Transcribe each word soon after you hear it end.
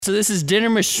So this is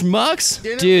Dinner with Schmucks?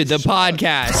 Dude, the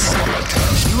podcast.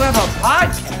 You have a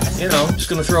podcast? You know, just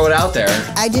gonna throw it out there.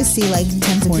 I just see like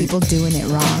tons of people doing it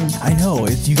wrong. I know.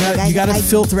 You got to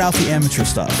filter out the amateur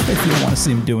stuff if you don't want to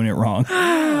see them doing it wrong.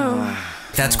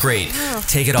 That's great.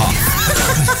 Take it off.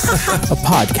 A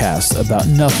podcast about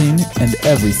nothing and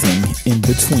everything in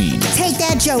between. Take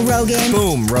that, Joe Rogan.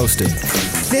 Boom, roasted.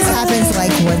 This happens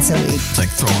like once a week. It's like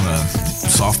throwing a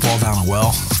softball down a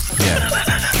well. Yeah.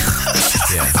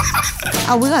 Yeah.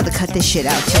 Oh, we got to cut this shit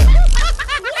out too.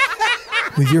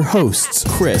 With your hosts,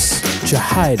 Chris,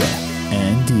 Jahida,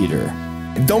 and Dieter.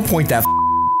 Don't point that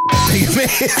thing at me.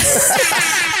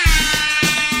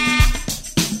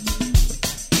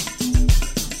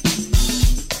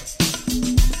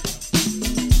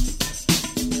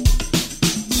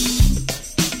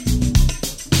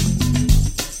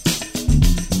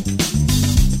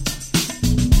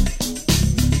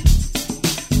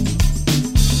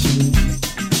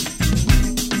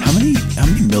 How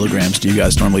many milligrams do you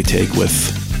guys normally take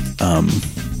with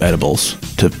edibles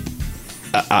to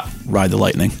ride the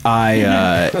lightning?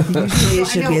 Usually it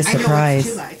should be a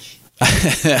surprise.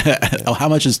 Oh, how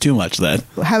much is too much then?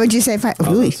 How would you say How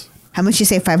much you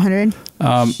say? 500?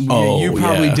 You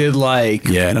probably did like.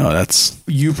 Yeah, no, that's.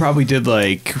 You probably did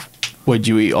like. What'd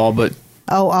you eat? All but.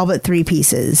 Oh, all but 3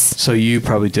 pieces. So you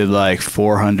probably did like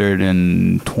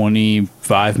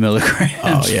 425 milligrams.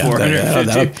 Oh yeah,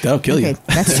 that'll kill you. Okay,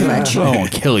 that's too much. Well, it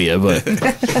won't kill you, but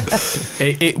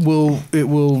it will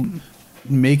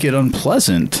make it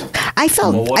unpleasant. I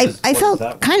felt I felt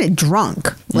kind of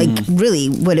drunk, like really.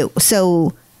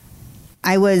 So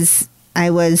I was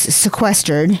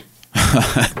sequestered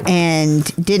and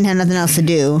didn't have nothing else to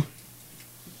do.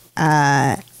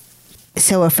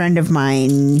 So a friend of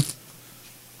mine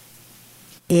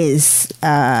is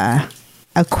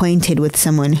acquainted with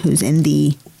someone who's in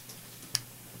the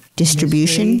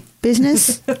distribution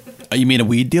business. You mean a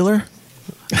weed dealer?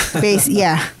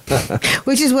 Yeah,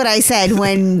 which is what I said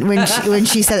when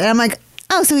she said that. I'm like,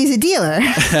 oh, so he's a dealer.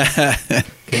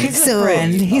 He's a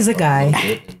friend. He's a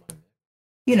guy.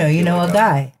 You know a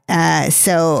guy.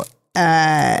 So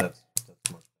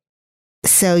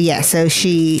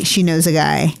she knows a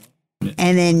guy,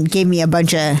 and then gave me a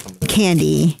bunch of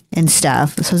candy and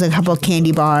stuff. So it was like a couple of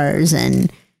candy bars,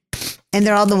 and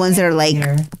they're all the ones that are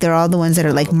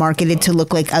like marketed to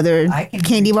look like other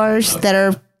candy bars that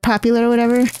are popular or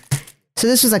whatever. So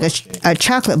this was like a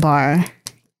chocolate bar,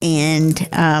 and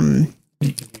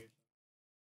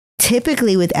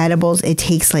typically with edibles it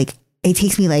takes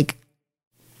me like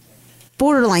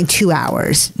borderline 2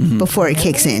 hours before it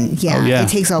kicks in. Yeah, Oh, yeah. It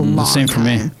takes a long Same for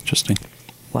me. time. Interesting.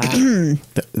 Wow.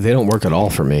 They don't work at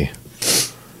all for me.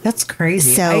 That's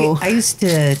crazy. So- I used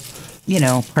to,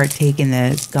 partake in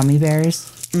the gummy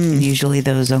bears. And usually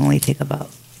those only take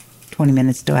about 20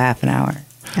 minutes to a half an hour.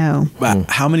 Oh,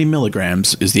 How many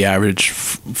milligrams is the average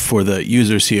for the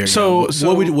users here? So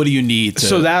what do you need?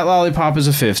 So that lollipop is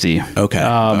a 50. Okay.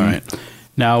 All right.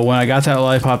 Now, when I got that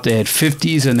lollipop, they had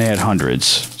 50s and they had 100s.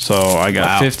 So I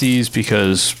got 50s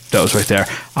because that was right there.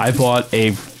 I bought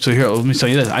so here, let me tell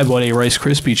you this. I bought a Rice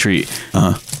Krispie treat.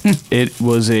 It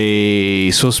was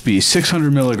supposed to be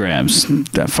 600 milligrams.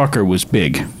 That fucker was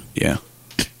big. Yeah.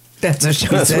 That's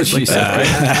what she said.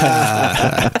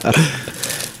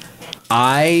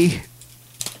 I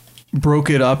broke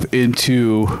it up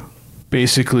into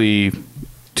basically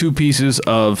 2 pieces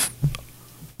of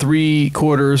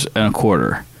 3/4 and a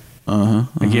quarter. I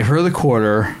gave her the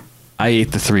quarter. I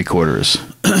ate the 3/4.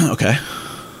 Okay.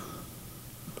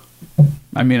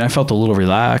 I mean, I felt a little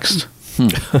relaxed.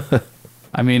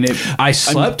 I mean, I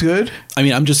slept good. I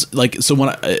mean, I'm just like, so when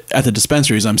at the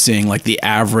dispensaries, I'm seeing like the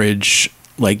average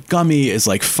like gummy is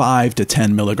like 5 to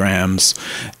 10 milligrams,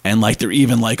 and like they're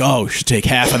even like, oh, you should take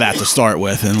half of that to start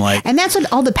with, and like, and that's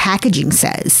what all the packaging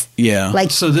says. yeah, Like,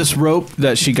 So this rope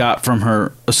that she got from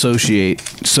her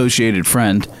associated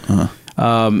friend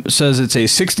says it's a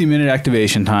 60-minute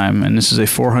activation time, and this is a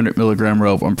 400 milligram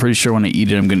rope. I'm pretty sure when I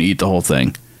eat it, I'm going to eat the whole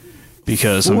thing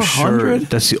because I'm sure 400?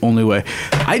 that's the only way.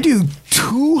 I do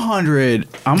 200.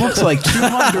 I'm up to like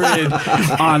 200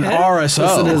 on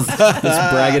RSO.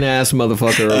 This bragging ass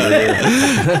motherfucker over here.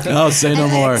 oh, say no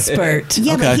more. Expert.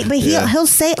 yeah, Okay. but he'll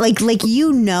say like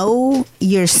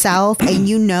yourself,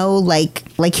 and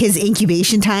like his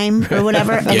incubation time or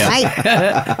whatever.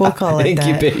 And We'll call it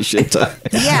Incubation time.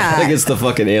 Yeah. I think it's the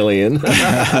fucking alien.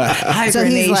 that. So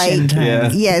he's Hibernation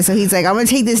like, time. So he's like, I'm gonna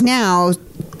take this now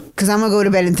because I'm gonna go to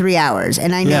bed in 3 hours,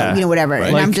 and I know, whatever. Right.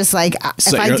 And Like, I'm just like,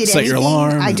 if I did set your anything,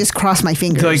 alarm. I just cross my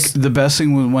fingers. Like the best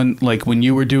thing when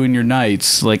you were doing your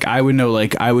nights, like I would know,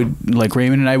 like I would, like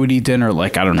Raymond and I would eat dinner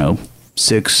like, I don't know,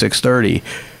 6:30.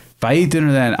 If I ate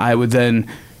dinner then, I would then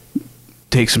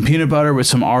take some peanut butter with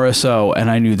some RSO, and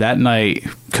I knew that night,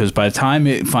 because by the time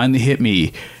it finally hit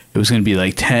me, it was going to be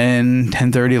like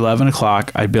 10:30, 11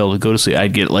 o'clock. I'd be able to go to sleep.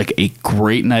 I'd get like a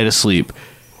great night of sleep.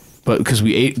 But because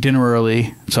we ate dinner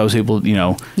early, so I was able to,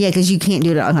 Yeah, because you can't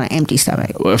do it on an empty stomach.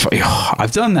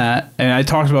 I've done that, and I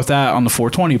talked about that on the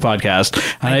 420 podcast.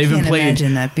 And I even played.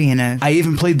 Imagine that being a. I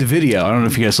even played the video. I don't know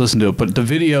if you guys listened to it, but the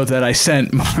video that I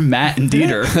sent Matt and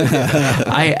Dieter,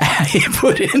 I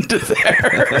put into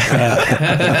there.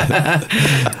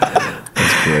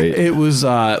 That's great. It was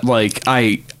like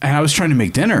I was trying to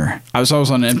make dinner. I was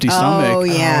on an empty stomach. Oh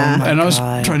yeah. And I was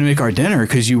trying to make our dinner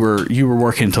because you were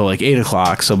working until like 8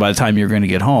 o'clock. So by the time you were going to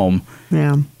get home,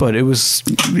 Yeah. but it was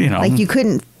Like you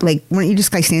couldn't weren't you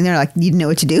just like standing there like you didn't know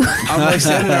what to do? I'm like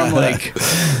standing there. I'm like,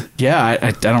 yeah,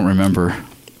 I don't remember.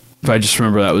 But I just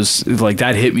remember that was like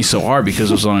that hit me so hard because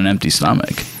it was on an empty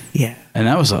stomach. Yeah. And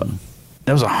that was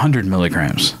 100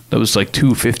 milligrams. That was like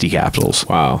 250 capsules.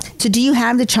 Wow. So do you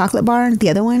have the chocolate bar, the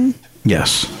other one?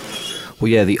 Yes. Well,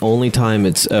 yeah, the only time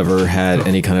it's ever had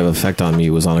any kind of effect on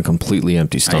me was on a completely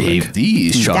empty I stomach. hate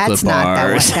these chocolate That's not that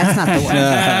one. bars. That's not the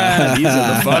one. These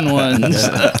are the fun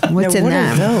ones. What's in What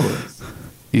that? are those?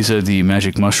 These are the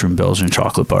Magic Mushroom Belgian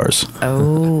chocolate bars.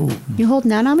 Oh. You holding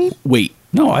that on me? Wait,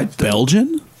 No, I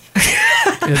Belgian?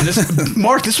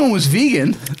 Mark, this one was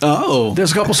vegan. Oh,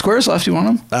 There's a couple squares left. You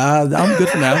want them? I'm good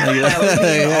for now. That would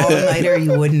be an all-nighter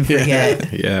you wouldn't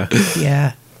forget. Yeah.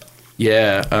 Yeah.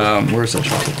 Yeah. Where's that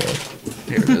chocolate bar?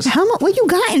 Here it is. How much? What you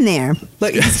got in there?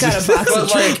 Look, he's got a box of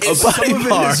But like tricks. some of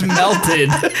it is melted,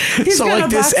 so got like a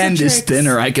this box of end is tricks.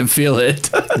 thinner. I can feel it.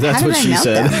 That's How what did I she melt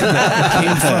said.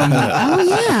 them?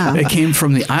 Oh yeah. It came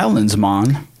from the islands,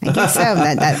 Mon. I guess so.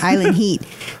 That island heat.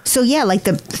 So yeah, like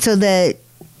the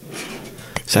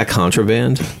Is that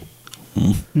contraband?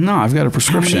 No, I've got a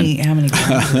prescription. How many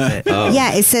grams is it?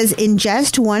 yeah, it says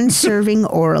ingest 1 serving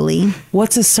orally.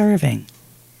 What's a serving?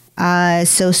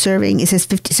 So serving it says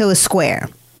 50. So a square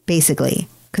basically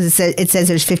because it says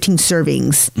there's 15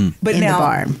 servings But in now,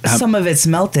 the bar. some of it's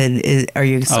melted. Are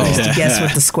you supposed to guess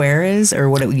what the square is or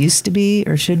what it used to be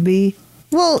or should be?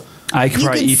 Well, I could you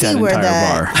probably can eat that see where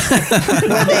entire bar.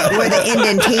 where the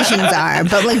indentations are,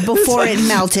 but like before it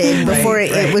melted, before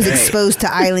it was exposed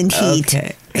to island heat,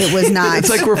 Okay. it was not. It's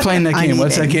like we're playing that game.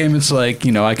 What's that uneven. game? It's like,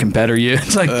 I can better you.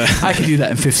 It's like I can do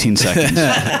that in 15 seconds.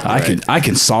 I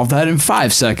can solve that in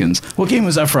 5 seconds. What game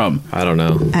was that from? I don't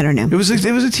know. I don't know. It was a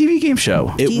TV game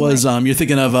show. It was you're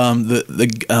thinking of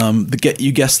the get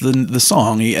you guess the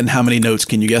song and how many notes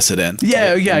can you guess it in?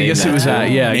 Yeah, I guess it was that.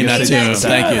 Yeah, I Name guess that it tune. was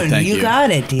that. Thank you. You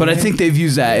got it, But I dear. think they've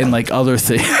used that in like other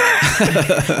things.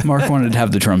 Mark wanted to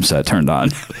have the drum set turned on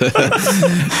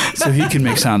so he can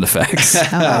make sound effects.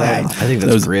 I think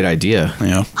that's a great idea.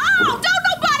 Yeah. Oh, don't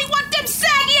nobody want them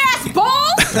saggy ass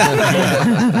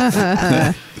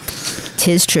balls.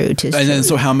 Tis true. And then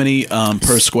so how many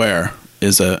per square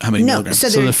is how many No, milligrams? so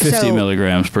So the there's 50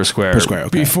 milligrams per square. Per square,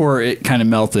 okay. Before it kind of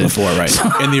melted. Before, right?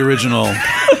 In the original.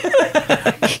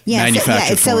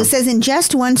 manufactured So form. it says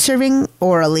ingest 1 serving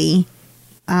orally.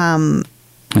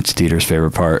 That's Dieter's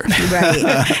favorite part. Right.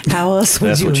 How else would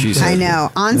That's you? what she said. I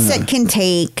know. Onset can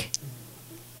take.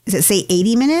 Does it say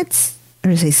 80 minutes or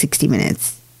does it say 60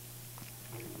 minutes?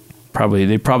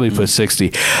 They probably put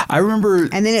 60. I remember.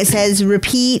 And then it says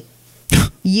repeat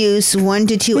use 1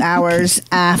 to 2 hours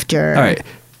after. All right.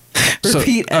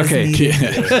 Repeat as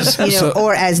needed.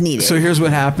 Or as needed. So here's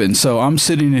what happened. So I'm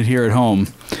sitting here at home,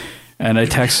 and I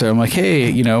text her. I'm like,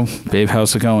 "Hey, babe,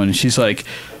 how's it going?" And she's like,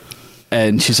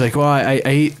 "Well, I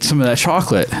ate some of that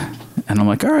chocolate," and I'm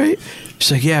like, "All right."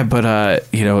 She's like, "Yeah, but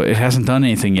it hasn't done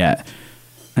anything yet."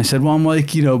 I said, "Well, I'm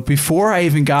like, before I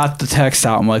even got the text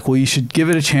out, I'm like, well, you should give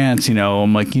it a chance,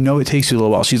 I'm like, it takes you a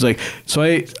little while." She's like, "So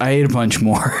I ate a bunch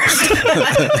more."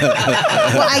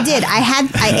 Well, I did.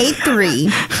 I ate 3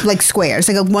 like squares,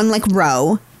 like one like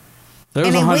row. There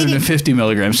was And I 150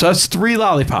 milligrams, so that's 3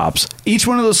 lollipops. Each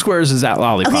one of those squares is that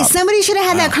lollipop. Okay, somebody should have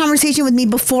had that conversation with me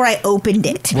before I opened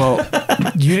it. Well,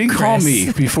 you didn't call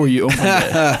me before you opened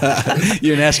it. You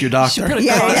didn't ask your doctor.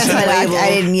 Yeah, that's what I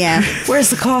didn't. Yeah. Where's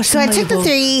the caution So I took the label?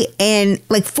 3, and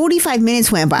like 45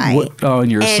 minutes went by. And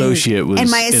your associate was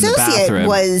and my in the associate bathroom.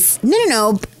 was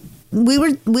no. We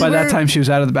were By that time, she was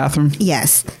out of the bathroom?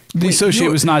 Yes. The associate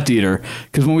was not Dieter.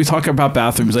 Because when we talk about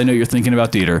bathrooms, I know you're thinking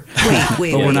about Dieter.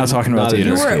 Wait, But we're not talking about Not in Dieter.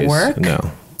 this You were at case. work?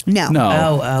 No. No.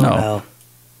 No. Oh.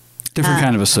 Different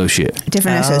kind of associate.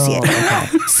 Different associate.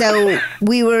 So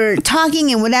we were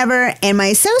talking and whatever, and my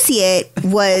associate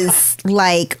was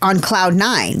like on cloud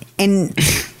 9. And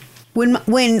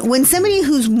when somebody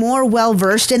who's more well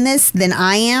versed in this than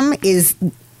I am is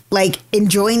like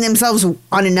enjoying themselves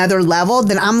on another level,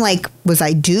 then I'm like, was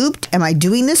I duped? Am I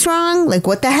doing this wrong? Like,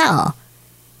 what the hell?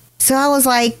 So I was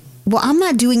like, well, I'm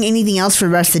not doing anything else for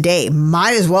the rest of the day.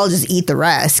 Might as well just eat the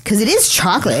rest because it is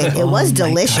chocolate. It was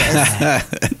delicious.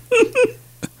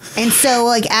 And so,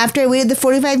 like, after I waited the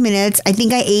 45 minutes, I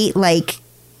think I ate, like,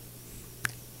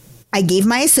 I gave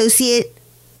my associate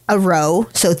a row,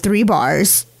 so 3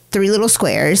 bars, 3 little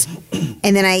squares,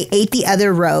 and then I ate the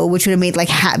other row, which would have made, like,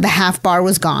 the half bar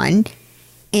was gone.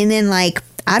 And then, like,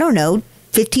 I don't know,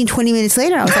 15, 20 minutes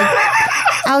later, I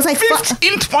was like,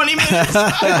 15, 20 minutes.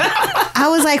 I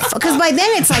was like, because by then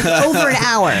it's like over an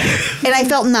hour, and I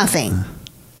felt nothing.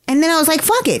 And then I was like,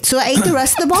 fuck it. So I ate the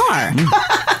rest of the bar.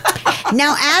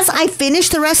 Now, as I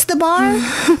finished the rest of the bar,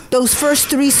 those first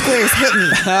 3 squares hit me.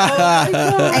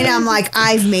 And I'm like,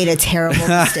 I've made a terrible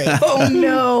mistake. Oh,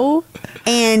 no.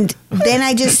 And then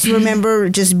I just remember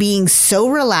just being so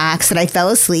relaxed that I fell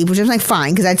asleep, which I was like,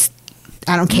 fine, because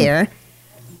I don't care.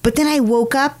 But then I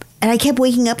woke up, and I kept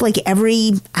waking up like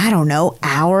every, I don't know,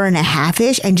 hour and a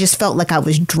half-ish, and just felt like I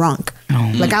was drunk.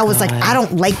 Like I was like, I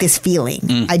don't like this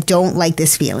feeling. I don't like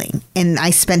this feeling. And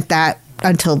I spent that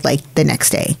until like the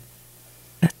next day.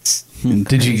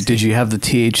 Did you have the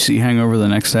THC hangover the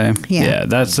next day? Yeah.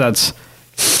 That's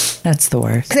the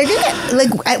worst. Because I think like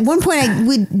at one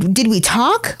point did we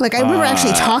talk? Like I remember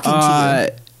actually talking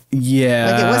to you.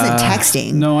 Yeah. Like it wasn't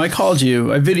texting. No, I called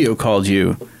you. I video called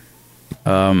you.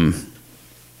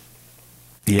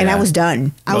 Yeah. And I was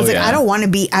done. I was like, yeah. I don't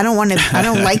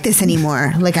like this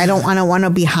anymore. Like I don't want to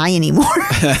be high anymore.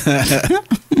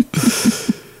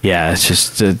 Yeah, it's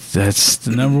just that's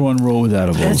the number one rule with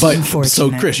edibles. But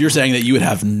so, Chris, you're saying that you would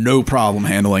have no problem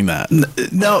handling that?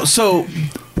 No, so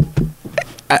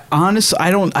honestly, I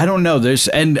don't know. There's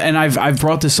and I've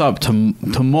brought this up to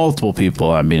multiple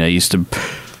people. I mean, I used to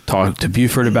talk to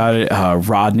Buford about it.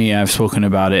 Rodney, I've spoken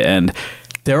about it, and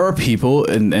there are people,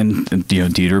 and you know,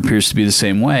 Dieter appears to be the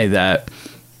same way, that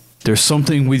there's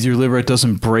something with your liver that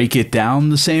doesn't break it down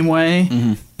the same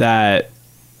way, that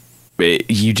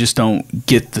you just don't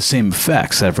get the same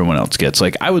effects that everyone else gets.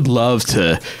 Like, I would love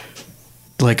to,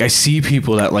 like, I see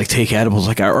people that like take edibles,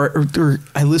 like, or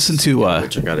I listen to. I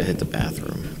gotta hit the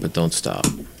bathroom, but don't stop.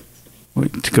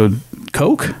 Wait, to go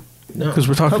Coke? No, because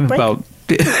we're talking about.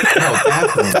 No,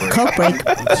 bathroom break. Coke break.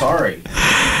 I'm sorry.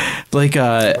 Like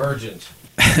Emergent.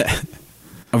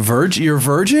 A virgin? You're a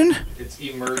virgin? It's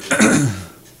emergent.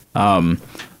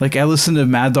 Like I listen to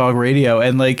Mad Dog Radio,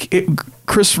 and like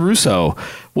Chris Russo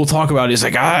will talk about it. He's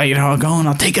like, you know,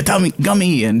 I'll take a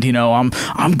gummy, and you know,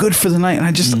 I'm good for the night. And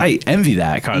I envy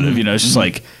that kind of, you know, it's just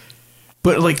like,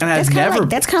 but like, and That's kind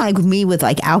of like me with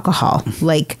like alcohol.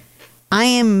 Like I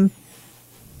am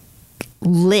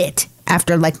lit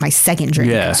after like my second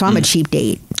drink. Yeah. So I'm a cheap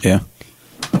date. Yeah.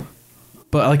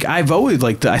 But like I've always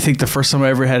like I think the first time I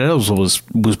ever had edibles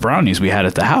was brownies we had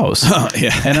at the house.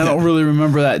 Yeah. And I don't really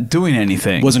remember that doing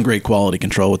anything. Wasn't great quality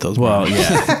control with those. Well,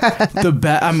 yeah.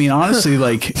 I mean, honestly,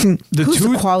 like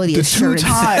the quality the two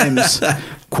times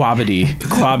quabity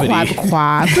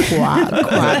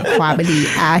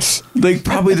ash. like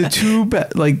probably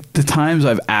the times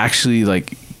I've actually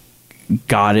like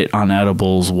got it on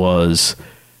edibles was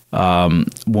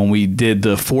when we did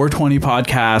the 420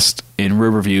 podcast in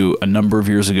Riverview a number of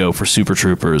years ago for Super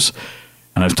Troopers.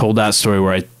 And I've told that story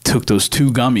where I took those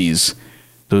 2 gummies,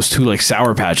 those 2 like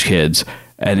Sour Patch Kids,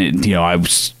 and it, you know, I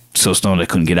was so stoned I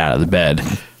couldn't get out of the bed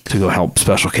to go help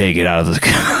Special K get out of the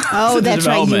Oh, the that's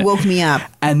right. You development. woke me up.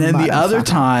 And then the other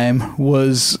time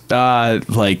was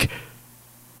like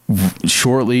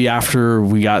shortly after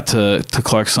we got to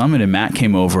Clark Summit, and Matt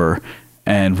came over,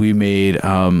 and we made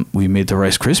the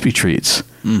Rice Krispie treats,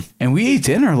 and we ate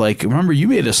dinner. Like, remember you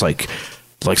made us like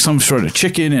some sort of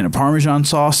chicken and a Parmesan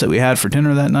sauce that we had for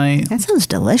dinner that night. That sounds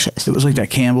delicious. It was like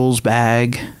that Campbell's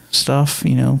bag stuff,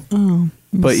 you know. Oh,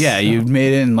 but yeah, you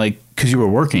made it in like because you were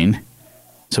working,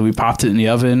 so we popped it in the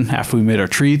oven after we made our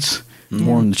treats,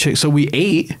 warmed the chicken. So we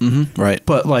ate, right?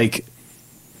 But like,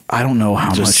 I don't know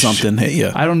how Just much something hit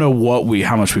you. I don't know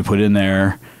how much we put in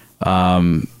there. You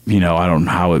know, I don't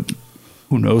know how it.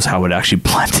 Who knows how it actually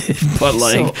blended? But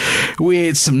like, we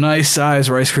ate some nice size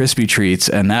Rice Krispie treats,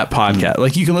 and that podcast,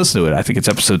 like, you can listen to it. I think it's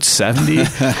episode 70.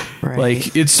 Right.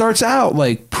 Like, it starts out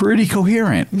like pretty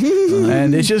coherent,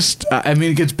 and it just, I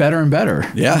mean, it gets better and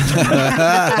better. Yeah.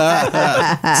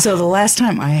 So the last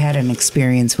time I had an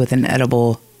experience with an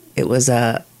edible, it was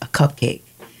a cupcake.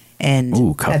 And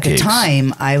Ooh, at the cupcakes.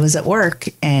 time, I was at work,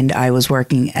 and I was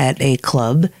working at a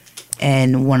club,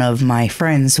 and one of my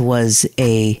friends was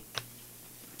a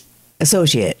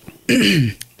associate.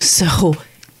 So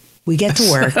we get to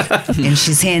work, and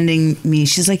she's handing me,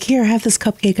 she's like, here, have this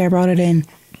cupcake. I brought it in.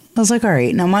 I was like, all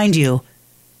right. Now, mind you,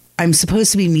 I'm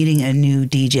supposed to be meeting a new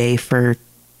DJ for,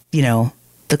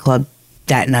 the club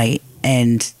that night.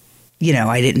 And,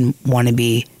 I didn't want to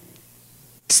be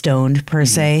stoned per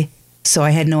se. So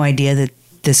I had no idea that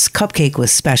this cupcake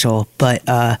was special. But,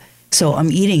 so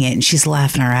I'm eating it and she's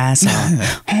laughing her ass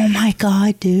off. Oh my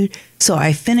God, dude. So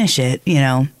I finish it,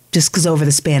 just because over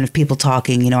the span of people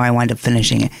talking, I wind up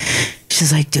finishing it.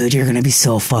 She's like, dude, you're going to be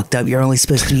so fucked up. You're only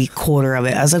supposed to eat a quarter of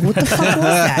it. I was like, what the fuck was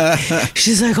that?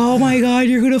 She's like, oh my God,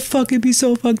 you're going to fucking be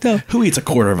so fucked up. Who eats a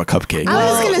quarter of a cupcake?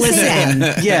 I was going to say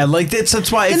that. Yeah, like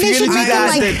that's why if Then you're they gonna do should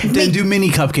that, make them, then do mini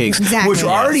cupcakes, Exactly. which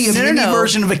are already a mini No.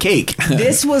 version of a cake.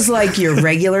 This was like your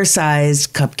regular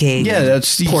sized cupcake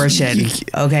portion.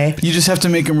 Okay. You just have to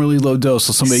make them really low dose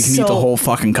so somebody can eat the So- whole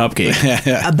fucking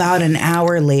cupcake. About an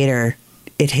hour later,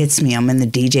 it hits me. I'm in the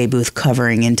DJ booth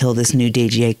covering until this new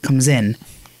DJ comes in.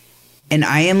 And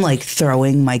I am like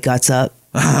throwing my guts up,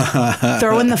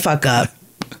 throwing the fuck up.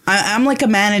 I'm like a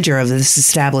manager of this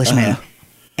establishment.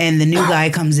 And the new guy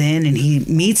comes in and he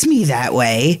meets me that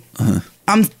way.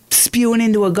 I'm spewing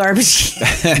into a garbage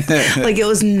can. Like, it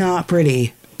was not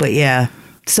pretty. But yeah.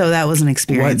 So that was an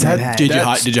experience I've had. Did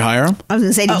you hire him? I was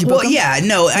going to say, did you book him? Yeah,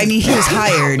 no. I mean, he was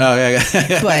hired. Oh,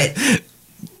 yeah. But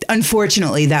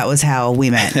unfortunately, that was how we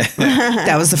met.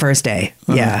 That was the first day.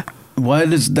 Yeah. Why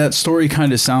does that story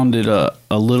kind of sounded a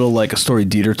little like a story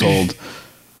Dieter told,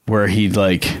 where he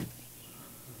like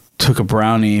took a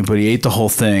brownie, but he ate the whole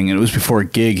thing, and it was before a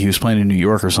gig. He was playing in New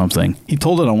York or something. He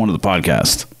told it on one of the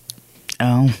podcasts.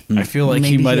 Oh, I feel like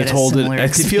maybe he might had have a told it. similar I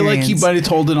feel like he experience. might have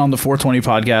told it on the 420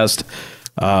 podcast.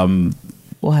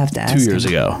 We'll have to ask 2 years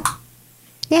him. ago.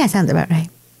 Yeah, sounds about right.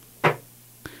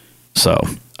 So,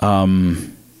 I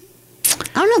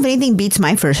don't know if anything beats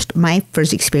my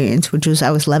first experience, which was I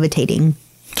was levitating.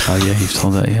 oh yeah, you've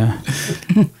told that, yeah.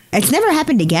 It's never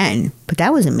happened again, but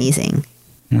that was amazing.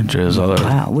 Which is other,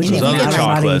 Wow, would you there's think other it's a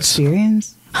body chocolates.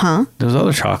 experience? Huh? There's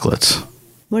other chocolates.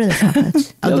 What are the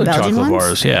chocolates? Oh, the other Belgian chocolate ones?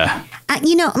 bars, yeah.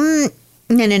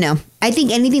 No. I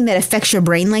think anything that affects your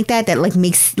brain like that like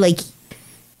makes like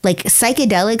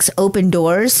psychedelics open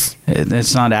doors.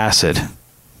 It's not acid.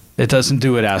 It doesn't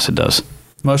do what acid does.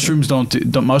 Mushrooms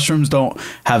don't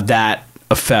have that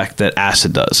effect that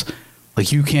acid does.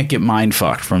 Like, you can't get mind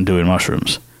fucked from doing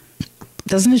mushrooms.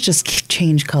 Doesn't it just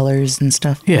change colors and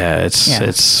stuff? Yeah,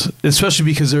 it's especially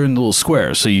because they're in little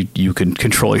squares, so you can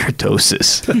control your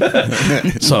doses.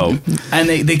 So, and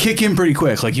they kick in pretty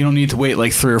quick. Like, you don't need to wait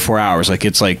like 3 or 4 hours. Like,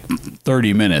 it's like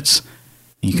 30 minutes.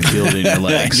 You can feel it in your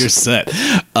legs. You're set.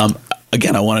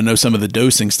 Again, I want to know some of the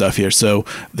dosing stuff here. So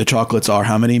the chocolates are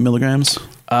how many milligrams?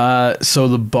 So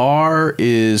the bar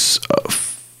is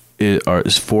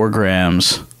 4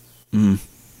 grams. And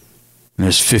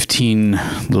there's 15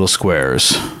 little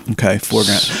squares. Okay, 4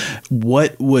 grams.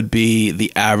 What would be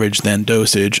the average then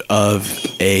dosage of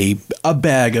a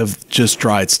bag of just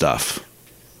dried stuff?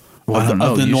 Well, I don't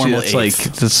know. Of the Usually normal it's like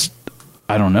this.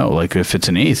 I don't know. Like, if it's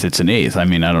an eighth, it's an eighth. I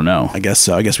mean, I don't know. I guess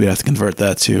so. I guess we'd have to convert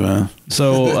that to.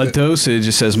 So a dosage,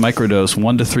 it says microdose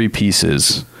 1 to 3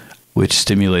 pieces, which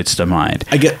stimulates the mind.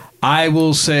 I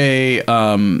will say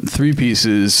 3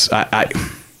 pieces.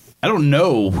 I don't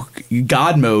know.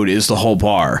 God mode is the whole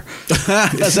bar.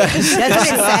 That's what it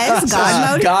says?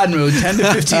 God mode? God mode, 10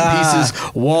 to 15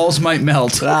 pieces. Walls might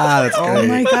melt. That's Oh great.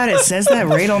 my God, it says that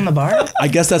right on the bar? I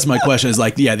guess that's my question. Is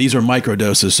like, yeah, these are micro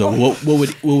doses. So what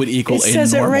would equal It a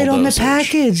says it normal right on the dosage?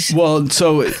 package. Well,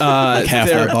 so half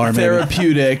that bar, maybe.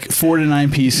 therapeutic 4 to 9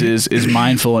 pieces is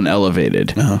mindful and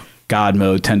elevated. God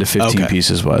mode 10 to 15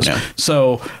 pieces was. Yeah.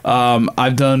 So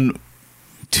I've done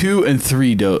 2 and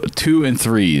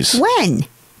 3s. When?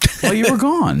 Well, you were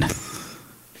gone.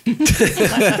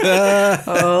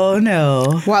 Oh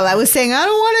no. While I was saying I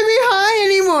don't want to be high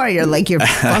anymore, you're like, you're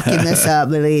fucking this up,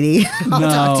 lady. I'll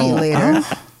talk to you later.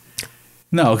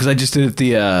 No, because I just did it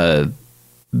the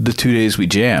 2 days we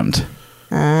jammed.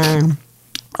 Did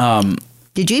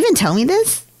you even tell me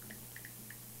this?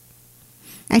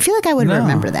 I feel like I would No,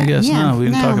 remember that. I guess yeah, no, we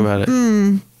didn't talk about it.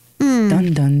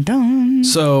 Dun dun dun.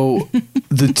 So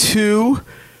the 2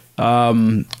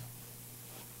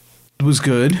 was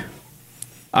good.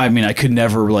 I mean, I could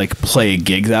never like play a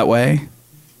gig that way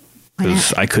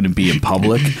because I couldn't be in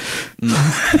public.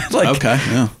 Okay,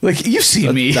 yeah. Like, you've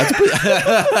seen me. That's pretty,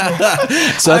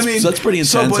 that's pretty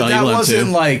intense. But on that Elon wasn't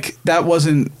too. like that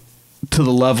wasn't to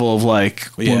the level of like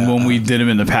when we did them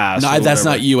in the past. No, or that's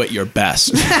whatever. not you at your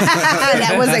best.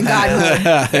 That was a God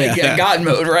mode. Yeah, God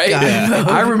mode, right? God mode.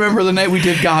 I remember the night we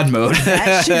did God mode.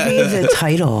 That should be the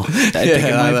title. I think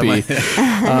it might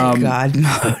be. God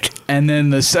mode. And then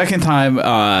the second time,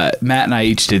 Matt and I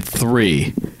each did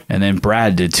 3, and then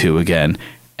Brad did 2 again.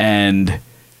 And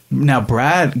Now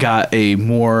Brad got a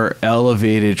more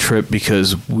elevated trip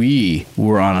because we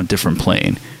were on a different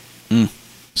plane.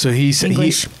 So he said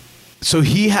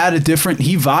he had a different.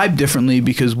 He vibed differently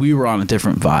because we were on a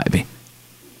different vibe.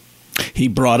 He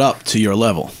brought up to your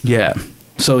level. Yeah.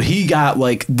 So he got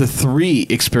like the 3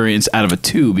 experience out of a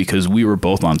 2 because we were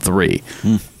both on 3.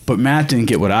 But Matt didn't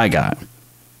get what I got.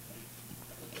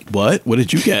 What? What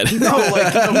did you get? No,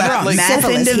 like Math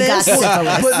into this.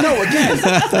 But no, again.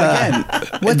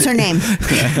 What's her name?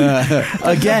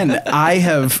 Again, I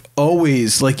have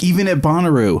always, like, even at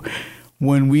Bonnaroo,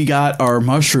 when we got our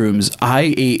mushrooms,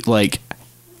 I ate like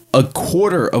a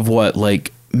quarter of what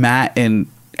like Matt and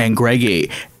Greg ate,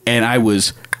 and I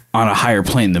was on a higher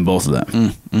plane than both of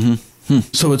them.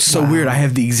 So it's so weird. I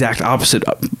have the exact opposite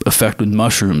effect with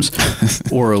mushrooms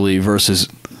orally versus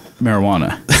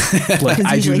marijuana. Like,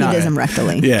 Because usually he does them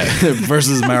rectally. Yeah,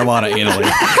 versus marijuana anally.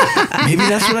 Maybe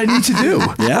that's what I need to do.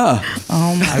 Yeah.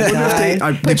 Oh my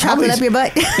god! Put chocolate up your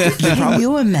butt. Can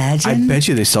you imagine? I bet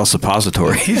you they sell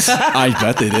suppositories. I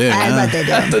bet they do. I bet they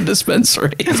do. At the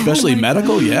dispensary. Especially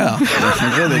medical, yeah.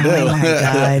 I'm sure they do. Oh my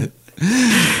god!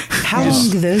 How long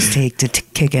do those take to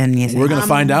kick in? You think? We're going to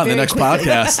find out in the very next quickly.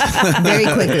 podcast. Very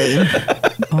quickly.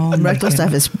 Oh my Rectal God.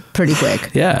 stuff is pretty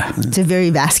quick. Yeah. It's a very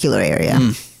vascular area.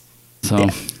 So, I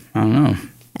don't know.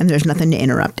 And there's nothing to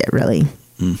interrupt it, really.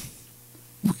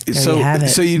 So, you have it.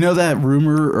 so you know that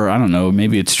rumor, or I don't know,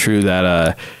 maybe it's true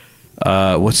that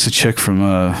what's the chick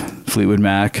from Fleetwood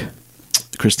Mac?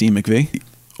 Christine McVie?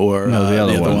 Or No, the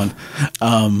other one.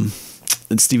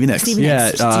 It's Stevie Nicks. Stevie Yeah,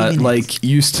 Nicks. Stevie Nicks. like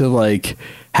used to like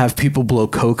have people blow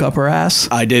coke up her ass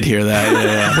I did hear that.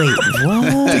 Yeah. Wait,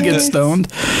 what? to get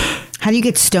stoned. How do you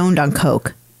get stoned on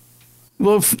coke?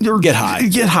 Well, Get high.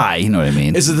 Get high. You know what I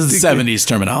mean? This is the 70s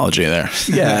terminology there.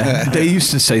 Yeah, they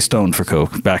used to say stoned for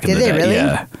coke back in Did the they day. really?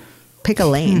 Yeah, Pick a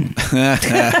lane.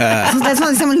 That's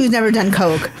only someone who's never done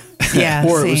coke. Yeah,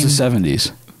 or it was same. the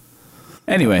 70s.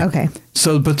 Anyway, Okay.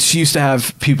 So, but she used to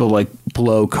have people like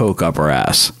blow coke up her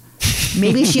ass.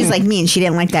 Maybe she's like me and she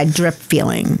didn't like that drip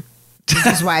feeling. Which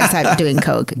is why I started doing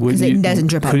coke. Because Wouldn't it you- doesn't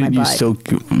drip out of my couldn't you butt. still?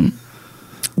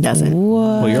 Doesn't.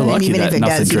 Well, you're And lucky even if that it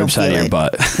nothing does, you drips don't out of feel your it.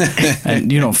 butt,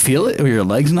 and you don't feel it, or your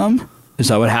legs numb. Is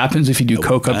that what happens if you do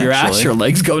coke up your ass? actually. Your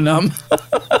legs go numb.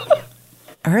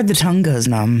 I heard the tongue goes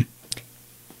numb.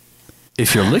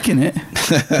 If you're licking it,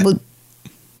 Well,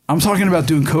 I'm talking about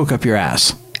doing coke up your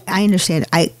ass. I understand.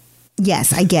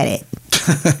 Yes, I get it.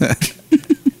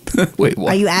 Wait,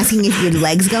 what? Are you asking if your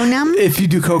legs go numb? If you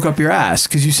do coke up your ass,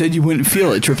 because you said you wouldn't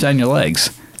feel it drip down your legs.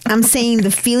 I'm saying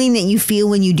the feeling that you feel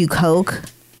when you do coke.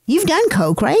 You've done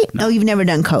coke, right? No, you've never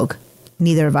done coke.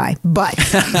 Neither have I. But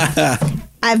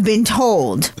I've been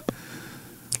told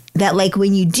that, like,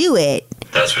 when you do it,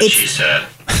 That's what she said.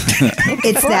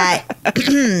 it's that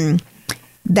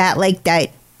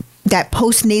that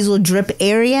post nasal drip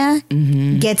area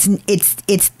gets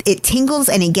it tingles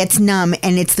and it gets numb,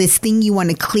 and it's this thing you want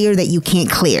to clear that you can't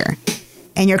clear,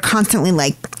 and you're constantly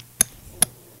like,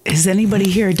 Has anybody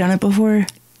here done it before?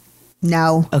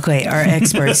 no. Okay, our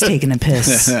expert's taking a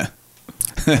piss.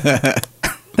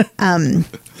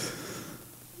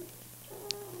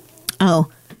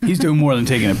 Oh, He's doing more than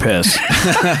taking a piss.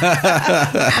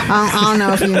 I don't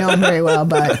know if you know him very well,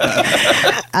 but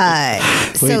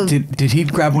so Wait, did he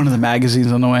grab one of the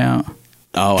magazines on the way out?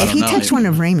 Oh, I if don't he know. touched one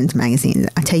of Raymond's magazines,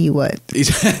 I tell you what,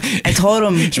 I told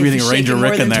him if reading you shake Ranger it more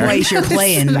Rick in than there. twice, you're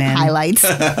playing, the man. highlights.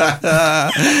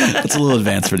 That's a little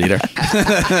advanced for Dieter.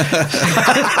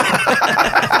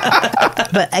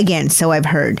 But again, so I've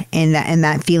heard, and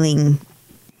that feeling,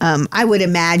 I would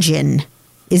imagine,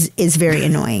 is very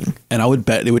annoying. And I would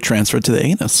bet it would transfer to the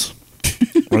anus.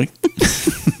 Right?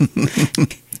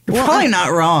 You're probably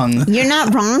not wrong. You're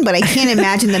not wrong, but I can't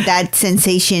imagine that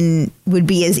sensation would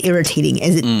be as irritating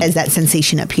as that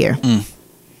sensation up here.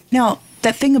 Now,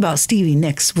 that thing about Stevie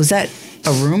Nicks, was that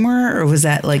a rumor or was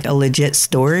that like a legit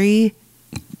story?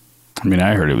 I mean,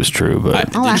 I heard it was true,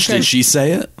 but I'll ask her. Did she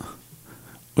say it?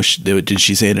 Did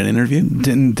she say it in an interview?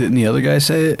 didn't the other guy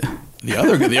say it? The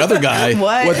other guy.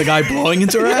 What? The guy blowing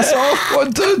into her asshole?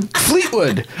 What the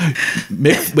Fleetwood?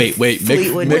 Mick Fleetwood Mick Mac.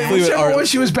 Fleetwood. Whichever or one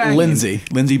she was banging.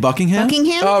 Lindsay Buckingham.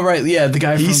 Buckingham? Oh right, yeah, the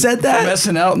guy. He from, said that? from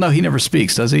SNL. No, he never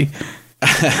speaks, does he?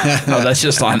 No, that's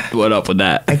just on. What up with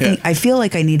that? I feel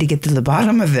like I need to get to the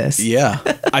bottom of this. Yeah,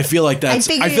 I feel like that's.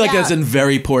 I I figured feel like it that's out. in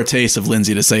very poor taste of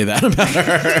Lindsay to say that about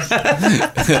her.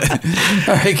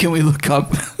 All right, can we look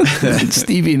up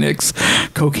Stevie Nicks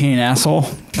cocaine asshole?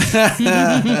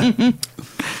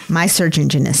 My search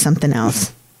engine is something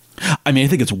else. I mean, I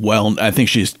think it's I think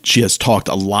she has talked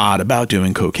a lot about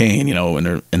doing cocaine. You know,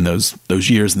 in those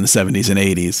years in the 70s and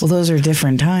 80s. Well, those are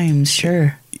different times,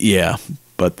 sure. Yeah,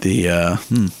 But the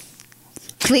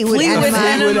Fleetwood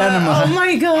Enema. Oh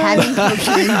my god. Having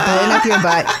cocaine blowing up your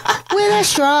butt with a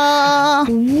straw.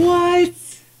 What?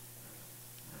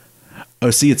 oh,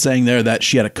 see, it's saying there that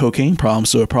she had a cocaine problem,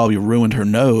 so it probably ruined her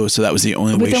nose. So that was the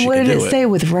only But way then she what could did do it say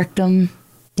with rectum?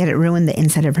 Yet it ruined the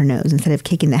inside of her nose. Instead of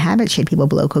kicking the habit, she had people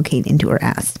blow cocaine into her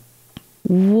ass.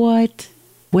 What?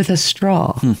 With a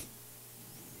straw.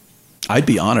 I'd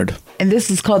be honored. And this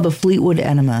is called the Fleetwood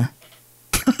Enema.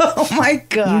 Oh my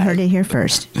god. You heard it here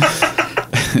first.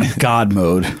 God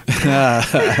mode. Is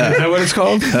that what it's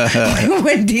called?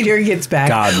 When Dieter gets back,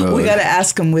 God mode. we got to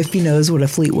ask him if he knows what a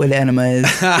Fleetwood Enema is.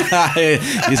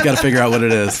 He's got to figure out what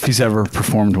it is. If he's ever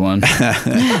performed one. And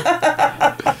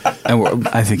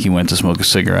I think he went to smoke a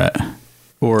cigarette.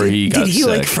 Or he got Did he sick.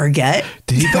 like forget?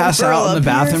 Did he pass out in the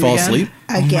bathroom Fall again? asleep?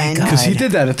 Again. Because he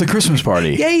did that at the Christmas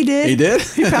party. Yeah, he did. He did?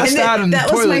 He passed And out in the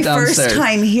that was toilet my downstairs. first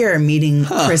time here meeting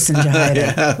Chris and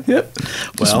Jahida. Yep.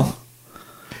 Well,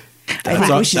 I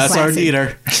think we should that's our classy.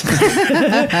 Dieter.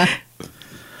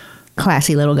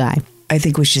 Classy little guy. I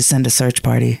think we should send a search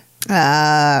party.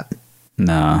 Nah.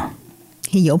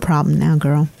 He your problem now,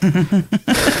 girl.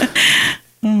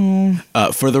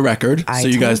 For the record, I so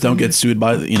you guys told don't get sued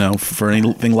by, for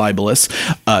anything libelous,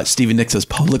 Stevie Nicks has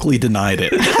publicly denied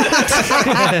it.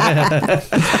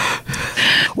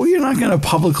 Well, you're not going to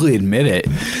publicly admit it.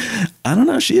 I don't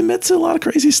know. She admits to a lot of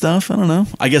crazy stuff. I don't know.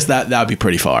 I guess that would be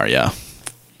pretty far, yeah.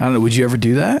 I don't know. Would you ever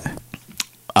do that?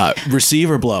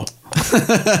 Receive or blow?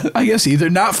 I guess either.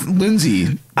 Not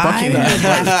Lindsay. I would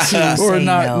have to Or say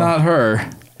no. not her.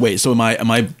 Wait, so am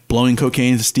I blowing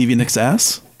cocaine into Stevie Nicks'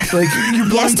 ass? Like you're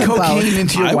blowing to cocaine both.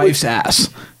 into your I would- wife's ass.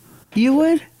 You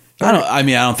would? I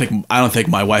don't think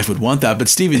my wife would want that, but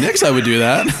Stevie Nicks, I would do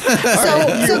that So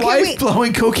Your can wife we?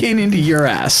 blowing cocaine into your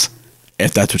ass.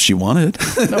 if that's what she wanted.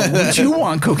 No, would you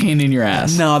want cocaine in your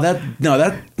ass? No.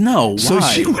 So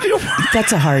why? she wouldn't want.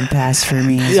 That's a hard pass for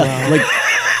me as well. like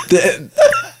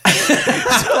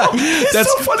That's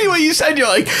so funny what you said. You're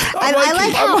like, I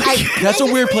like how that's a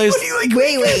weird place.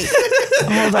 Wait.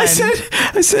 Hold on. I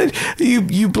said,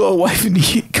 you blow a wife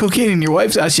into cocaine in your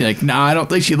wife's ass. You're like, nah, I don't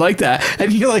think she'd like that.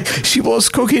 And you're like, she blows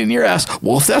cocaine in your ass.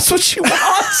 Well, if that's what she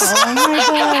wants. Oh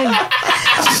my god.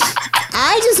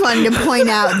 I just wanted to point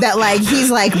out that he's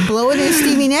blowing into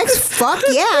Stevie Nicks. Fuck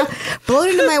yeah, blow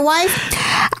it into my wife.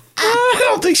 I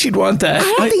don't think she'd want that.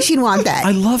 I don't think she'd want that.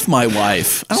 I love my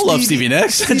wife. I don't love Stevie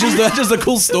Nicks. That's just a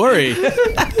cool story.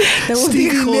 That would be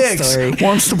a Stevie cool Nicks story.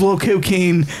 wants to blow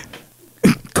cocaine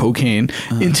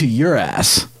into your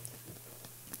ass.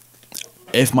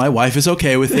 If my wife is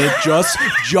okay with it,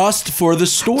 just for the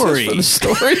story. For the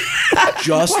story.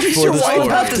 Just Why is for your the wife story.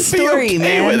 about the story, okay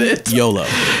man? with it? YOLO.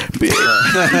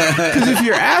 Because if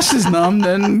your ass is numb,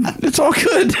 then it's all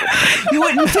good. You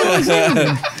wouldn't feel a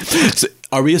thing. So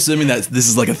are we assuming that this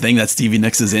is a thing that Stevie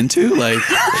Nicks is into?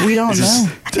 We don't know.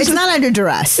 It's not under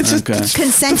duress. Okay.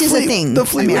 Consent is a thing. The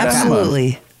Fleetwood America. Enema.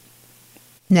 Absolutely.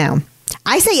 No,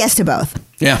 I say yes to both.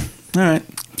 Yeah. All right.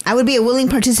 I would be a willing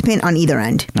participant on either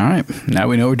end. All right. Now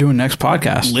we know we're doing next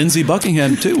podcast. Lindsey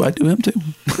Buckingham too. I do him too. You know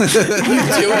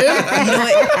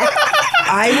what?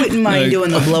 I wouldn't mind doing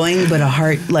the blowing, but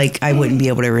I wouldn't be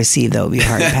able to receive. That would be a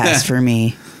hard pass for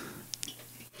me.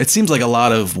 It seems like a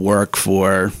lot of work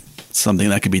for something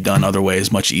that could be done other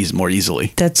ways much more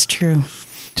easily. That's true.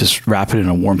 Just wrap it in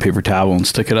a warm paper towel and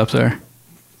stick it up there.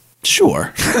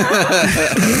 Sure.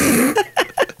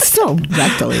 Still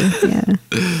rectally, yeah.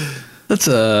 That's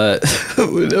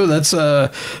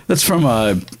that's from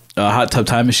a Hot Tub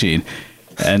Time Machine,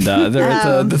 and they're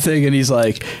at the thing, and he's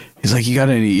like, you got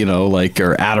any, or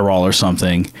Adderall or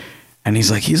something, and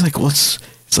he's like, well, let's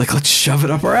shove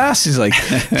it up our ass. He's like,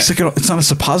 it's not a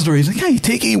suppository. He's like, yeah, you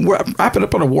take it, you wrap it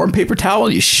up on a warm paper towel,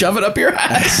 and you shove it up your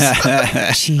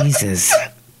ass. Jesus.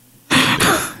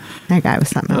 That guy was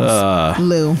something else.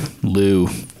 Lou.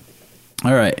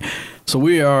 All right, so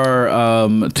we are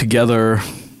together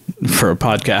for a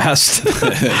podcast,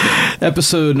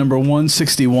 episode number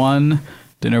 161,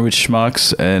 Dinner with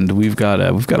Schmucks, and we've got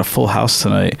a full house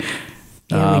tonight.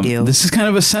 Yeah, we do. This is kind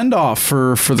of a send off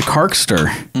for the Karkster,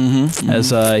 as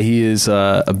he is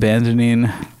abandoning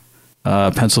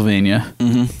Pennsylvania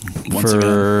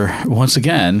once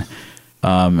again,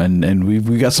 and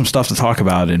we got some stuff to talk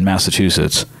about in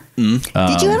Massachusetts.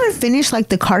 Did you ever finish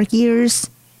the Kark years?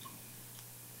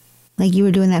 You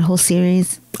were doing that whole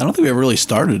series? I don't think we ever really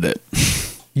started it.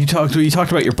 You talked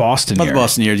about your Boston About year. the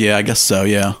Boston year, yeah, I guess so,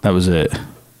 yeah. That was it.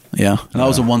 Yeah, and that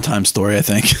was a one-time story, I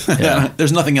think. Yeah.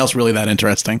 There's nothing else really that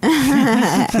interesting.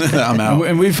 I'm out.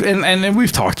 And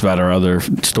we've talked about our other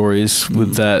stories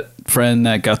with that friend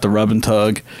that got the rub and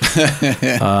tug.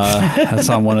 That's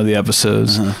on one of the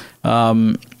episodes.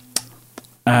 What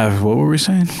were we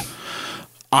saying?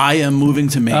 I am moving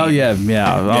to Maine. Oh yeah.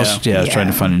 I was trying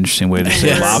to find an interesting way to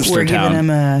say Lobster We're Town. giving him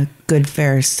a good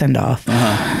fair send off.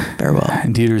 Farewell.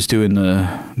 And Dieter's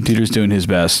doing his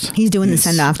best. He's doing the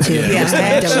send off too.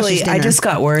 Actually, I just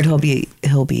got word he'll be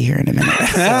here in a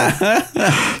minute.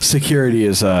 So. Security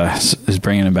is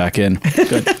bringing him back in.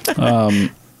 Good.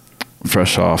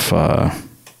 Fresh off. I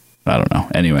don't know.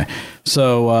 Anyway,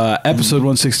 so episode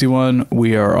 161,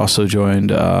 we are also joined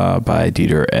by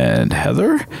Dieter and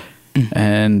Heather.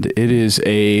 And it is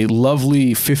a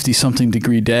lovely 50-something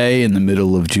degree day in the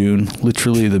middle of June,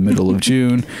 literally the middle of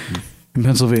June in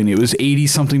Pennsylvania. It was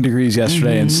 80-something degrees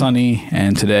yesterday and sunny,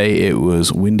 and today it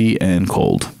was windy and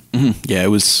cold. Yeah, it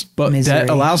was. But Misery. that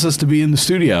allows us to be in the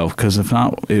studio, because if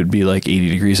not, it would be like 80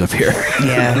 degrees up here.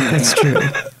 Yeah, that's true.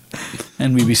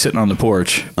 And we'd be sitting on the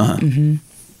porch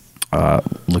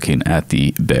looking at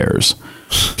the bears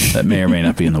that may or may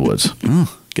not be in the woods.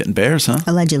 Getting bears, huh?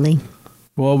 Allegedly.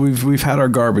 Well, we've had our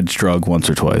garbage drug once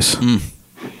or twice.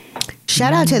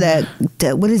 Shout out to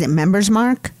the what is it, Members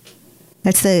Mark?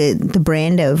 That's the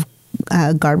brand of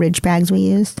garbage bags we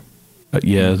use.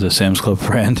 Yeah, the Sam's Club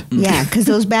brand. Yeah, because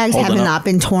those bags have not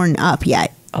been torn up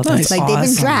yet. Oh, that's like they've been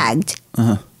awesome. dragged,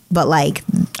 but like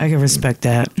I can respect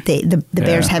that. the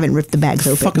bears haven't ripped the bags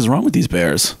What open. the fuck is wrong with these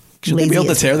bears? Should they be able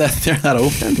to tear that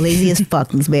open? Lazy as fuck,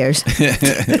 these bears.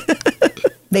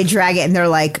 They drag it and they're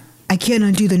like, I can't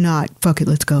undo the knot. Fuck it,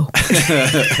 let's go.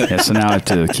 Yeah, so now I have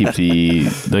to keep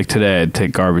today I'd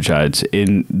take garbage hides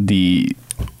in the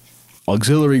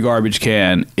auxiliary garbage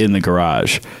can in the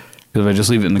garage. Because if I just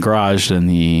leave it in the garage, then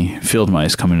the field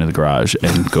mice come into the garage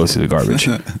and go through the garbage.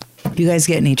 You guys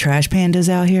get any trash pandas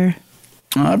out here?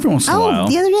 Every once in a while.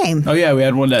 The other day. Oh, yeah, we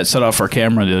had one that set off our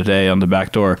camera the other day on the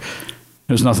back door.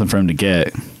 There's nothing for him to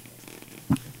get.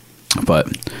 But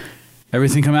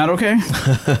everything come out okay?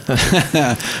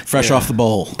 Fresh off the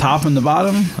bowl. Top and the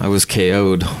bottom? I was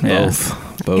KO'd. Yeah.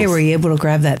 Both. Hey, were you able to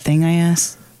grab that thing I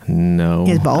asked? No.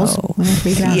 His balls? Oh. When I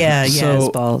freak out? Yeah, So- his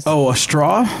balls. Oh, a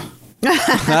straw?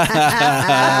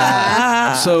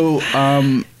 So,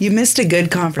 You missed a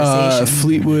good conversation.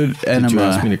 Fleetwood Enema. Did you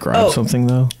ask me to grab something,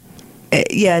 though?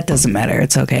 Yeah, it doesn't matter.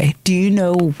 It's okay. Do you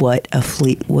know what a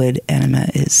Fleetwood enema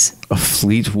is? A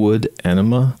Fleetwood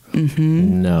enema?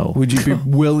 Mm-hmm. No. Would you be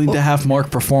willing to have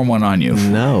Mark perform one on you?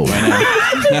 No.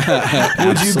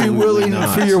 Would you be willing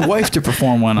for your wife to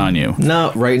perform one on you?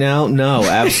 No, right now? No,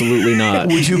 absolutely not.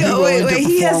 Would you be willing to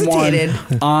perform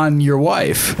one on your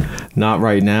wife? Not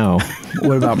right now.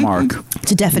 What about Mark?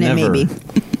 It's a definite Never. maybe.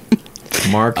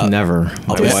 Mark, never.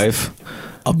 My bet. wife?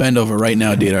 I'll bend over right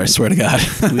now, Dieter. I swear to God.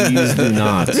 Please do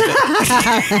not.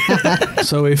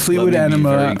 So a Fleetwood Let me be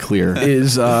Enema very clear.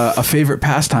 is a favorite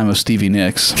pastime of Stevie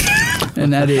Nicks.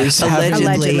 And that is having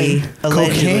Allegedly.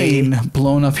 cocaine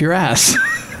blown up your ass.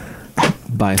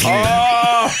 By who?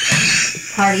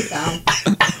 Party foul.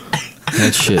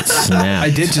 That shit snapped. I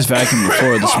did just vacuum the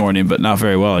floor this morning, but not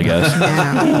very well, I guess.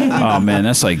 Oh, man,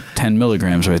 that's like 10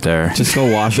 milligrams right there. Just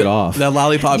go wash it off. That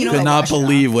lollipop You know could I not wash it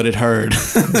believe what it heard.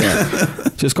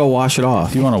 Just go wash it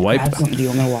off. Do you want to wipe? Do you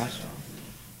want to watch?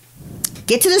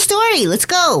 Get to the story. Let's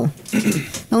go. I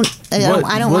don't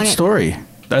what want it. story?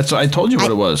 I told you what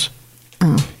it was.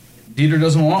 Dieter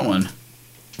doesn't want one.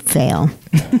 Fail.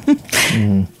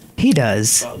 He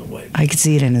does. I could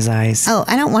see it in his eyes. Oh,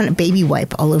 I don't want a baby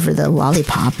wipe all over the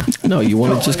lollipop. No, you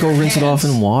want to just go rinse it off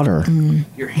in water.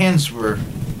 Your hands were...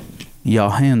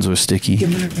 Y'all hands were sticky.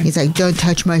 He's like, don't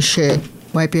touch my shit.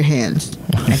 Wipe your hands.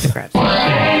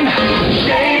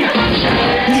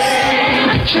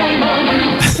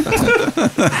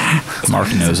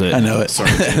 Mark knows it. I know it.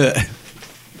 Sorry.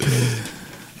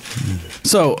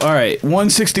 So, all right,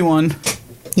 161.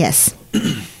 Yes.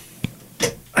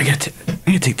 I gotta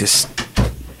take this.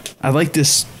 I like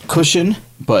this cushion,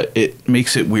 but it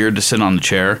makes it weird to sit on the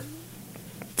chair.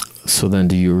 So then,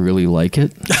 do you really like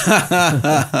it?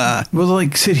 Well,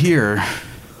 like, sit here.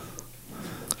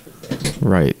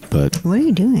 Right, but What are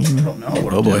you doing? I don't know.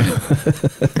 Oh, boy.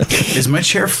 Is my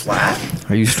chair flat?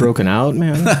 are you stroking out,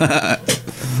 man?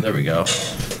 There we go.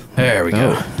 There we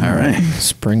go. All right.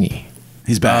 Springy.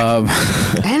 He's back.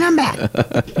 And I'm back.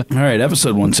 All right,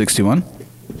 episode 161.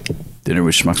 Dinner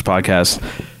with Schmucks podcast.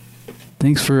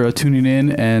 Thanks for tuning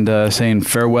in and saying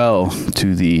farewell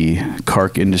to the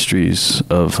Kark Industries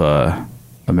of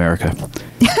America.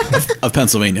 Of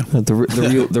Pennsylvania.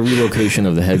 The relocation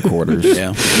of the headquarters.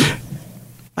 Yeah.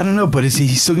 I don't know, but is he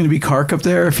still going to be Kark up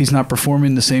there if he's not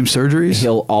performing the same surgeries?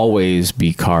 He'll always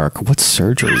be Kark. What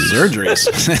surgeries?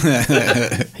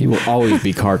 Surgeries. He will always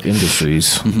be Kark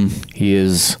Industries. He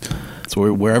is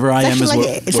So wherever I am It's is actually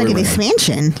where, like it's like an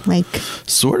expansion. Like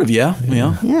sort of, yeah.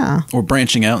 yeah. Or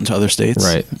branching out into other states.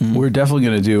 Right. We're definitely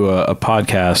going to do a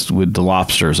podcast with the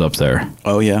lobsters up there.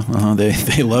 Oh yeah,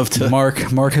 they love to. Mark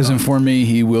has informed me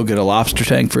he will get a lobster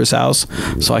tank for his house,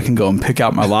 so I can go and pick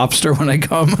out my lobster when I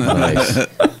come to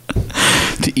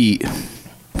eat.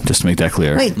 Just to make that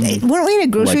clear. Wait, weren't we in a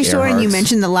grocery Like store and you Earhart's.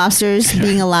 mentioned the lobsters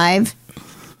being alive,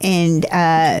 and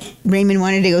Raymond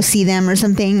wanted to go see them or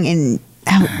something, and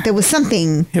there was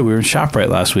something. Yeah, we were in ShopRite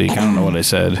last week. I don't know what I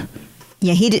said.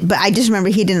 Yeah, he did, but I just remember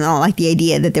he didn't like the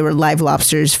idea that there were live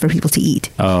lobsters for people to eat.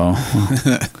 Oh.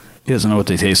 He doesn't know what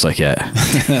they taste like yet.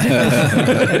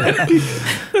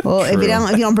 Well, if you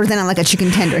don't present them like a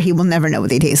chicken tender, he will never know what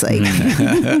they taste like.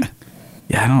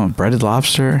 Yeah, I don't know. Breaded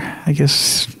lobster? I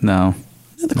guess no.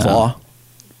 The claw.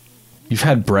 You've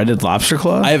had breaded lobster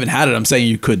claw? I haven't had it. I'm saying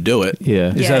you could do it.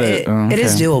 Yeah. Yeah, it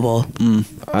is doable.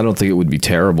 I don't think it would be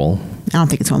terrible. I don't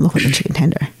think it's going to look like a chicken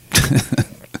tender.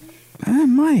 It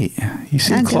might. You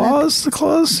see the claws? The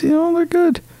claws, they're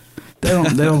good. They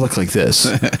don't look like this.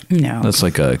 No. That's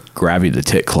like a grab you the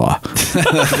tit claw. It's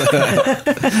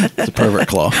a pervert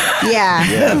claw.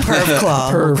 Yeah. Perv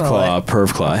claw.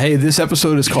 Perv claw. Hey, this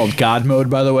episode is called God Mode,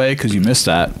 by the way, because you missed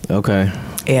that. Okay.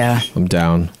 Yeah. I'm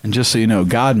down. And just so you know,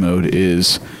 God Mode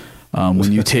is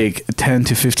when you take 10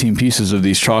 to 15 pieces of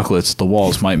these chocolates, the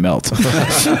walls might melt.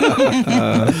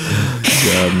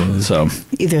 So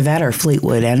Either that or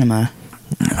Fleetwood enema.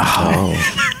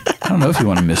 I don't know if you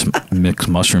want to mix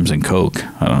mushrooms and Coke.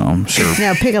 I don't know. I'm sure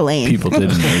No, pick a lane. people did in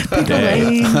the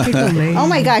day. Oh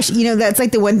my gosh, that's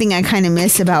like the one thing I kind of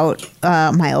miss about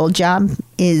my old job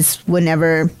is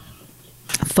whenever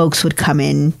folks would come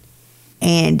in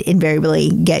and invariably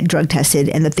get drug tested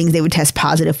and the things they would test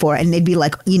positive for, and they'd be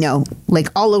like, like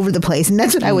all over the place. And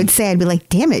that's what I would say. I'd be like,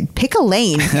 damn it, pick a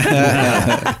lane.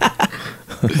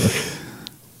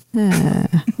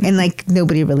 And like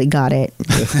nobody really got it.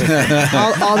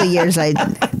 all the years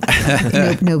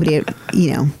nobody,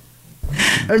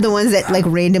 or the ones that like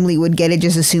randomly would get it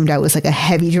just assumed I was like a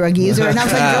heavy drug user, and I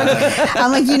was like,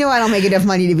 I don't make enough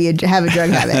money to have a drug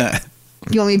habit.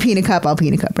 You want me to pee in a cup? I'll pee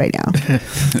in a cup right now.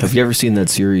 Have you ever seen that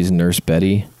series Nurse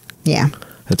Betty? Yeah.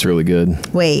 That's really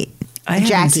good. Wait, I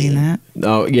haven't seen that.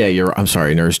 Oh yeah, I'm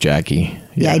sorry, Nurse Jackie.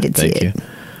 Yeah, I did see it.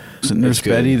 Is it Nurse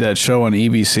Betty, that show on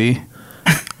ABC?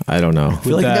 I don't know.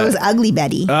 That was Ugly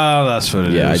Betty, Oh, that's what it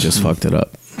is. Yeah, I just fucked it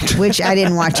up. which I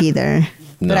didn't watch either,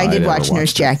 No, but I I did never watch watched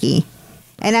Nurse it. Jackie,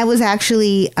 and I was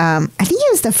actually, I think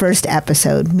it was the first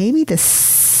episode, maybe the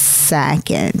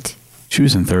second, She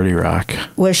was in 30 Rock.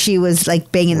 where she was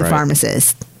like banging the Right.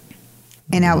 pharmacist,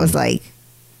 and I was like,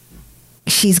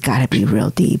 she's got to be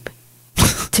real deep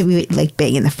to be like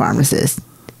banging the pharmacist,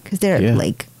 because they're Yeah.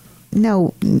 like,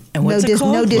 no what's it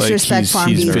called? disrespect, Farm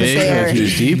he's View, but big, they're like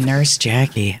he's deep. Nurse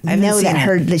Jackie. I haven't know seen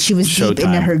it. that she was deep into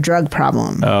Showtime. her drug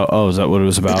problem Oh, is that what it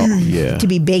was about? Yeah. to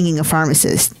be banging a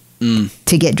pharmacist to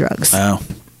get drugs, Oh,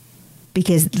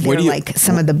 because Where they're do you- like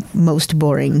some of the most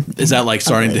boring. is that like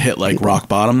starting to hit like rock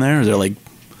bottom there? Is there like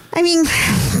I mean,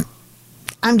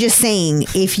 I'm just saying,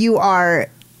 if you are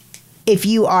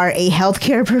a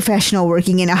healthcare professional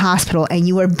working in a hospital and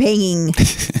you are banging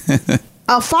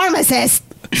a pharmacist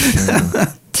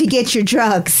to get your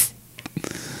drugs,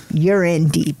 you're in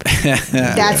deep.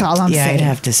 That's all I'm Yeah, saying. I'd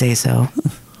have to say so.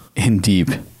 In deep.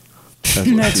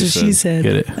 That's what she said.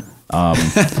 Get it?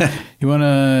 You want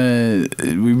to...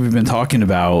 We've been talking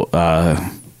about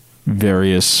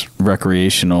various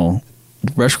recreationally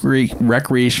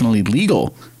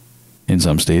legal, in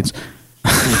some states,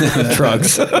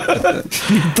 drugs.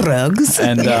 Drugs.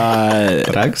 And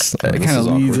Drugs? it kind of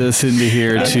leads us into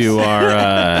here to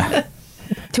our...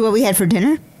 To what we had for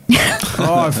dinner?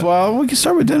 well, we can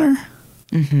start with dinner.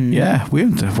 Yeah,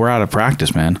 we're out of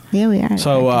practice, man. Yeah, we are.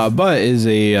 So, but is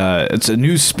it's a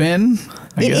new spin.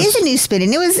 I It guess. is a new spin,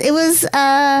 and it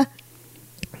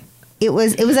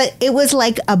was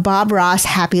like a Bob Ross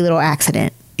happy little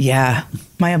accident. Yeah.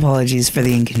 My apologies for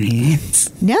the inconvenience.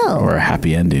 No, or a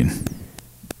happy ending.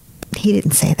 he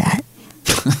didn't say that.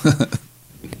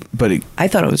 But I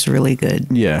thought it was really good.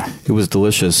 yeah, It was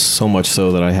delicious, so much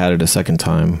so that I had it a second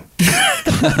time.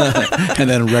 and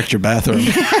then wrecked your bathroom?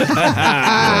 It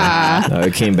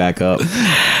came back up.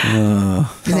 And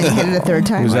then he hit it a third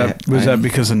time. was that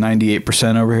because of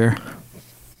 98% over here?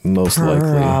 Most likely.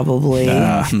 Probably.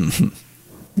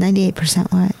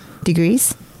 98% what?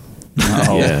 Degrees?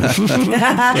 Yeah. Remember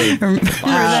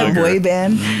that boy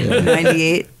band?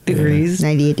 98 degrees.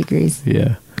 98 degrees.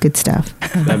 Yeah. Good stuff.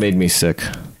 That made me sick.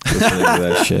 Listening to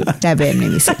that shit. That band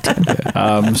made me sick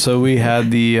too. So we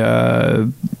had the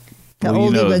The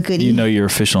oldie but goodie. You know your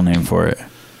official name for it.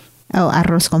 Oh,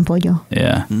 arroz con pollo.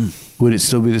 Yeah. Would it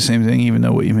still be the same thing even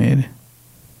though what you made?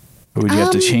 Or would you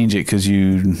have to change it because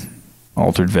you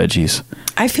altered veggies?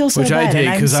 I feel so Which bad. I did and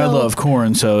I'm because I so- love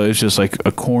corn, so it's just like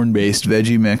a corn-based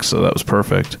veggie mix, so that was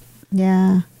perfect.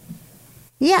 Yeah.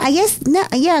 Yeah, I guess no.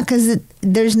 Yeah, because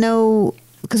there's no.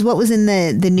 Because what was in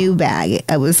the new bag?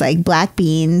 It was like black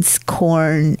beans,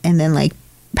 corn, and then like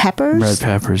peppers. Red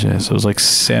peppers, yeah. So it was like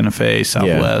Santa Fe,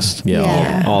 Southwest. Yeah,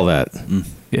 Yeah. All that.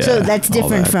 Yeah. So that's all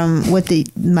different that. from what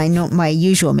my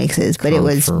usual mix is, but it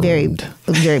was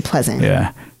very pleasant.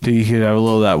 Yeah. You could have a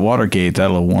little of that Watergate.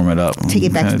 That'll warm it up. Take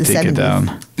it back to Kinda the take it 70s.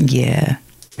 down. Yeah.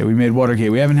 Yeah, we made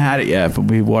Watergate. We haven't had it yet, but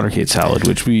we made Watergate salad,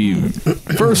 which we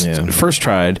first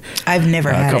tried I've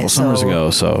never had a couple it, summers so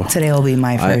ago. So today will be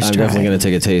my I'm first try. definitely going to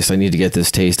take a taste. I need to get this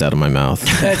taste out of my mouth.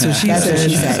 That's what she said.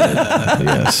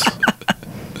 Yes.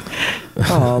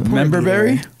 Oh, poor Member dear.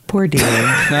 berry? Poor dear.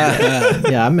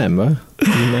 Yeah, I remember.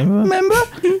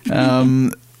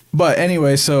 But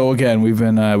anyway, so again, we've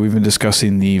been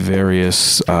discussing the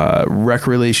various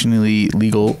recreationally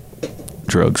legal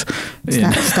drugs.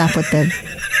 Stop with the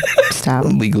stop.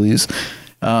 Legalese.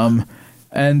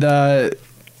 And I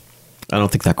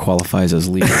don't think that qualifies as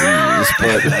legal,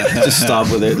 but just stop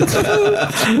with it.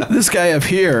 this guy up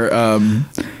here,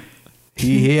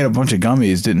 he ate a bunch of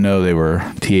gummies, didn't know they were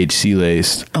THC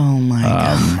laced. Oh my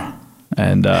god.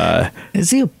 And Is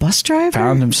he a bus driver?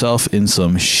 found himself in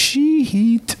some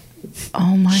sheet.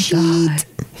 Oh my god.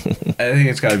 I think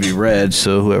it's got to be red,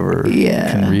 so whoever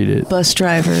can read it. Bus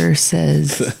driver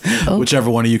says. Oh, Whichever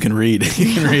one of you can read,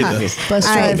 you can read this. bus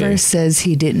All right. driver says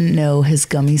he didn't know his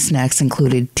gummy snacks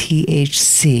included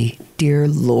THC. Dear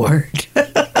Lord.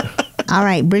 All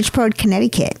right, Bridgeport,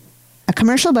 Connecticut. A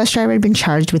commercial bus driver had been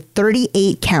charged with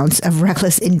 38 counts of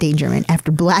reckless endangerment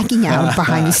after blacking out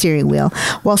behind the steering wheel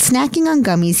while snacking on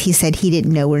gummies he said he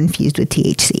didn't know were infused with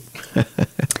THC.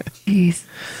 Jeez.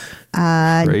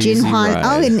 Jin Huan. ride.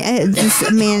 Oh, and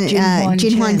this man,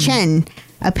 Jin Huan Chen,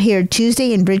 appeared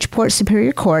Tuesday in Bridgeport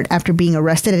Superior Court after being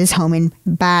arrested at his home in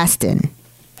Boston.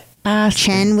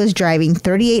 Chen was driving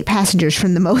 38 passengers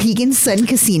from the Mohegan Sun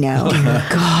Casino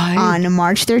on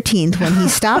March 13th when he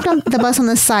stopped on the bus on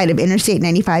the side of Interstate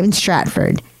 95 in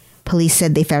Stratford. Police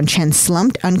said they found Chen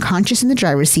slumped unconscious in the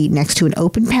driver's seat next to an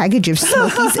open package of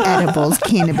Smokies edibles,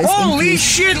 cannabis, Holy infused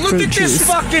shit, look fruit at this juice.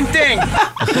 fucking thing!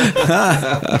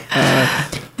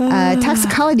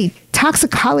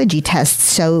 Toxicology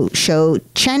tests show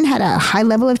Chen had a high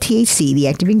level of THC, the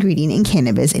active ingredient in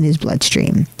cannabis, in his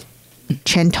bloodstream.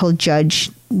 Chen told Judge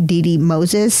Didi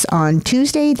Moses on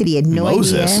Tuesday that he had no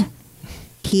idea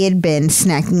he had been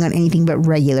snacking on anything but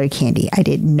regular candy. I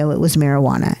didn't know it was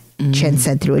marijuana, Chen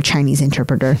said through a Chinese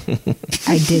interpreter.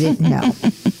 I didn't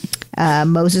know.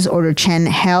 Moses ordered Chen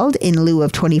held in lieu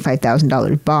of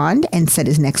 $25,000 bond and set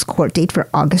his next court date for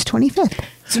August 25th.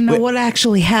 So now what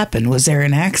actually happened? Was there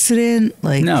an accident?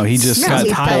 Like No, he just No, got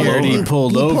he fell tired. over. He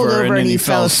pulled over and then he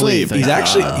fell asleep. He's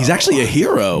actually a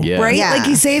hero. Yeah. right? Yeah. Like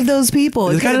he saved those people.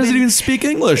 This guy doesn't even speak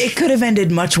English. It could have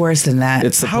ended much worse than that.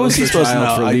 It's the How is he poster supposed to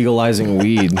child know? for legalizing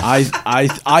weed.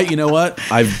 You know what?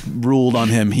 I've ruled on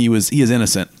him. He is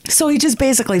innocent. so he just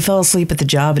basically fell asleep at the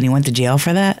job and he went to jail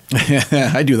for that.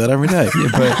 I do that every day.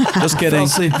 But Just fell kidding.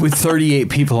 asleep with 38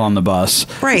 people on the bus.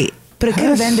 Right. But it could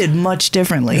have ended much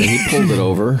differently. He pulled it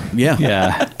over. Yeah.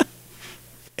 Yeah.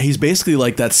 He's basically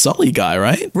like that Sully guy,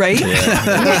 right? Right? Oh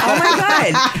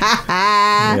my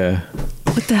god. Yeah.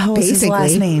 What the hell is his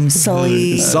last Basically. name?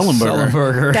 Sully. Sullenberger.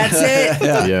 Burger. That's it.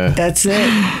 Yeah. That's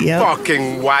it. Yep.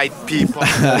 Fucking white people.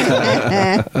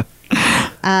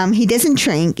 He doesn't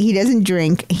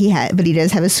drink. But he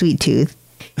does have a sweet tooth.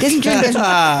 Doesn't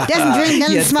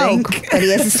You smoke, think? but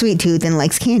he has a sweet tooth and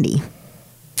likes candy.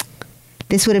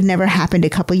 This would have never happened a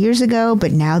couple years ago,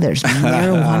 but now there's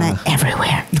marijuana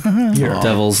everywhere.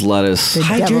 Devil's lettuce. The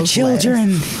Hide your devil's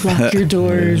children. Lock your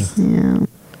doors. Yeah.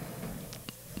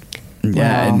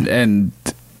 Yeah, Wow. and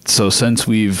so since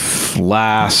we've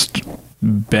last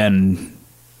been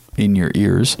in your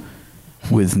ears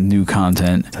with new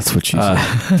content, That's what you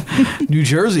said. New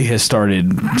Jersey has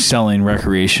started selling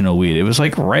recreational weed. It was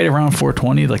like right around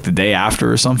 420, like the day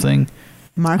after or something.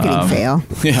 Marketing fail.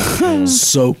 Yeah.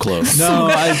 So close. No,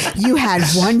 You had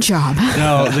one job.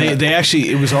 no, they actually,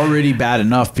 it was already bad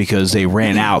enough because they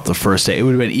ran out the first day. It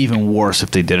would have been even worse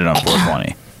if they did it on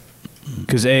 420.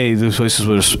 Because those places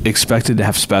were expected to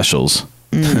have specials,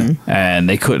 and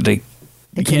they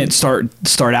can't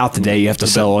start out the day. You have to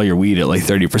sell all your weed at like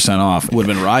 30% off. Would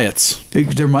have been riots.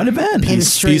 There might have been In the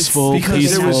streets. Peaceful,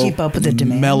 Because they don't keep up with the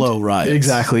demand. mellow riots.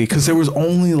 exactly because there was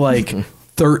only like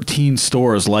 13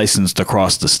 stores licensed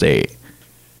across the state.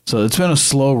 So it's been a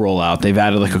slow rollout. They've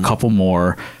added like a couple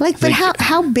more. Like, but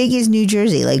how big is New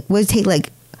Jersey? Like, would it take like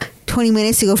 20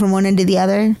 minutes to go from one end to the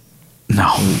other?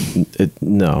 No.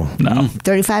 No.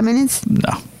 35 minutes?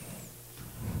 No.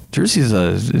 Jersey is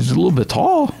a little bit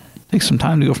tall. Takes some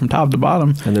time to go from top to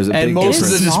bottom. And there's a big most of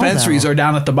the difference. dispensaries are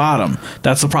down at the bottom.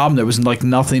 That's the problem. There was like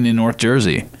nothing in North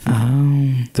Jersey.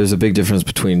 There's a big difference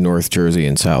between North Jersey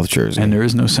and South Jersey. And there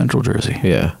is no Central Jersey.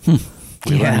 Yeah.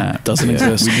 That doesn't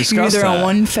exist. We You're discussed either that. on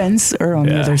one fence or on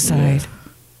the Yeah. other side.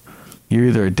 You're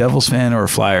either a Devils fan or a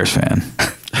Flyers fan.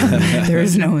 There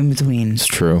is no in between. It's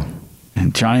true. A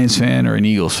Giants fan or an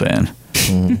Eagles fan.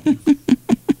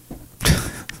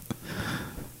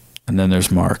 And then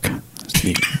there's Mark.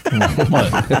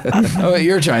 What? Oh, wait,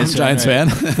 you're a Giants fan.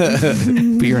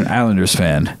 But you're an Islanders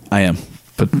fan. I am.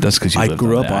 But that's because you I lived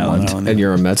grew on up the on island. Long Island. And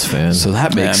you're a Mets fan. So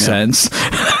that makes sense.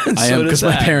 I am because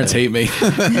my parents hate me.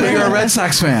 But you're a Red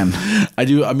Sox fan. I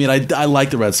do. I mean, I like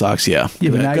the Red Sox. Yeah,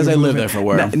 Yeah, but now because you're I live moving- there for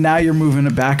work. Now you're moving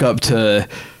it back up to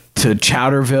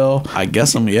Chowderville. I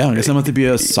guess I'm. Yeah, I guess I'm going to be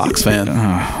a Sox fan.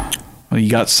 Well, you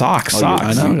got socks. Oh, socks.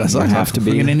 I know. I got socks. You have to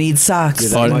be. We're gonna need socks. You're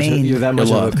that in much, Maine. you're that much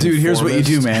Good of a luck. Dude, here's what you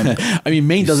do, man. I mean,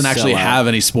 Maine doesn't actually sell out. have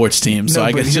any sports teams, so No,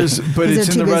 I but guess here's- but Because it's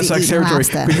in they're the too Red busy Sox eating territory.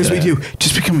 pasta. Because we do.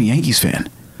 Just become a Yankees fan.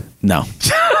 no.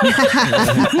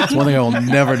 It's one thing I will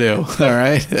never do. All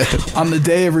right. On the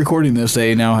day of recording this,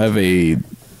 they now have a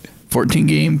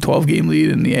 14-game, 12-game lead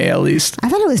in the AL East. I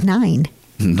thought it was 9.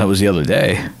 That was the other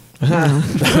day.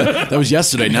 That was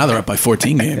yesterday. Now they're up by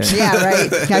 14 games. Yeah,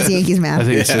 right. That's the Yankees math.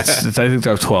 I think I think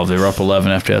they're up 12. They were up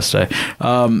 11 after yesterday.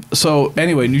 So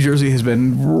anyway, New Jersey has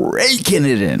been raking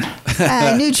it in.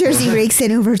 New Jersey rakes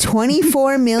in over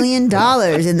 $24 million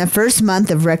in the first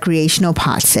month of recreational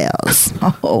pot sales.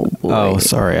 Oh boy. Oh,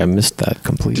 sorry, I missed that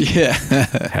completely. Yeah.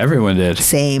 Everyone did.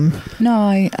 Same. No,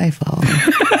 I follow.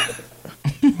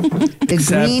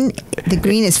 The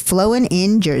green is flowing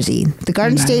in Jersey. The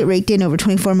Garden State raked in over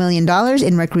 $24 million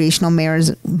in recreational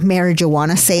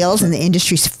marijuana sales in the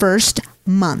industry's first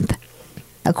month,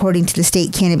 according to the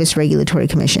State Cannabis Regulatory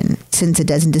Commission. Since a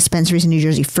dozen dispensaries in New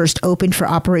Jersey first opened for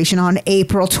operation on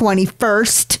April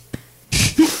 21st,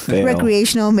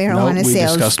 recreational marijuana Nope, we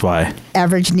sales discussed why.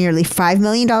 averaged nearly $5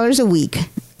 million a week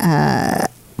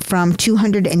from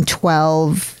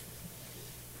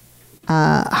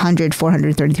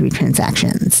 433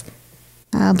 transactions.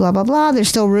 Blah, blah, blah. There's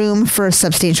still room for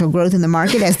substantial growth in the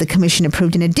market as the commission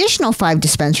approved an additional 5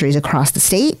 dispensaries across the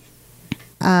state.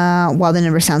 While the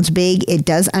number sounds big, it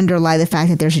does underlie the fact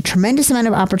that there's a tremendous amount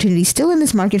of opportunity still in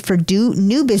this market for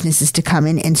new businesses to come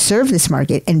in and serve this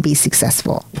market and be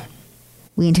successful.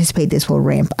 We anticipate this will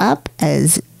ramp up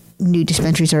as new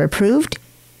dispensaries are approved.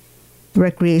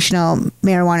 Recreational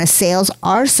marijuana sales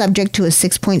are subject to a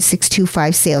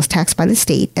 6.625 sales tax by the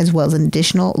state, as well as an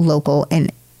additional local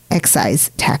and excise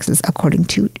taxes, according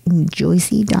to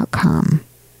Joycey.com.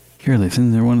 Here,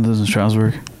 isn't there one of those in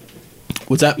Stroudsburg?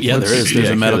 What's that? Yeah, there is. There's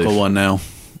a medical one now.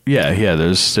 Yeah. You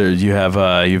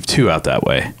have 2 out that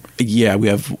way. Yeah, we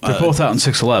have. They're both out in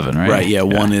 611, right? Right. Yeah,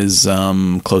 one is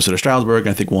closer to Stroudsburg.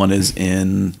 I think one is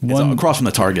it's across from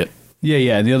the Target.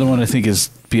 Yeah. And the other one I think is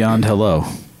Beyond Hello.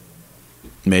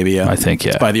 Maybe. Yeah. I think. Yeah.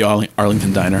 It's by the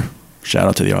Arlington Diner. Shout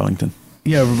out to the Arlington.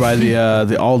 Yeah, over by the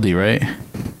Aldi, right?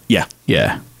 Yeah.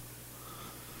 Yeah.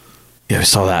 Yeah, we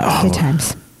saw that. Good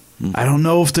times. I don't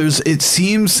know if there's. It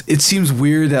seems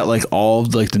weird that like all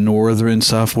of, like the northern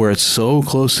stuff where it's so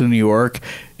close to New York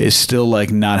is still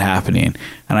like not happening,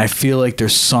 and I feel like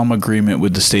there's some agreement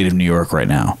with the state of New York right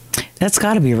now That's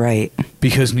got to be right.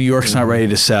 because New York's not ready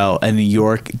to sell, and New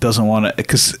York doesn't want to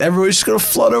because everybody's just gonna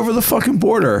flood over the fucking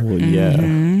border. Well, yeah. I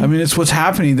mean, it's what's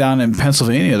happening down in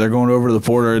Pennsylvania. They're going over the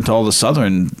border into all the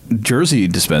southern Jersey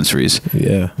dispensaries.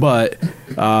 Yeah. But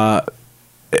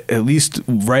at least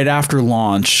right after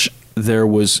launch, there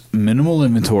was minimal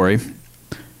inventory,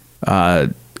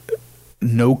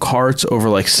 no carts over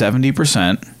like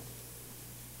 70%,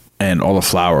 and all the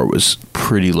flour was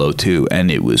pretty low too,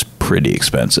 and it was pretty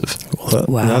expensive. Well,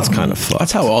 Wow. That's kind of fucked.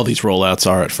 That's how all these rollouts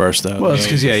are at first, though. Well, it's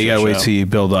because you got to wait till you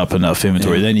build up enough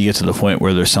inventory. Yeah. Then you get to the point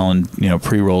where they're selling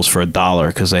pre-rolls for $1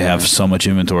 because they have so much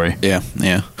inventory. Yeah.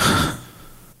 Yeah.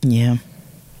 Yeah.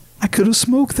 I could have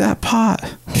smoked that pot,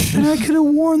 and I could have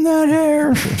worn that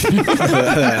hair.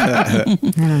 I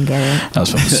don't get it. That was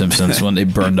from The Simpsons when they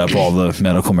burned up all the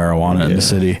medical marijuana in the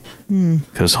city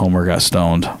because Homer got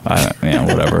stoned.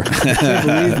 Whatever. I can't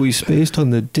believe we spaced on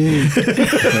the date.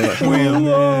 We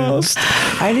lost.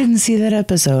 I didn't see that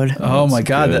episode. Oh my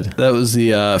God, good. that was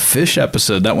the fish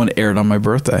episode. That one aired on my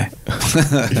birthday.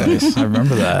 I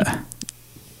remember that.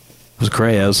 was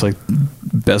great. That was like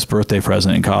best birthday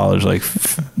present in college. Like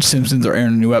Simpsons are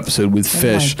airing a new episode with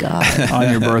fish on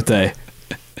your birthday.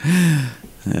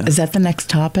 Is that the next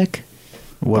topic?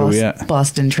 What are we at?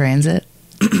 Boston Transit.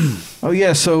 Oh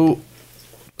yeah, so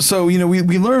you know we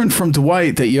learned from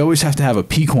Dwight that you always have to have a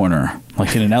pee corner,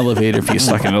 like in an elevator. If you get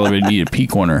stuck in an elevator, you need a pee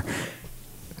corner.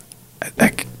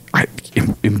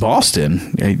 In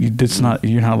Boston,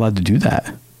 you're not allowed to do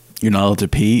that. You're not allowed to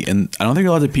pee, and I don't think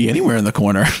you're allowed to pee anywhere in the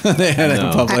corner. They had it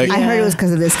in public. I heard it was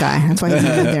because of this guy. That's why he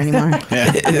doesn't live there anymore.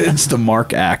 It's the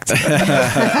Mark Act.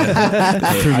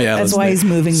 That's why he's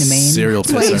moving to Maine. Serial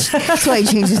pisser. That's why he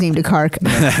changed his name to Kark.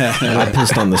 I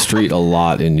pissed on the street a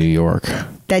lot in New York.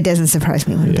 That doesn't surprise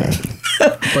me one bit.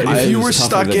 But if you were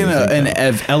stuck in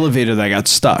an elevator that got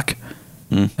stuck,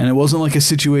 and it wasn't like a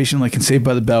situation like in Saved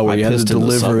by the Bell where you had to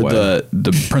deliver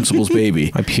the principal's baby.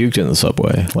 I puked in the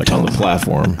subway, like on the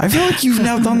platform. I feel like you've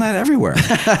now done that everywhere.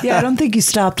 Yeah, I don't think you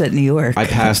stopped at New York. I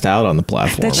passed out on the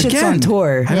platform. That shit's on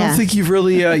tour. I don't think you've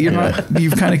really,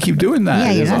 you've kind of keep doing that.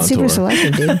 Yeah, you're not super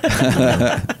selective, dude.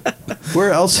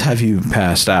 Where else have you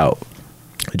passed out?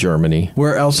 Germany.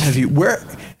 Where else have you, let's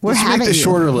make the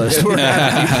shorter list. Where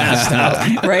have you passed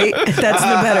out? Right? That's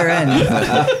the better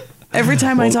end. Every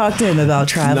time I talk to him about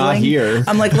traveling, Not here.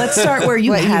 I'm like, let's start where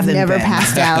you haven't never been.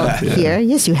 passed out here.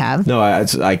 Yes, you have. No,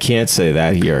 I can't say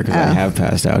that here because I have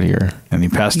passed out here. And you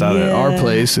passed out at our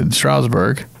place in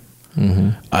Strasbourg. Mm-hmm.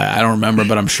 I don't remember,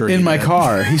 but I'm sure in my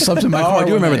car. He slept in my car. I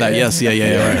do remember that. Yes,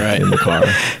 yeah, right. In the car.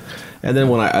 And then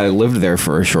when I lived there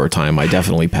for a short time, I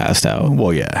definitely passed out.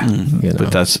 Well, yeah,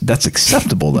 but that's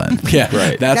acceptable then. Yeah,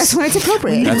 right. That's when it's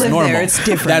appropriate. That's normal. There, it's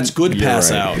different. That's good pass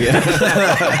right. out. Yeah.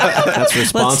 That's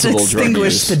responsible. Let's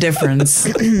distinguish the difference.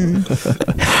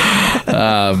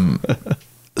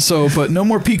 But no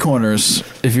more pee corners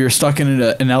if you're stuck in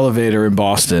an elevator in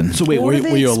Boston. So wait, were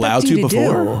you allowed to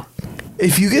before?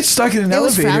 If you get stuck in an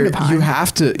elevator, you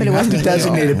have to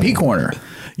designate a pee corner.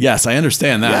 Yes, I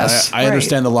understand that. Yes, I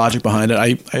understand the logic behind it. I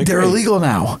agree. They're illegal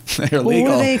now. They're Well,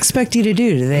 illegal. what do they expect you to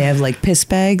do? Do they have like piss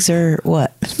bags or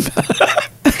what?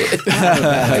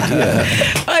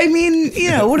 I mean,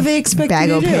 what do they expect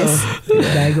you to do?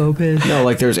 Bag-o piss. No,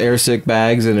 like there's air sick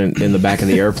bags in the back of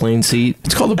the airplane seat.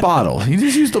 It's called a bottle. You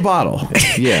just use the bottle.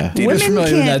 Yeah. Dina's Women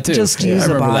familiar with can't that too. just use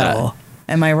a bottle.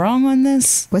 Am I wrong on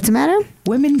this? What's the matter?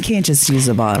 Women can't just use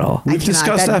a bottle. We've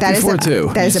discussed that before too.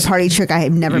 That is a party trick I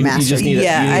have never You mastered. just need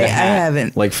Yeah, you need a I hat.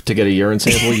 haven't. Like to get a urine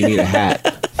sample, you need a hat.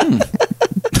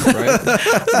 Right?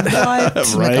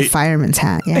 What? Like a fireman's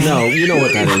hat. Yeah. No, you know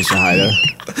what that is, Shahida.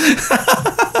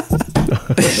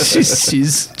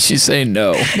 She's saying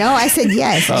no. No, I said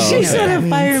yes. She said a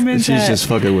fireman's She's hat. just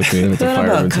fucking with me with the That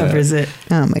fireman's about hat. covers it.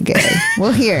 Oh my god.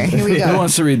 Well, here we Who go.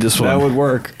 wants to read this one? That would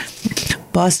work.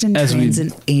 Boston As we-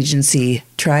 Transit Agency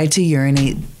tried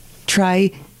to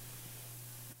try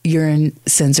urine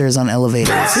sensors on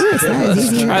elevators. It's not as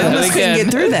easy as I that. almost couldn't get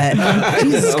through that.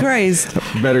 Jesus Christ.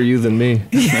 Better you than me.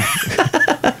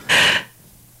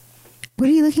 What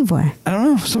are you looking for? I don't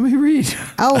know. Somebody read.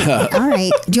 Oh, all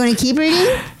right. Do you want to keep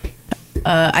reading?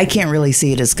 I can't really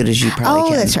see it as good as you probably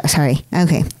can. That's right. Sorry.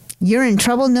 Okay. You're in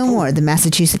trouble no more. The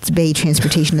Massachusetts Bay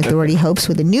Transportation Authority hopes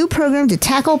with a new program to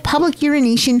tackle public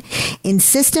urination in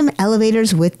system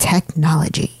elevators with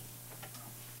technology.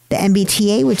 The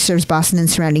MBTA, which serves Boston and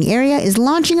surrounding area, is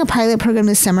launching a pilot program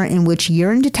this summer in which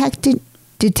urine detection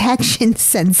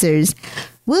sensors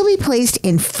will be placed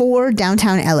in 4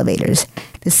 downtown elevators.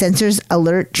 The sensors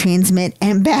alert transmit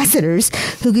ambassadors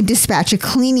who could dispatch a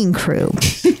cleaning crew.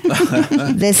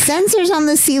 The sensors on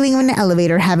the ceiling of an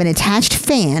elevator have an attached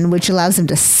fan, which allows them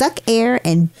to suck air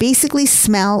and basically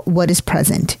smell what is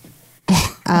present.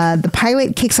 The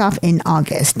pilot kicks off in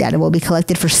August. Data will be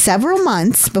collected for several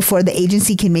months before the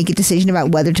agency can make a decision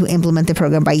about whether to implement the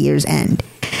program by year's end.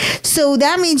 So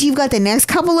that means you've got the next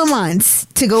couple of months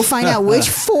to go find out which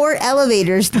 4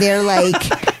 elevators they're like,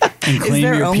 And claim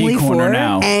there your only pee corner 4?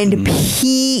 now. and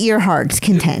pee your heart's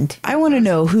content. I want to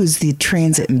know who's the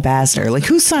transit ambassador. Like,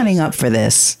 who's signing up for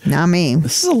this? Not me.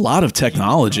 This is a lot of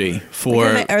technology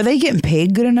for. Are they getting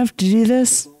paid good enough to do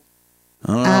this?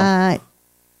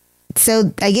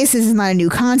 So I guess this is not a new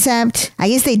concept. I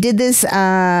guess they did this.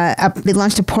 They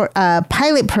launched a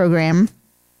pilot program,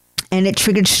 and it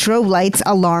triggered strobe lights,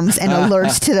 alarms, and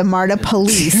alerts to the MARTA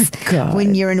police God.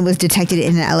 when urine was detected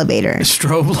in an elevator.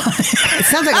 Strobe light. It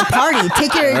sounds like a party.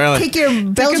 Take your Belgian Take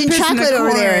a piss in the chocolate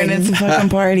over corner there, and it's a fucking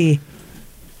party.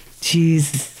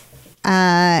 Jesus.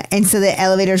 and so the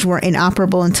elevators were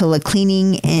inoperable until a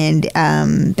cleaning and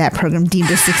that program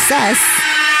deemed a success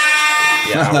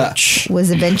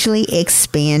was eventually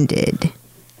expanded.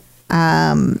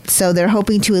 So they're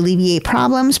hoping to alleviate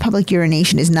problems. Public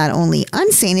urination is not only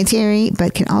unsanitary,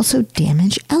 but can also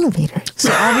damage elevators.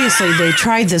 So obviously they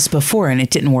tried this before and it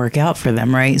didn't work out for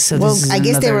them, right? So Well, this is I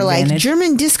guess they another were like, advantage.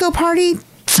 German disco party?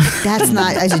 That's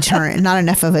not a deterrent. Not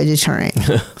enough of a deterrent.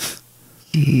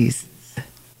 Jeez.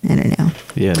 I don't know.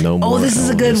 Yeah, no more. Oh, this is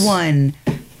a good Elvis. one.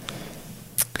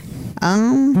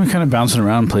 We're kind of bouncing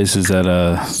around places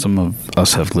that some of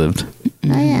us have lived. Oh,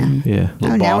 yeah. Yeah.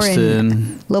 Oh, now we're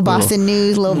in little Boston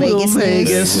news, little Vegas news.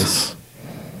 Vegas.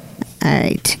 All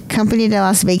right. Company to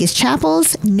Las Vegas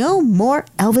chapels. No more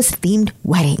Elvis-themed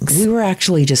weddings. We were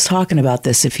actually just talking about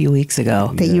this a few weeks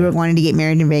ago. That you were wanting to get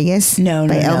married in Vegas? No,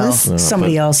 by no, Elvis? no.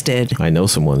 Somebody else did. I know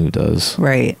someone who does.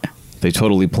 Right. They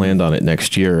totally planned on it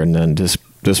next year, and then this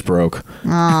broke.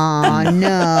 Oh,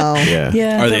 no. Yeah.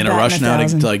 Yeah. Are they in a they're rush batting now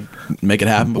to 1,000. like make it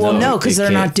happen? Well, no, because they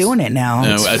they're not can't. doing it now.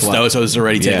 No, it's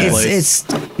already taking place.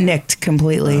 It's nicked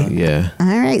completely. Yeah. All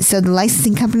right. So the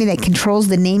licensing company that controls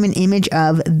the name and image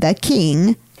of the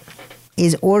King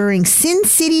is ordering Sin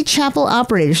City Chapel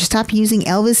operators to stop using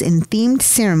Elvis in themed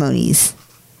ceremonies.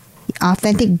 The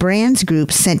Authentic Brands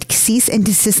Group sent cease and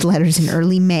desist letters in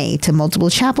early May to multiple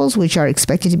chapels, which are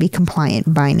expected to be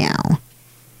compliant by now.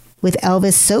 With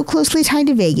Elvis so closely tied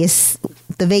to Vegas,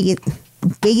 the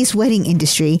Vegas wedding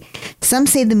industry, some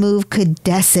say the move could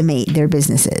decimate their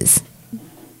businesses.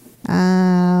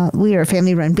 We are a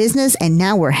family-run business, and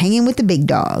now we're hanging with the big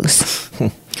dogs.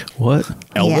 What?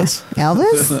 Elvis? Yeah.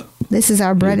 Elvis? This is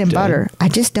our bread You're and dead. butter. I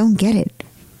just don't get it.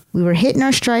 We were hitting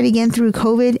our stride again through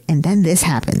COVID, and then this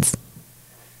happens.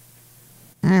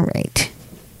 All right.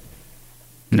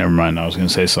 Never mind. I was going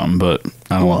to say something, but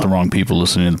I don't want the wrong people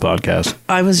listening to the podcast.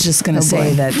 I was just going to say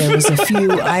boy. that there was a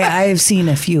few, I have seen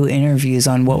a few interviews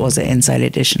on what was it, Inside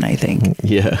Edition, I think.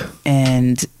 Yeah.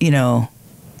 And, you know,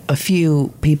 a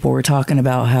few people were talking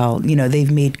about how, you know,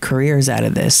 they've made careers out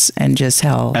of this and just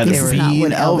how Out they of were being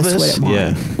what Elvis Elvis? would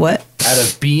Yeah. what? Out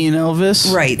of being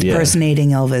Elvis? Right. Yeah. Impersonating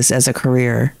Elvis as a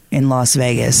career in Las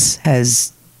Vegas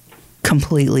has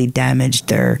completely damaged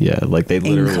their Yeah. Like they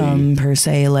literally income per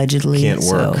se, allegedly. can't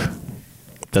work. So,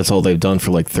 That's all they've done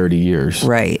for like 30 years.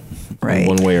 right. Right.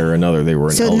 One way or another, they were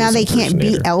an So Elvis now they can't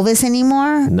be impersonator. Elvis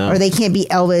anymore? No. Or they can't be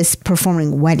Elvis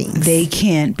performing weddings? They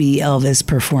can't be Elvis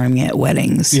performing at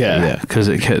weddings. Yeah, Yeah. because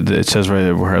it says right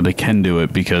there where they can do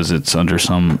it because it's under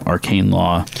some arcane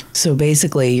law. So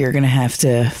basically, you're going to have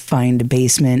to find a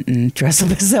basement and dress up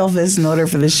as Elvis in order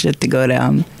for this shit to go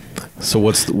down. So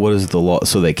what is the law?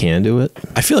 So they can do it?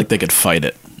 I feel like they could fight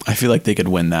it. I feel like they could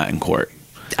win that in court.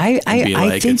 I Be I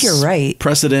like, think it's you're right.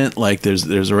 Precedent, like we've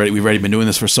already been doing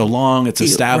this for so long. It's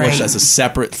established Right. as a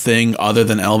separate thing other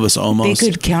than Elvis They almost.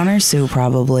 could countersue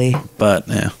probably. But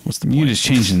yeah, what's the You point? just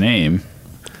change the name.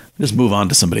 Just move on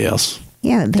to somebody else.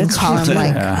 Yeah, they call him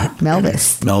like Yeah.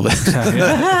 Melvis. Melvin,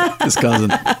 his cousin.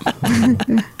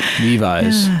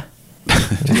 Levi's.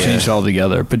 Just change it all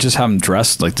together, but just have him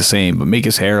dressed like the same, but make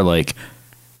his hair like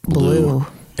Blue.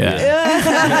 yeah.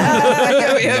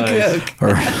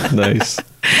 Or Nice.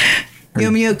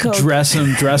 Give me a Coke. dress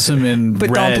him in But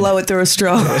red. don't blow it through a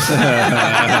straw.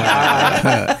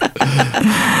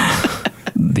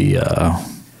 The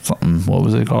something. What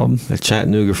was it called? A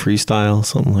Chattanooga freestyle,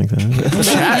 something like that.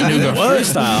 Chattanooga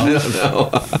freestyle.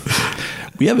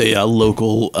 We have a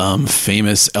local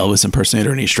famous Elvis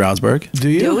impersonator in East Stroudsburg. Do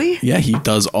you? Do we? Yeah, he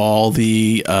does all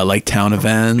the like town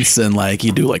events and like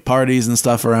he do like parties and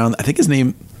stuff around. I think his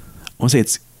name, I want to say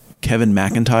it's Kevin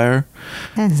McIntyre.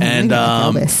 That sounds And like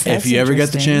Elvis. if That's you ever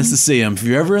get the interesting. chance to see him, if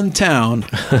you're ever in town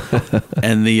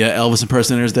and the Elvis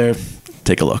impersonator's there,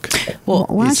 take a look. Well,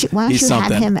 why don't you, he's have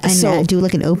something. him and So- do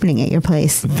like an opening at your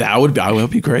place? That would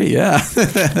be great. Yeah.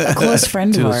 A close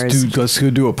friend of ours. Dude, let's go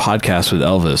do a podcast with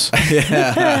Elvis.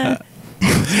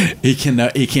 He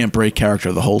can't break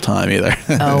character the whole time either.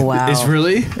 Oh, wow. Is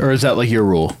really, or is that like your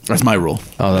rule? That's my rule.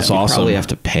 Oh, that's You awesome. probably have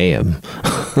to pay him.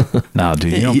 No,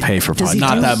 dude, you don't pay for Does he podcasts.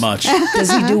 Not do- that much.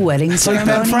 Does he do wedding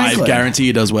ceremonies? I guarantee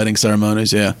he does wedding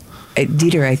ceremonies. Yeah.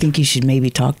 Dieter, I think you should maybe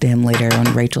talk to him later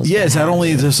on Rachel's. Yeah, is that behalf.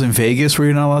 only just in Vegas where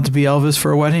you're not allowed to be Elvis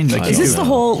for a wedding? Like, Is this the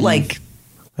whole, like,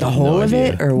 the have whole no of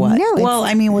idea. it or what? No, it's- Well,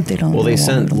 I mean, what they don't Well, they want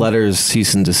sent them- letters,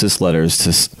 cease and desist letters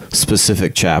to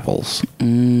specific chapels.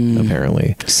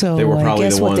 Apparently, So, they were I probably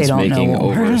guess the what they ones don't know making won't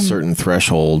over hurt a 'em. certain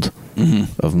threshold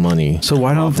of money. So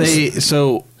why don't they?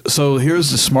 So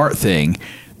here's the smart thing.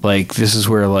 Like this is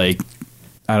where like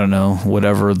I don't know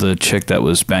whatever the chick that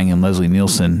was banging Leslie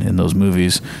Nielsen in those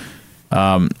movies.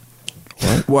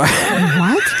 What?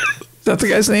 What? Is that the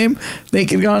guy's name?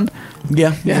 Naked Gun.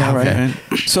 Yeah. okay.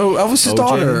 So Elvis's OJ?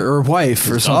 daughter or wife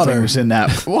or something daughter. was in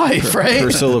that. Wife, right?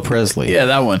 Priscilla Presley. Yeah,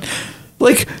 that one.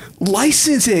 Like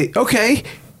license it. Okay,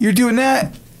 you're doing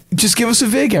that. just give us a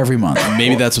vig every month.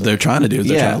 Maybe that's what they're trying to do.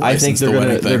 They're trying to I think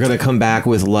they're gonna come back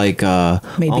with like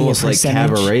Maybe almost a like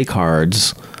percentage. cabaret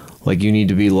cards. Like you need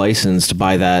to be licensed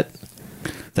by that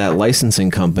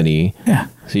licensing company. Yeah.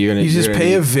 So you're gonna You just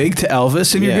pay a vig to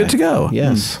Elvis and you're good to go.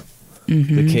 Yes.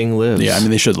 The king lives. Yeah, I mean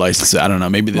they should license it. I don't know.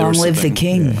 Maybe there Long was live the something,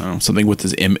 king. I don't know, something with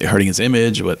his hurting his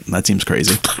image, but that seems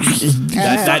crazy.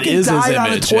 that is his died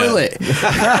image. on a toilet.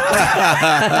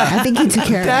 I think he took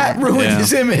care of That that. ruined Yeah.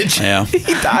 his image. Yeah. He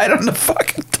died on the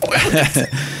fucking toilet.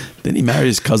 Didn't he marry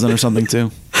his cousin or something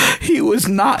too? He was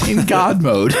not in God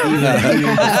mode. even before he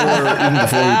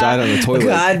died on the toilet.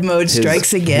 God mode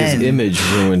strikes again. His image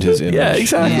ruined his image. Yeah,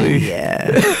 exactly.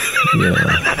 Yeah.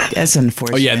 Yeah. That's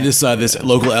unfortunate. Oh yeah, this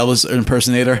local Elvis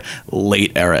impersonator,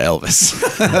 late era Elvis.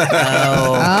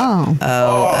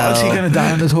 Oh. Is he gonna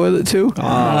die on the toilet too? Do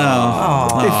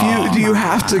you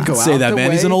have to go Say out that the man,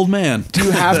 way? he's an old man. Do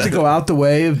you have to go out the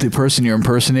way of the person you're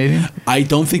impersonating? I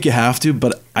don't think you have to,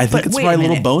 but I think But it's wait probably a a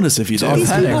little minute. bonus if you do. These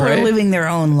authentic, people right? are living their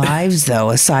own lives, though.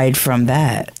 Aside from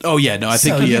that, Oh yeah, no, I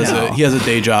think So, he you has know. he has a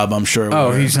day job. I'm sure. Oh,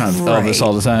 where- he's not Right. Elvis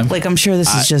all the time. like I'm sure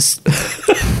this is just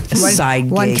a side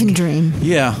One gig. can dream.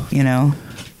 Yeah, You know,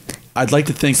 I'd like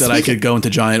to think that I could go into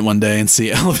Giant one day and see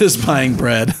Elvis buying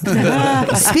bread.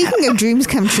 Speaking of dreams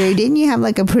come true, didn't you have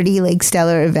like a pretty like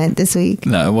stellar event this week?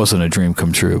 No, it wasn't a dream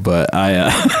come true, but I.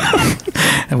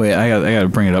 Wait, I got to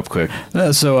bring it up quick.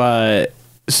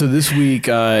 So this week,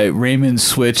 Raymond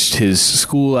switched his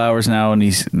school hours now, and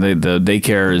the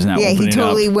daycare is now Yeah, he opening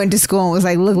totally up. went to school and was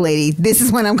like, "Look, lady, this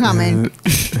is when I'm coming,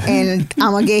 and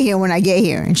I'm gonna get here when I get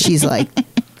here." And she's like,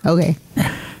 "Okay."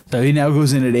 So he now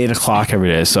goes in at 8:00 every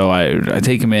day. So I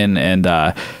take him in, and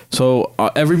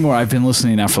every morning I've been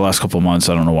listening now for the last couple of months.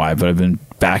 I don't know why, but I've been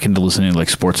back into listening to like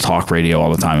sports talk radio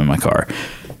all the time in my car.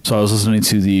 So I was listening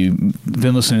to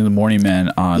the Morning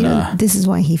Man on. You know, this is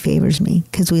why he favors me,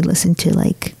 because we listen to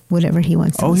like whatever he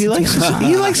wants to he listen likes to.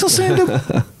 he likes listening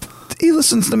to. He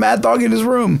listens to Mad Dog in his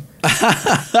room.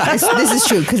 This is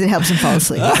true because it helps him fall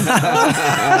asleep.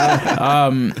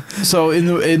 So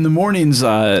in the mornings,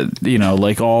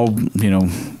 like all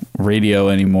radio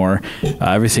anymore,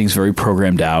 everything's very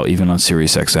programmed out. Even on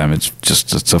Sirius XM,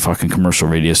 it's a fucking commercial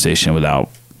radio station without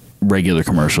regular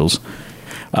commercials.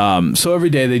 So every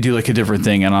day they do like a different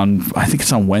thing, and I think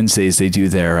it's on Wednesdays they do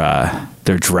their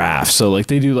draft. So like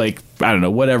they do like, I don't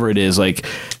know, whatever it is. Like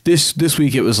this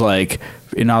week it was like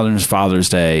in Honor Father's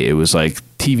Day, it was like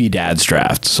TV dads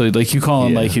draft. So like you call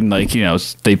them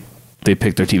they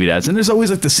pick their TV dads, and there's always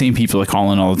like the same people that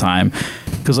call in all the time,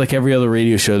 because like every other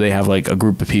radio show they have like a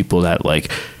group of people that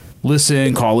like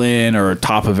listen, call in, or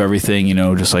top of everything,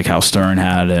 just like how Stern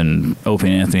had and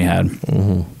Opie and Anthony had.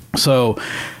 Mm-hmm. So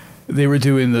they were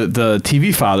doing the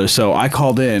TV father, so I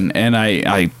called in and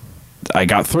I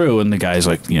got through, and the guy's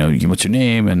like, what's your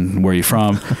name and where are you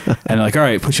from? And like, all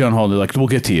right, put you on hold. They're like, we'll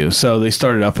get to you. So they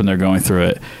started up and they're going through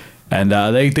it, and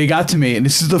they got to me, and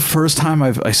this is the first time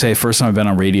I've been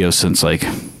on radio since like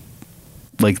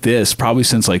this, probably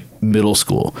since like middle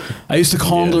school. I used to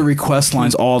call them the request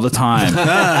lines all the time. On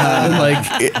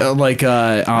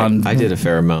I did a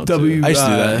fair amount. too. I used to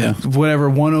do that, yeah. Whatever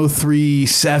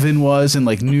 103.7 was in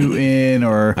like Newton,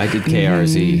 or I did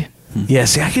KRZ. yeah.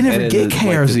 See, I can never And get the-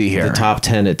 KRZ like, here. The top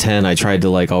 10 at 10, I tried to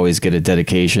like always get a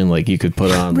dedication. Like you could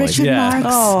put on like, Richard Yeah.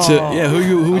 Marks.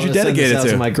 Who would you dedicate it to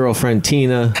to? my girlfriend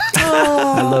Tina.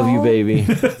 I love you, baby.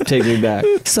 Take me back.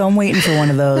 so I'm waiting for one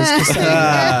of those. Just so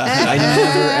I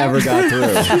never ever got through.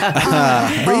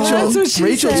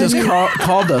 Rachel just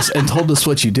called us and told us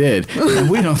what you did, and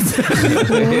we don't.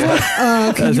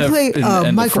 Can you play and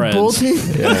the Michael Friends. Bolton?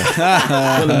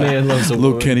 When a man loves a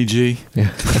Little woman. Kenny G.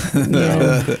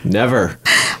 Never.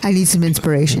 I need some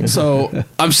inspiration. So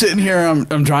I'm sitting here,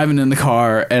 I'm driving in the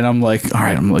car, and I'm like, all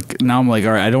right, all right,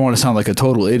 I don't want to sound like a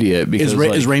total idiot because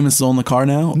Is Raymond still in the car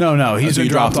now? No, he's so been you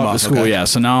dropped off to school. okay. Yeah,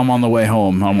 so now I'm on the way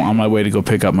home. I'm on my way to go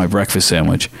pick up my breakfast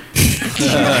sandwich.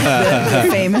 the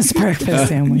famous breakfast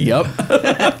sandwich. Yep.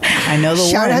 I know the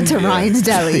Shout one. out to Ryan's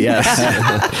Deli. Yes.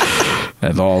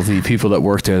 And all the people that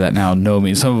work there that now know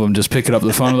me. Some of them just pick it up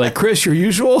the phone and like, Chris, your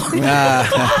usual?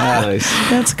 Nice.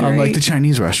 That's great. I'm like the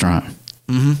Chinese restaurant.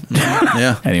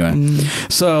 Yeah. Anyway,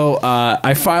 so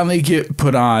I finally get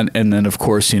put on, and then of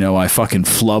course, I fucking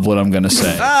flub what I'm gonna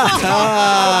say.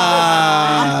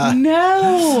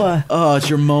 no. Oh, it's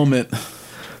your moment.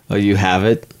 Oh, you have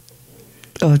it?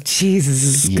 Oh, Jesus,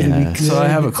 this is gonna be Yeah. good. So I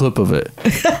have a clip of it.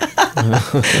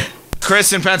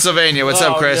 Chris in Pennsylvania. What's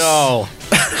up, Chris?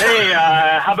 Hey,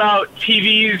 how about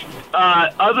TV's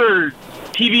other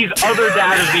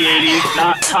dad of the 80s,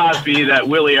 not Cosby that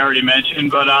Willie already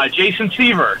mentioned, but Jason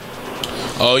Seaver.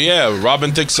 Oh yeah,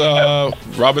 Robin Thicke's father.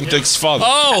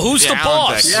 Oh, who's the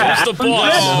boss? Yeah. Who's the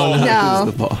boss?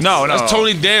 No. No. That's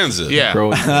Tony Danza.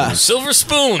 Yeah. Silver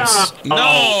spoons.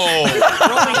 No.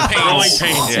 Growing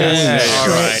pains. All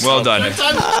right. Well done.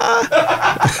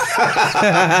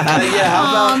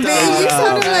 Oh, man, you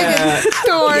sounded like a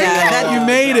dork. You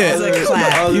made it.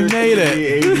 You made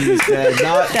it.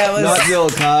 Not Bill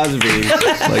Cosby,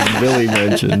 like Billy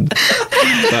mentioned.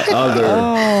 But other.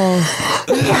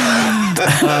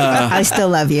 I still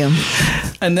love you.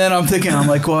 And then I'm thinking, I'm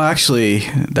like, well, actually,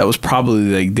 that was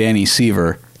probably like Danny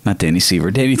Tanner. But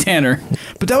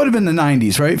that would have been the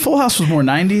 90s, right? Full House was more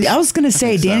 90s. I was going to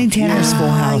say Danny Tanner's Full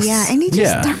House. Yeah, and he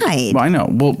just died. Well, I know.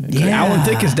 Well, Alan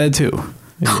Thicke is dead too.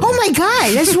 Oh my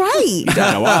God, that's right.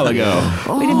 Died a while ago.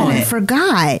 Wait a minute, I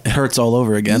forgot. It hurts all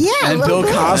over again. Yeah, a And little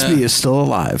Bill bit. Cosby is still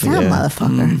alive. That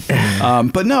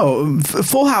motherfucker. But no,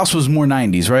 Full House was more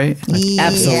 90s, right?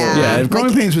 Absolutely. Yeah,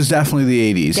 Growing Pains was definitely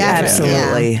the 80s.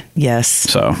 Absolutely. Yes.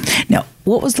 So. Now,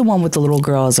 what was the one with the little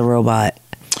girl as a robot?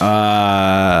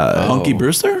 Hunky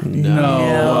Brewster?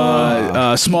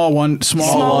 No. Small Wonder.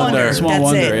 That's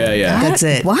Wonder. it. Yeah. That's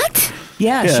it. What?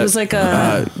 Yeah, she was like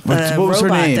a what was her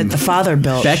robot name? that the father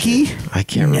built. Becky? I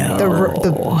can't remember.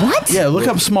 The what? Yeah, look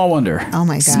up Small Wonder. Oh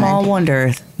my God. Small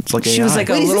Wonder. It's like She was like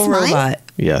a Wait, is little this mine? robot.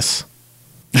 Yes.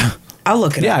 I'll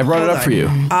look it up. Yeah, I brought it Hold up for on. you.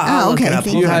 I'll look okay, it up.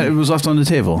 thank You had it was left on the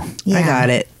table. Yeah. I got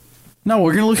it. No,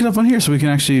 we're gonna look it up on here so we can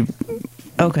actually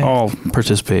Okay. all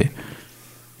participate.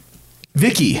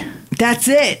 Vicky. That's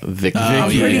it. Vicky. I'm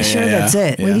pretty sure that's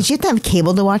it. Wait, did you have to have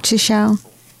cable to watch the show?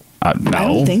 No, I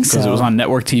don't think because so. it was on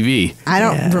network TV. I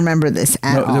don't remember this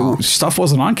at all. Stuff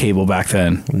wasn't on cable back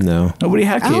then. No. Nobody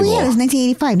had cable. Oh yeah, it was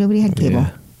 1985. Nobody had cable.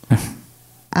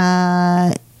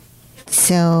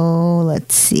 So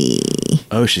let's see.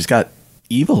 Oh, she's got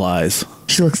evil eyes.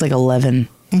 She looks like 11.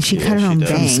 And she cut her own From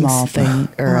bangs. Small Thing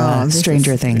or this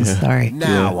Stranger is- Things. Sorry.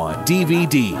 Now on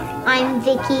DVD. I'm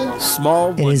Vicky. Small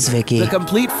Wonder. It is Vicky. The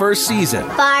complete first season.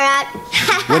 Far out.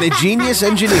 When a genius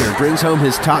engineer brings home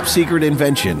his top secret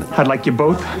invention, I'd like you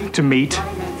both to meet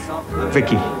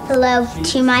Vicky. Hello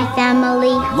to my family.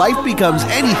 life becomes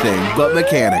anything but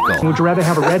mechanical. Would you rather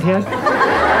have a redhead?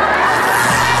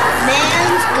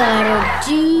 Man's gotta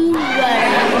do what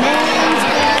a man's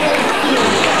gotta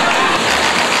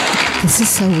This is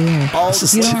so weird.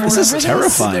 This is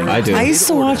terrifying. I do. I used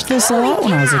to watch this a lot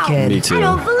when I was a kid. Me do. too. I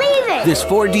don't believe it. This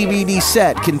 4 DVD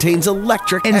set contains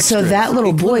electric And so extras, that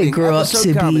little boy including grew up episode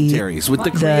to be commentaries with the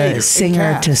creator and singer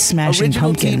cast, to Smashing original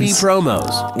Pumpkins. TV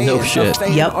promos, No and shit. a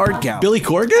fan Yep. art gallery. Billy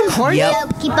Corgan?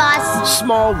 Yep. Keep us.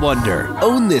 Small Wonder.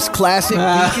 Own this classic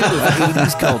beacon of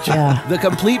 80s culture. Yeah. The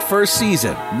complete first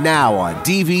season, now on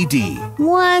DVD.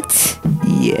 What?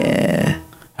 Yeah.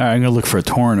 All right, I'm gonna look for a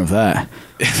torrent of that.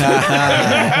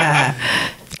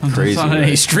 Crazy. It's not on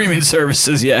any streaming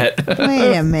services yet.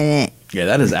 Wait a minute. Yeah,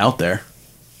 that is out there.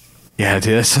 Yeah,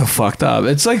 dude, that's so fucked up.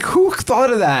 It's like, who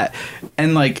thought of that?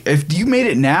 And like, if you made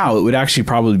it now, it would actually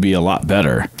probably be a lot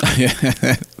better.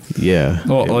 Yeah.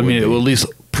 Well, I mean, it will at least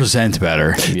present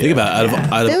better. Think about it,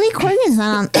 out of Billy Corgan's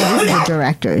not on. Oh, these are the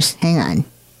directors. Hang on.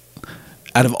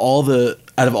 out of all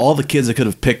the kids that could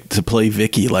have picked to play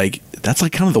Vicky, like that's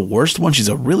like kind of the worst one. She's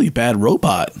a really bad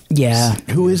robot. Yeah.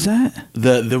 Who is that?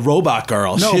 The robot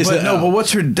girl. No, She's but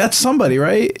what's her? That's somebody,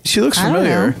 right? She looks I don't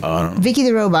familiar. know. I don't know. Vicky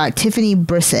the Robot, Tiffany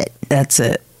Brissett. That's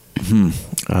it.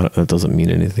 That doesn't mean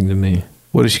anything to me.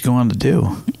 What does she go on to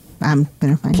do? I'm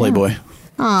gonna find Playboy.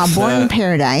 out. Born in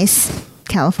Paradise,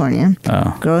 California.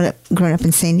 Oh. Grown up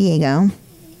in San Diego.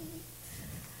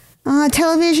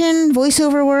 Television,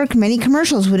 voiceover work, many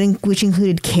commercials, which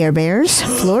included Care Bears,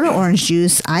 Florida Orange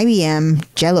Juice, IBM,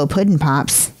 Jello Pudding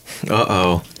Pops.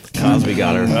 Uh-oh. Cosby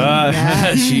got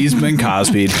her. She's been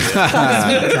Cosby'd.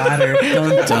 Got her.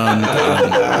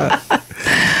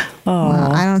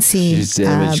 Well, I don't see She's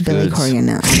damaged Billy goods. Corgan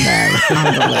on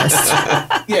the list.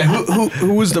 Yeah,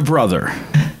 who was the brother?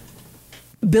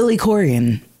 Billy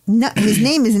Corgan. No, his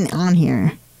name isn't on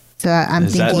here. So I'm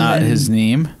Is that thinking not his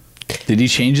name? Did he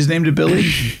change his name to Billy?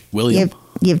 William.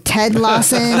 you have Ted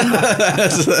Lawson, Joan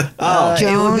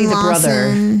it would be the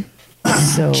Lawson,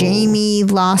 So Jamie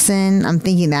Lawson. I'm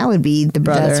thinking that would be the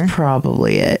brother, that's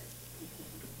probably it.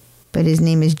 but his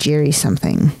name is Jerry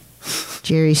something.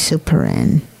 Jerry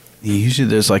Superin. Usually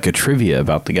there's like a trivia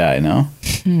about the guy, no?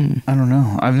 I don't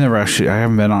know. I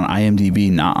haven't been on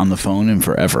IMDb, not on the phone in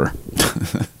forever.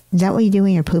 Is that what you do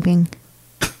when you're pooping?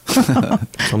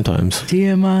 Sometimes.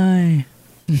 TMI.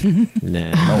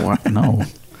 Nah. No.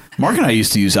 Mark and I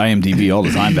used to use IMDb all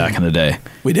the time back in the day.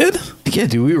 We did? Yeah,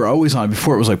 dude, we were always on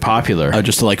before it was like popular.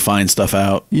 Just to like find stuff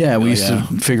out. Yeah, we used to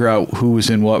figure out who was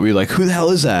in what. We were like, who the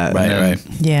hell is that? Right, right.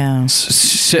 Yeah. I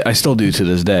still do to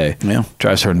this day. Yeah.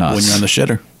 Drives her nuts. When you're on the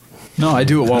shitter. No, I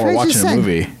do it while we're watching a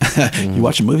movie. You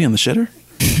watch a movie on the shitter?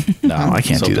 No, I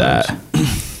can't do that.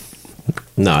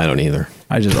 No, I don't either.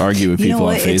 I just argue with You know people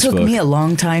on what? Facebook. It took me a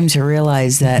long time to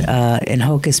realize that in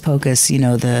Hocus Pocus, you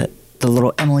know, the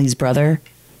little Emily's brother,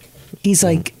 he's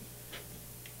like,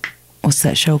 what's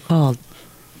that show called?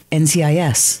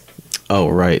 NCIS. Oh,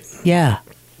 right. Yeah.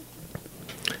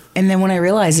 And then when I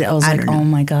realized it, I was like, oh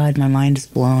my God, my mind is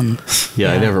blown.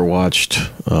 Yeah, I never watched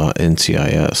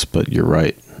NCIS, but you're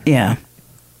right. Yeah.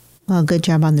 Well, good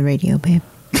job on the radio, babe.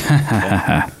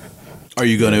 Are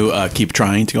you going to keep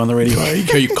trying to go on the radio?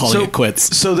 Are you calling it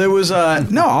quits? So there was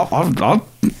no, I'll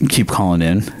keep calling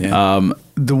in. Yeah.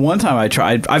 The one time I've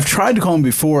tried to call them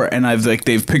before, and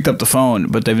they've picked up the phone,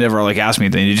 but they've never like asked me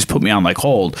anything. They just put me on like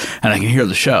hold, and I can hear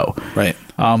the show. Right.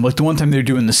 Like the one time they're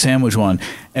doing the sandwich one,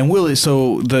 and Willie.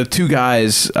 So the two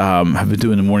guys have been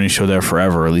doing the morning show there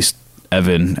forever. At least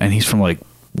Evan, and he's from like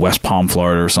West Palm,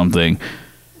 Florida, or something.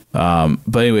 But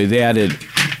anyway, they added.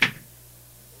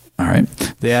 All right,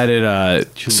 they added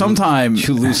sometime. Did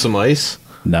you lose some ice?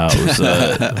 No,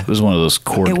 it was one of those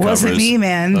cord It wasn't covers. me,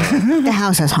 man. The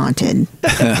house is haunted.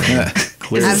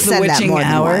 I've said that more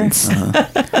than once.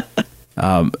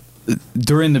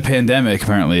 During the pandemic,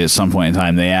 apparently, at some point in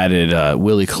time, they added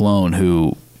Willie Colon,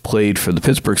 who played for the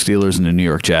Pittsburgh Steelers and the New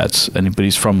York Jets. But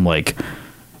he's from like,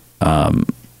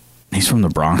 he's from the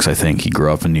Bronx, I think. He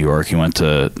grew up in New York. He went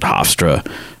to Hofstra,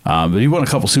 but he won a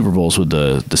couple Super Bowls with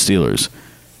the Steelers.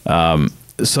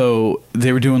 So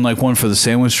they were doing like one for the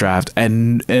sandwich draft,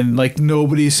 and like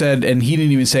nobody said, and he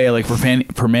didn't even say like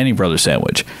Permani Brothers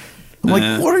sandwich. I'm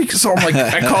like, what are you? So I'm like,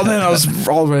 I called in, I was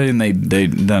all ready, and they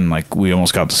then like we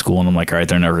almost got to school, and I'm like, all right,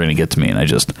 they're never gonna get to me, and I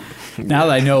just now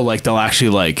that I know like they'll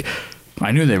actually like. I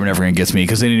knew they were never going to get to me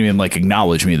because they didn't even like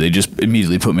acknowledge me. They just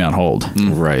immediately put me on hold.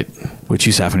 Right. Which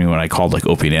used to happen to me when I called like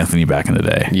Opie and Anthony back in the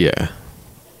day. Yeah.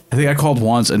 I think I called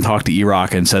once and talked to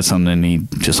E-Rock and said something and he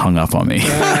just hung up on me.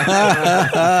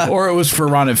 Or it was for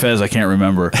Ron and Fez. I can't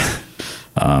remember.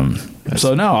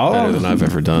 So no, I'll better than I've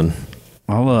ever done.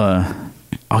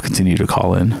 I'll continue to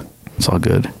call in. It's all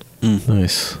good.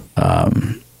 Nice.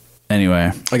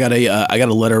 Anyway, I got a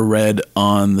letter read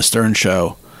on the Stern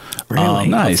Show. Really?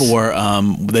 Nice. For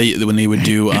when they would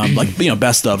do like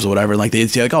best ofs or whatever, like they'd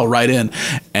say like, oh, write in,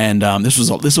 and this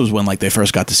was when like they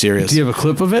first got to Sirius. Do you have a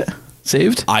clip of it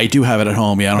saved? I do have it at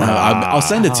home. Yeah, I don't have. I'll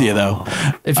send it to you though.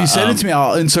 If you send it to me,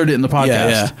 I'll insert it in the podcast.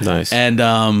 Yeah. Nice. And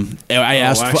I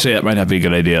asked. Actually, that might not be a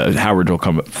good idea. Howard will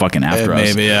come fucking after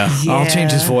us. Maybe, yeah. I'll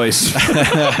change his voice.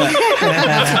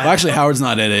 Well, actually, Howard's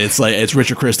not in it. It's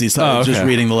Richard Christie's just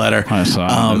reading the letter. So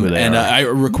I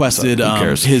requested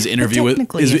his interview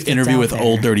with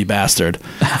Old Dirty Bastard.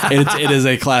 It is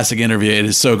a classic interview. It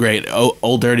is so great.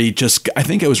 Old Dirty I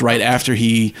think it was right after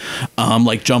he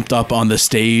like jumped up on the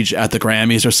stage at the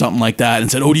Grammys or something like that and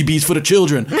said ODB's for the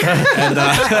children. And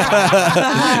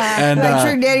Make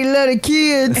sure daddy love the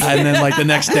kids. And then like the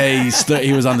next day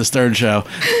he was on the Stern Show.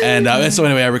 And so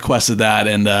anyway, I requested that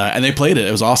and they played it.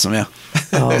 It was awesome. Yeah.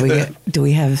 Do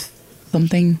we have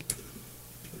something?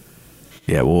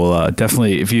 Yeah, well,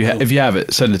 definitely. If you have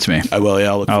it, send it to me. I will.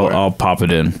 Yeah, I'll pop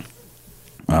it in.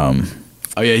 Oh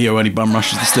yeah, here when he bum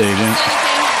rushes the stage. Yeah.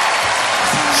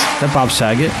 Is that Bob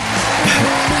Saget?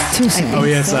 Oh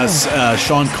yes,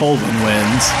 Sean Colvin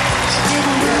wins.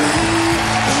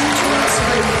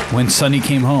 When Sonny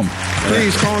came home.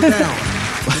 Please calm down.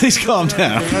 Please calm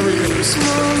down.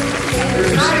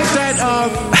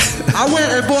 I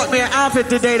went and bought me an outfit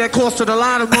today that costed a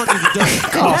lot of money today.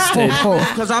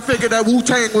 Because I figured that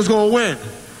Wu-Tang was going to win.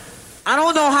 I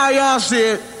don't know how y'all see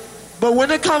it, but when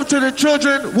it comes to the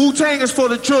children, Wu-Tang is for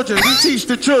the children. We teach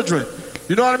the children.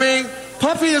 You know what I mean?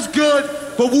 Puffy is good,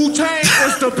 but Wu-Tang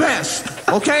is the best.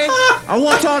 Okay? I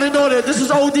want y'all to know that this is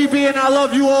ODB and I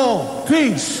love you all.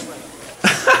 Peace.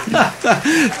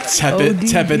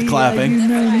 Tepid clapping.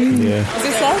 Yeah. Is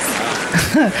this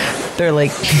us? They're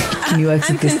like, can you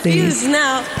exit the stage?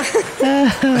 Now.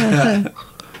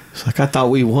 It's like I thought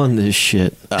we won this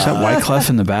shit. Is that Wyclef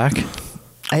in the back?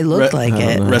 I looked like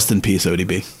it. Rest in peace,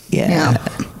 ODB. Yeah.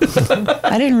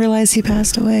 I didn't realize he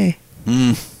passed away.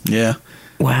 Yeah.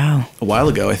 Wow. A while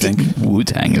ago, I think.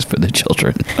 Wu-Tang is for the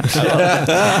children.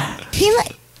 He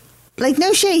like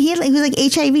no shit. He was like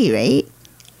HIV, right?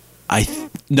 I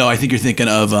think you're thinking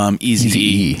of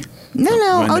Eazy-E.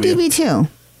 No, ODB too.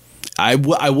 I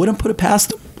wouldn't put it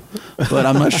past him. but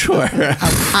I'm not sure.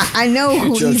 I know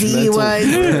who Easy was.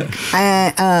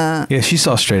 Yeah, she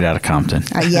saw Straight Outta Compton.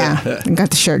 Yeah, I got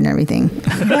the shirt and everything.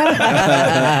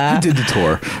 He did the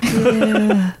tour.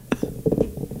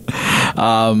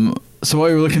 So while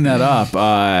you were looking that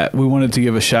up, we wanted to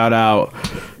give a shout out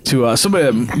to somebody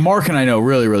that Mark and I know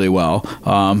really, really well.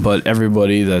 But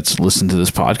everybody that's listened to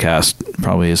this podcast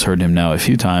probably has heard him now a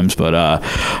few times. But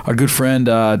our good friend,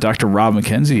 Dr. Rob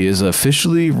McKenzie, is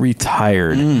officially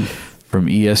retired from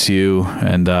ESU.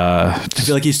 And I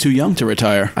feel like he's too young to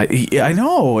retire. I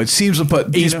know. It seems,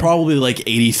 but he's probably like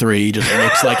 83. He just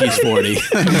looks like he's 40.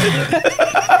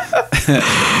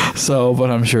 So, but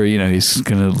I'm sure, he's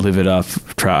going to live it up.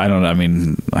 I don't know. I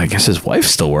mean, I guess his wife's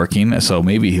still working, so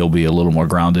maybe he'll be a little more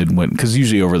grounded because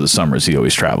usually over the summers he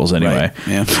always travels anyway. Right.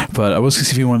 Yeah. But I was going to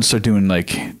see if he wanted to start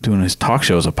doing his talk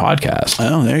show as a podcast.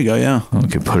 Oh, there you go. Yeah. We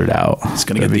could put it out. It's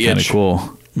going to get the kind of itch.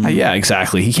 cool. Yeah,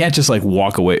 exactly. He can't just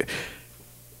walk away.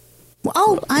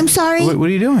 Oh, I'm sorry. What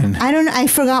are you doing? I don't know. I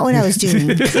forgot what I was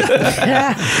doing.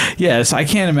 Yes, I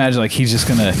can't imagine he's just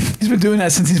gonna. He's been doing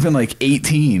that since he's been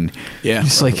 18. Yeah,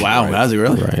 he's wow, has he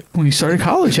really? Right. When he started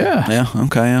college, yeah. Yeah.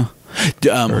 Okay.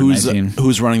 Yeah.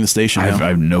 Who's running the station? I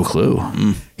have no clue.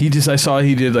 I saw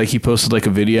he did he posted a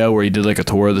video where he did a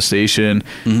tour of the station.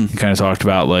 He kind of talked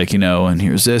about and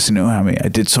here's this, I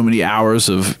did so many hours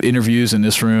of interviews in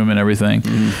this room and everything.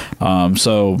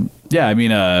 So yeah, I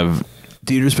mean,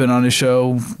 Dieter's been on his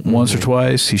show once or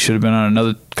twice. He should have been on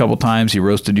another couple times. He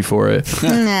roasted you for it.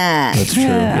 That's true.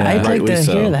 Yeah, I'd like to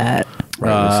hear that.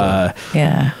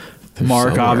 Yeah.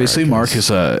 Mark, obviously, Mark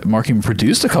even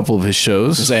produced a couple of his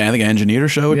shows. I think I engineered a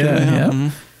show. Yeah.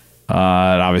 And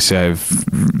obviously, I've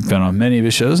been on many of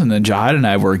his shows, and then Jihad and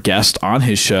I were a guest on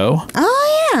his show.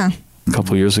 Oh yeah. A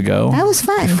couple years ago. That was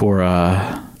fun. Before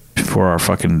our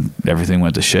fucking everything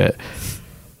went to shit.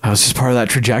 I was just part of that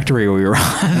trajectory we were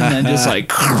on, and then just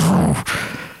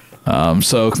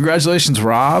so congratulations,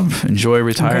 Rob. Enjoy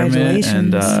retirement,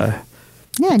 and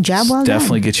yeah, job well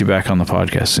definitely done. get you back on the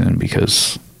podcast soon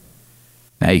because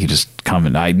now you can just come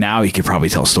and now you could probably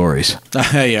tell stories.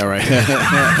 Yeah, right.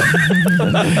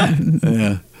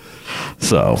 Yeah.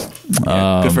 So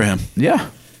good for him. Yeah.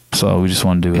 So we just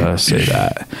wanted to say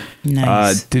that.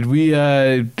 Nice. Did we?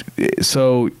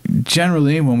 So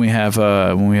generally, when we have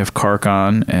Kark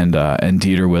on and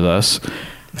Dieter with us,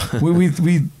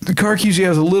 Kark usually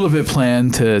has a little bit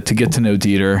planned to get to know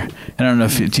Dieter. And I don't know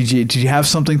if did you have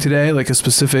something today, a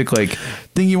specific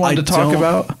thing you wanted to talk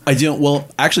about? I don't. Well,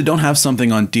 actually, don't have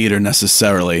something on Dieter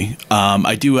necessarily.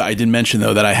 I did mention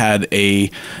though that I had a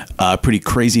pretty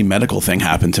crazy medical thing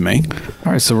happen to me.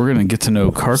 All right, so we're gonna get to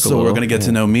know Kark. So we're gonna get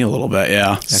to know me a little bit.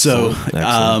 Yeah.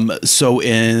 Excellent. So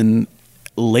in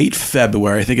late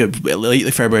February,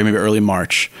 maybe early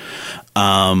March,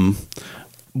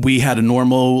 we had a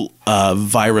normal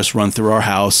virus run through our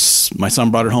house. My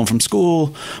son brought it home from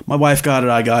school. My wife got it.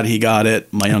 I got it. He got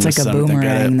it. My youngest It's like a son didn't get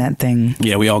boomerang, it. that thing.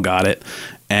 Yeah, we all got it.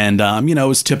 And, it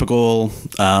was typical.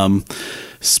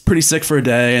 Pretty sick for a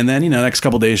day. And then, next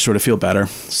couple of days sort of feel better.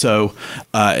 So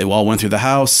it all went through the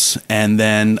house. And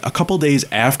then a couple of days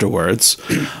afterwards,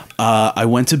 I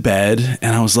went to bed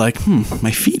and I was like,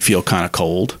 my feet feel kind of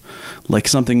cold. Like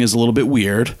something is a little bit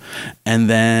weird. And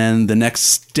then the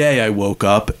next day I woke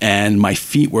up and my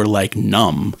feet were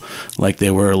numb. Like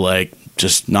they were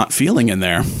just not feeling in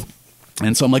there.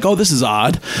 And so I'm like, oh, this is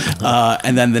odd.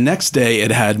 And then the next day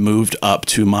it had moved up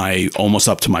to almost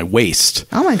up to my waist.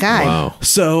 Oh my God. Wow.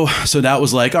 So that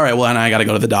was all right, well, and I got to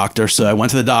go to the doctor. So I went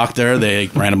to the doctor. They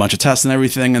ran a bunch of tests and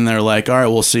everything. And they're like, all right,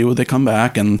 we'll see when they come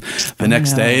back. And the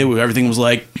next day everything was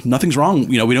nothing's wrong.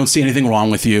 We don't see anything wrong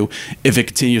with you. If it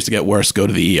continues to get worse, go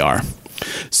to the ER.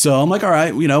 So I'm like, all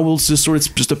right, we'll just it's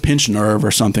just a pinched nerve or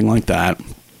something like that.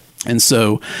 And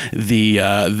so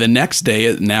the next day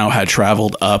it now had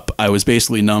traveled up. I was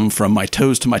basically numb from my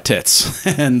toes to my tits.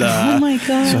 And oh my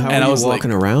God. So how and are I you was walking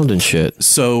around and shit?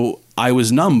 So I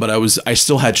was numb, but I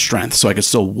still had strength, so I could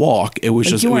still walk. It was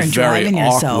just you it was weren't very driving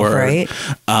yourself, awkward. right?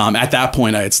 At that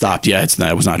point, I had stopped. Yeah,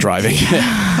 I was not driving.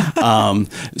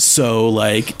 So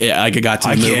I got to.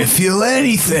 I can't feel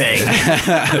anything.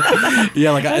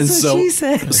 Yeah, That's what she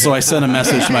said. So I sent a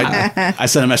message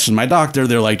to my doctor.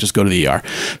 They're like, just go to the ER.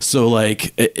 So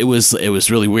it was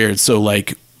really weird. So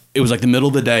it was the middle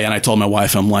of the day, and I told my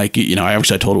wife, I'm like, I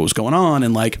actually told her what was going on,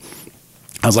 and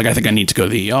I was like, I think I need to go to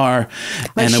the ER.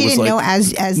 But and she it was didn't know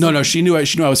as no, she knew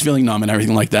I was feeling numb and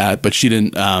everything like that, but she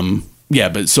didn't. Yeah,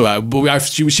 but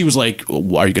she was like,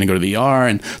 well, are you going to go to the ER?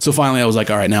 And so finally, I was like,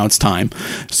 all right, now it's time.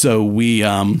 So we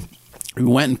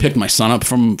went and picked my son up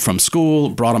from school,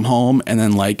 brought him home, and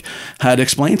then had to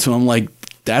explain to him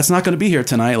Dad's not going to be here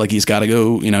tonight. Like, he's got to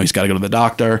go, he's got to go to the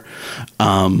doctor.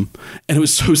 And it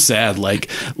was so sad.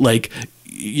 Like,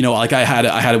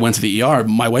 I had went to the ER.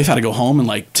 My wife had to go home and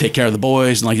like take care of the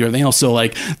boys and like everything else. So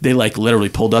like they like literally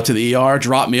pulled up to the ER,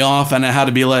 dropped me off, and I had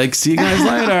to be like, see you guys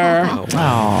later.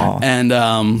 Wow. And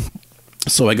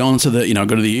so I go into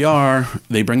go to the ER.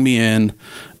 They bring me in.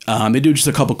 They do just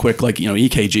a couple quick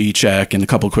EKG check and a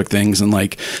couple quick things, and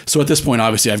like so at this point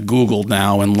obviously I've Googled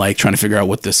now and like trying to figure out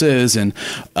what this is, and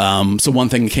so one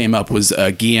thing that came up was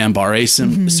Guillain-Barré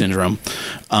syndrome.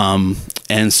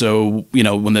 And so,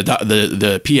 when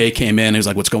the PA came in, he was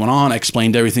like, what's going on? I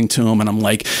explained everything to him. And I'm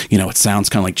like, it sounds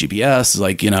kind of like GBS,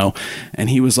 like, and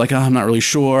he was like, oh, I'm not really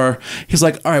sure. He's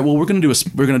like, all right, well, we're going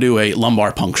to do a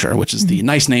lumbar puncture, which is the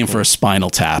nice name for a spinal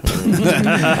tap.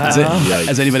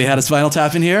 Has anybody had a spinal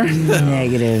tap in here?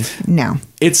 Negative. No.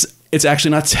 It's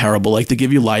actually not terrible. Like, they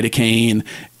give you lidocaine.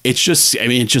 It's just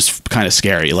kind of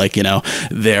scary. Like,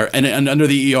 there and under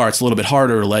the ER, it's a little bit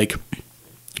harder. Like,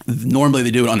 normally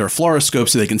they do it under a fluoroscope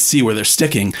so they can see where they're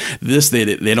sticking. This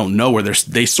they don't know where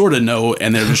they sort of know,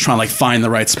 and they're just trying to like find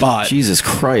the right spot. Jesus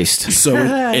Christ! So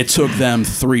it took them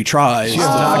 3 tries. Oh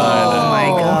my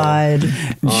God! You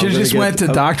should have just went to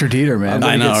Dr. Dieter, man.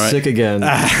 I know, right? Sick again.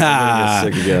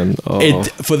 Sick again. Oh.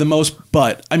 For the most,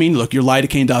 but I mean, look, you're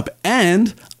lidocained up,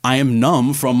 and I am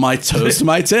numb from my toes to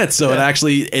my tits. So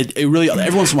it really,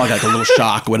 every once in a while I got a little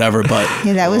shock, whatever, but.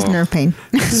 Yeah, that was nerve pain.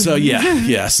 So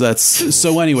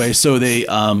so anyway, so they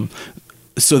do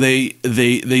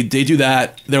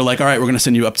that. They're like, all right, we're going to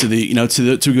send you up to the, we're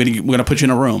going to put you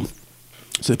in a room.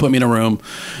 So they put me in a room.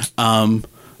 I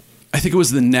think it was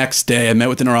the next day I met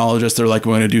with the neurologist. They're like,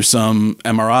 we're going to do some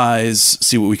MRIs,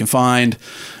 see what we can find.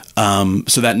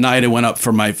 So that night I went up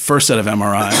for my first set of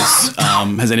MRIs.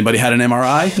 Has anybody had an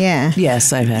MRI? Yeah.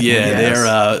 Yes, I've had.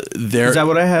 Yeah, they're. Is that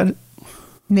what I had?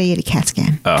 No, you had a CAT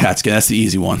scan. Oh. CAT scan, that's the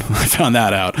easy one. I found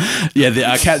that out. Yeah,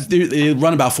 they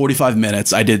run about 45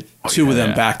 minutes. I did 2 of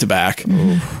them back to back,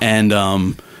 and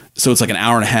so it's like an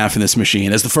hour and a half in this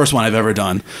machine. It's the first one I've ever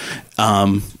done.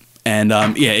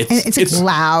 It's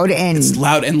loud and it's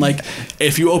loud, and like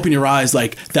if you open your eyes,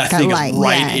 like that thing is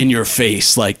right in your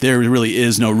face. Like there really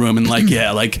is no room, and like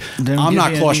I'm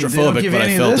not claustrophobic, but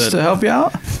I felt it to help you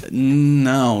out.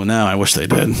 No, I wish they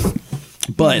did.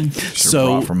 But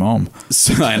so from home.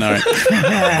 So, I know. Right?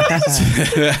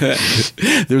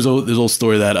 There's an old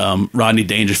story that Rodney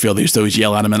Dangerfield, they used to always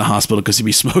yell at him in the hospital because he'd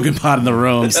be smoking pot in the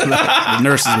room. So the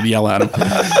nurses would yell at him.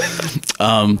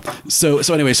 So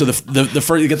anyway, so the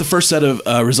first, you get the first set of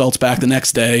results back the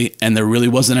next day, and there really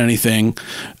wasn't anything.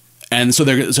 And so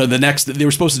the next, they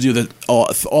were supposed to do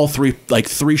all 3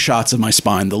 shots of my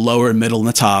spine, the lower, middle, and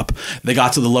the top. They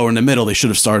got to the lower and the middle. They should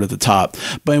have started at the top.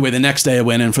 But anyway, the next day I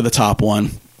went in for the top one.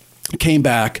 Came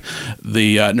back,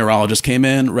 the neurologist came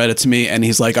in, read it to me, and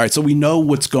he's like, all right, so we know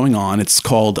what's going on. It's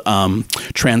called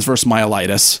transverse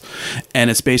myelitis, and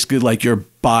it's basically like your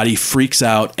body freaks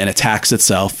out and attacks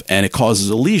itself, and it causes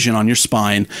a lesion on your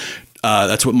spine.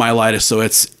 That's what myelitis. So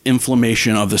it's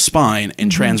inflammation of the spine,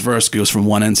 and transverse goes from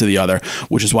one end to the other,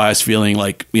 which is why I was feeling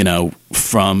like,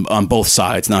 from on both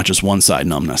sides, not just one side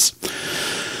numbness.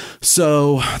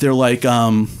 So they're like,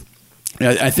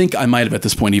 I think I might have at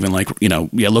this point even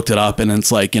looked it up, and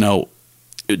it's like,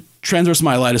 transverse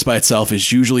myelitis by itself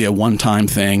is usually a one-time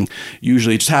thing.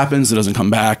 Usually it just happens, it doesn't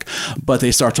come back. But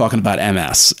they start talking about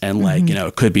MS, and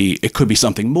it could be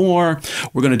something more.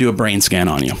 We're going to do a brain scan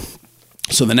on you.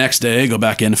 So the next day, I go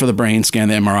back in for the brain scan,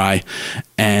 the MRI,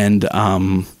 and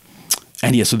so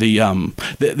they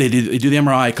do the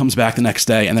MRI. It comes back the next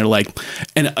day, and they're like,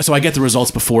 and so I get the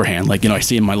results beforehand, I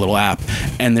see in my little app,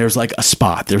 and there's like a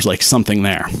spot, there's like something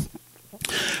there.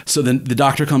 So then the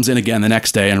doctor comes in again the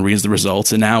next day and reads the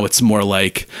results, and now it's more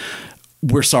like,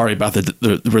 we're sorry about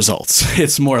the results.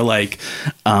 It's more like,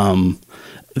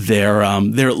 they're a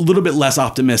little bit less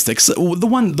optimistic. So the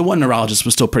one neurologist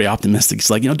was still pretty optimistic. He's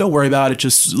like, don't worry about it.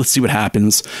 Just let's see what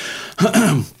happens.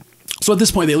 So at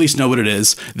this point, they at least know what it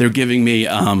is. They're giving me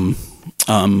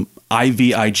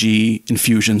IVIG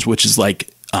infusions, which is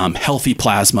like healthy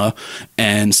plasma,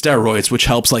 and steroids, which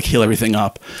helps like heal everything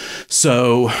up.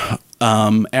 So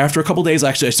after a couple days,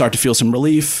 actually, I start to feel some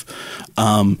relief.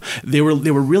 They were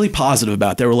really positive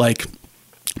about it. They were like,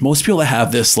 most people that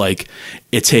have this, like,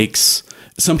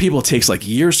 some people it takes like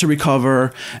years to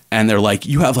recover, and they're like,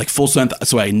 you have like full strength.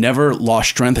 So I never lost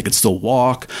strength. I could still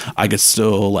walk. I could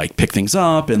still like pick things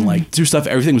up and like do stuff.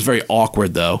 Everything was very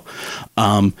awkward though.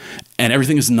 And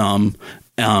everything is numb.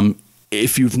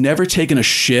 if you've never taken a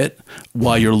shit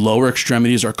while your lower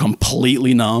extremities are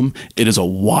completely numb, it is a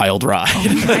wild ride.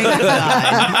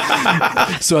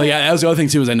 So yeah, that was the other thing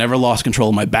too, is I never lost control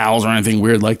of my bowels or anything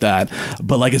weird like that.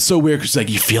 But like, it's so weird because like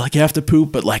you feel like you have to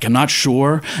poop, but like I'm not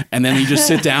sure. And then you just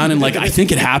sit down and like, I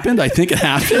think it happened.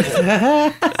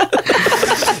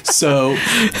 So,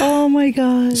 oh my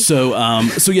God. So I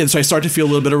start to feel a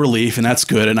little bit of relief, and that's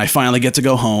good. And I finally get to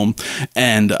go home,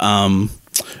 and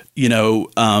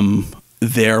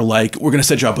they're like, we're going to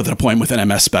set you up with an appointment with an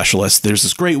MS specialist. There's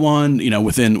this great one,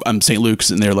 within St. Luke's,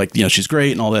 and they're like, she's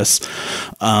great and all this.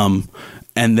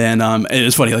 And then it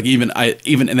was funny, like and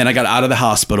then I got out of the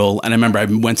hospital, and I remember I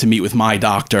went to meet with my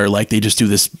doctor. Like they just do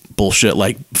this bullshit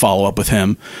like follow up with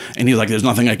him, and he was like, "There's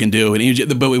nothing I can do."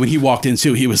 And but when he walked in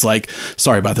too, he was like,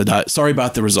 "Sorry about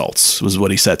the results," was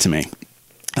what he said to me.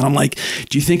 And I'm like,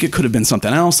 "Do you think it could have been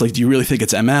something else? Like, do you really think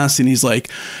it's MS?" And he's like,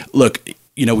 "Look,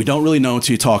 we don't really know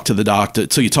until you talk to the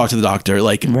doctor.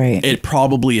 Like, right. It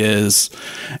probably is."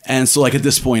 And so, like, at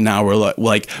this point now,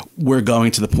 we're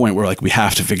going to the point where like we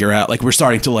have to figure out. Like, we're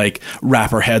starting to like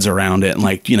wrap our heads around it and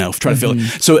like try to feel it.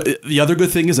 So the other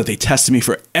good thing is that they tested me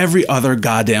for every other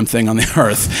goddamn thing on the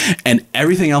earth, and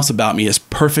everything else about me is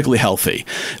perfectly healthy.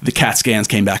 The CAT scans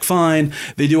came back fine.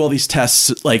 They do all these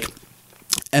tests like.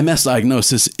 MS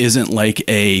diagnosis isn't like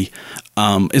a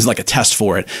test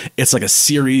for it. It's like a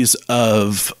series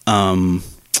of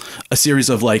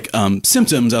like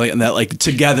symptoms that like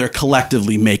together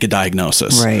collectively make a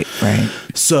diagnosis. Right.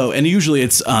 So, and usually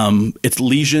it's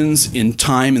lesions in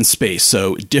time and space.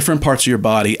 So different parts of your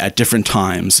body at different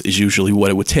times is usually what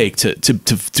it would take to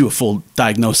do a full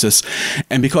diagnosis.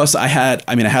 And because I had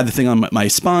the thing on my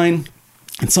spine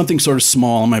and something sort of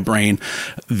small in my brain,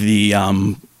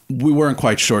 we weren't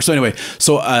quite sure. So anyway,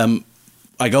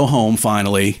 I go home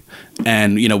finally,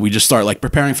 and we just start like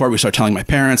preparing for it. We start telling my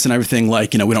parents and everything.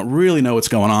 Like, we don't really know what's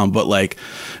going on, but like,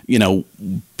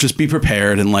 just be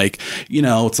prepared. And like,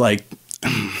 it's like,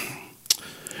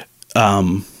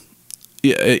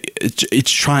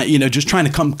 it's trying, just trying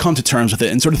to come to terms with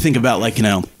it and sort of think about like,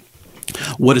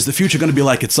 what is the future going to be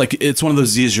like? It's like, it's one of those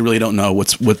diseases you really don't know what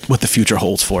the future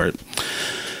holds for it.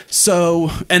 So,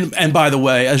 and by the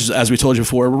way, as we told you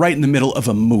before, we're right in the middle of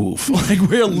a move. Like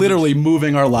we're literally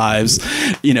moving our lives,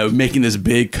 making this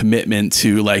big commitment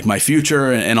to like my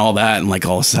future and all that, and like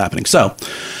all this is happening. So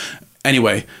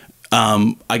anyway,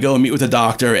 I go and meet with the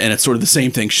doctor, and it's sort of the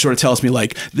same thing. She sort of tells me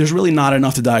like, there's really not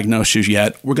enough to diagnose you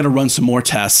yet. We're going to run some more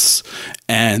tests,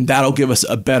 and that'll give us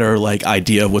a better like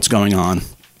idea of what's going on.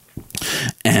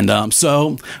 And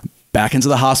so back into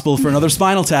the hospital for another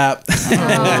spinal tap. Did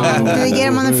they get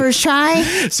him on the first try?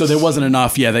 So there wasn't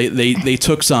enough. Yeah, they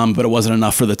took some, but it wasn't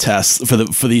enough for the tests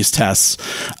for these tests.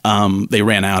 They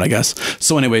ran out, I guess.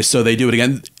 So anyway, so they do it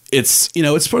again. It's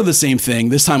it's sort of the same thing.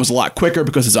 This time was a lot quicker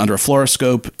because it's under a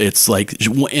fluoroscope. It's like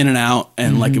in and out,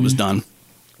 and like it was done.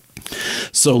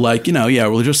 So like,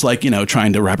 we're just like,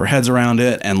 trying to wrap our heads around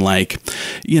it, and like,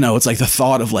 it's like the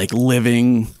thought of like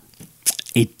living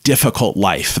a difficult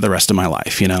life for the rest of my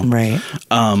life, Right.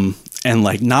 And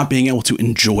like not being able to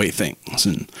enjoy things.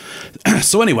 And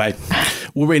so anyway,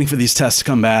 we're waiting for these tests to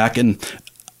come back, and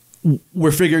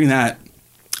we're figuring that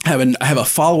I have a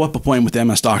follow-up appointment with the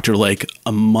MS doctor like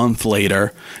a month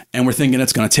later, and we're thinking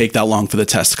it's going to take that long for the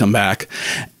test to come back.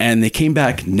 And they came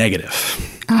back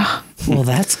negative. Oh, well,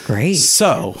 that's great.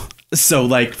 So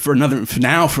like for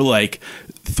like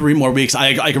 3 more weeks,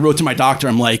 I wrote to my doctor.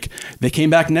 I'm like, they came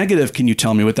back negative. Can you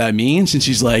tell me what that means? And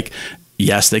she's like,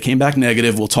 yes, they came back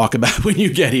negative. We'll talk about it when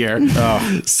you get here.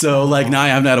 Oh. So like now I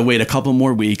haven't had to wait a couple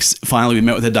more weeks. Finally, we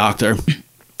met with the doctor.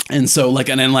 And so like,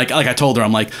 and then like I told her,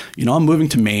 I'm like, I'm moving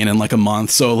to Maine in like a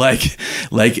month. So like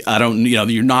I don't,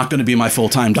 you're not going to be my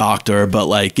full-time doctor, but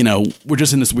like, we're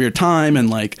just in this weird time. And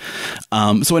like,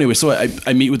 so anyway, so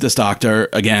I meet with this doctor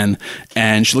again,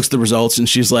 and she looks at the results, and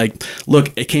she's like,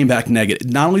 look, it came back negative.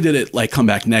 Not only did it like come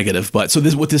back negative, but so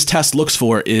what this test looks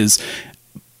for is,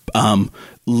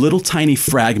 little tiny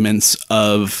fragments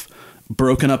of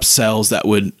broken up cells that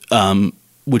would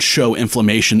show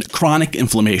inflammation, chronic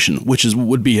inflammation, which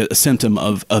would be a symptom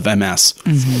of MS.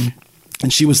 Mm-hmm.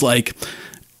 And she was like,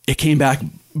 it came back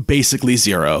basically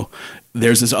 0.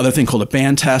 There's this other thing called a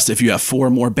band test. If you have 4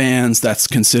 more bands, that's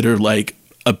considered like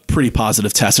a pretty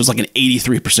positive test. There's like an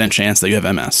 83% chance that you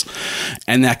have MS.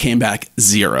 And that came back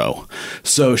 0.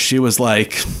 So she was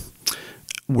like,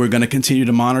 we're going to continue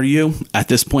to monitor you. At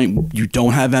this point, you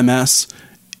don't have MS.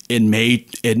 It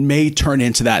may turn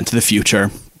into that into the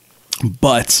future.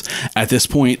 But at this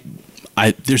point,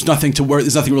 there's nothing to worry.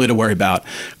 There's nothing really to worry about.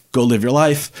 Go live your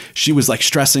life. She was like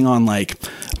stressing on like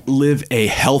live a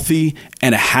healthy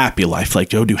and a happy life. Like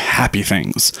go do happy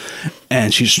things.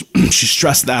 And she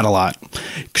stressed that a lot.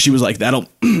 She was like, that'll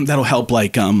help.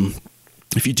 Like,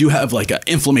 if you do have like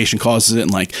inflammation causes it,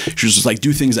 and like she was just like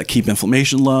do things that keep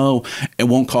inflammation low. It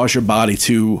won't cause your body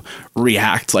to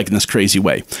react like in this crazy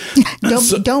way.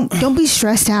 Don't be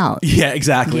stressed out. Yeah,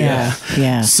 exactly. Yeah.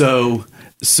 So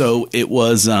it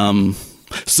was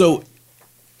so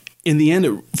in the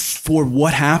end, for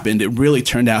what happened, it really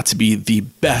turned out to be the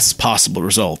best possible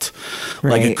result.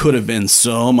 Like Right. it could have been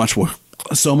so much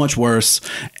worse.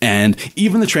 And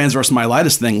even the transverse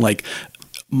myelitis thing, like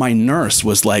my nurse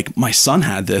was like, my son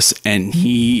had this and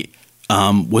he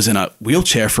was in a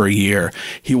wheelchair for a year.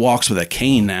 He walks with a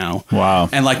cane now. Wow.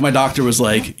 And like my doctor was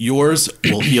like, yours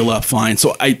will heal up fine.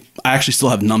 So I actually still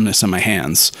have numbness in my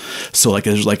hands. So like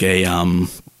there's like a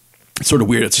it's sort of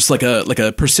weird. It's just like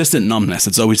a persistent numbness.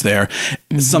 It's always there.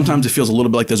 Sometimes it feels a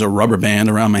little bit like there's a rubber band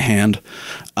around my hand.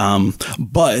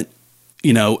 But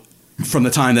you know, from the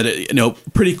time that it, you know,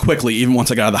 pretty quickly, even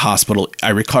once I got out of the hospital, I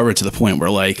recovered to the point where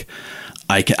like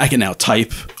I can now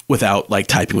type without like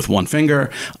typing with one finger.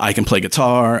 I can play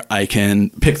guitar. I can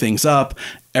pick things up.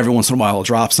 Every once in a while I'll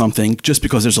drop something just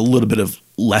because there's a little bit of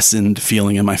lessened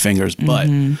feeling in my fingers.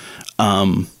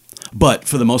 But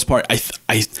for the most part,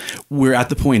 we're at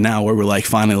the point now where we're like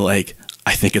finally like,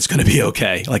 I think it's going to be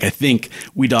okay. Like I think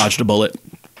we dodged a bullet.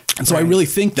 And so I really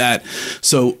think that,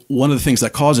 so one of the things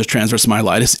that causes transverse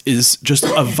myelitis is just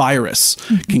a virus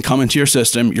can come into your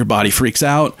system, your body freaks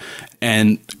out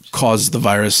and causes the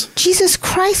virus. Jesus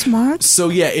Christ, Mark. So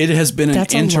yeah, it has been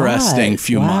That's a an interesting lot.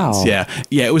 few Wow. months. Yeah,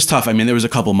 it was tough. I mean, there was a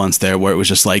couple months there where it was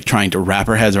just like trying to wrap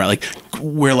our heads around, like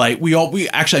we're like, we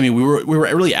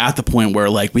were really at the point where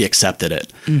like we accepted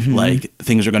it. Like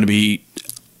things are going to be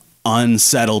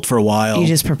unsettled for a while. You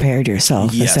just prepared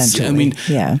yourself, essentially. I mean,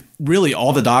 yeah. Really,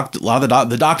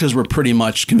 the doctors were pretty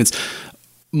much convinced.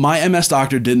 My MS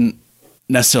doctor didn't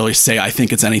necessarily say, I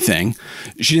think it's anything.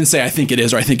 She didn't say, I think it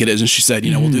is, or I think it is. And she said,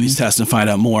 you know, we'll do these tests and find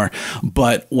out more.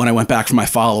 But when I went back for my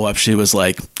follow-up, she was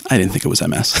like, I didn't think it was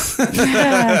MS.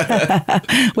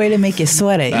 Way to make you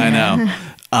sweat it. I know.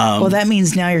 Well, that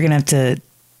means now you're going to have to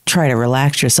try to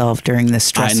relax yourself during this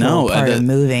stressful part of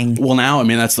moving. Well, now, I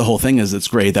mean, that's the whole thing is it's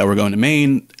great that we're going to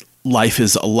Maine. Life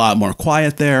is a lot more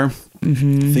quiet there.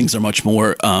 Things are much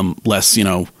more, less, you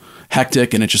know,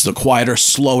 hectic, and it's just a quieter,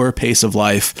 slower pace of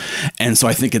life. And so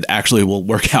I think it actually will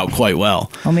work out quite well.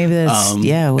 Well, maybe that's,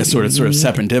 it's sort of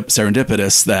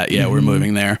serendipitous that, we're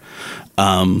moving there.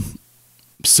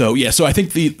 So I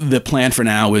think the plan for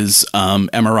now is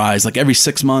MRIs like every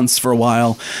 6 months for a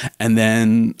while, and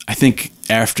then I think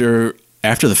after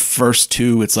the first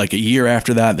two, it's like a year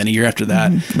after that, then a year after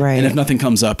that, Right. And if nothing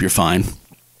comes up, you're fine.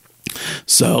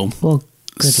 So well,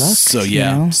 good luck. So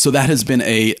so that has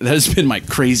been my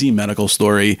crazy medical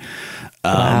story.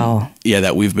 Wow. Yeah,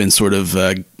 that we've been sort of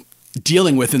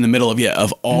dealing with in the middle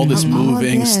of all this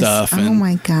moving stuff. Oh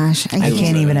my gosh, I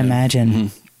can't even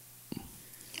imagine.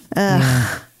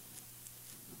 Ugh.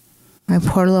 My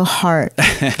poor little heart.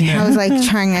 I was like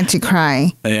trying not to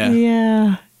cry.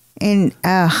 Yeah. And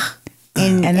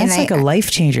that's like a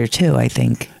life changer too, I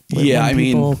think. Yeah, I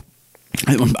mean,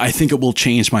 I think it will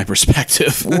change my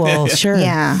perspective. Well, sure.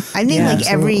 Yeah. I think like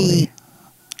absolutely.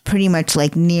 pretty much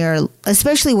like near,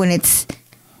 especially when it's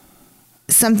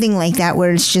something like that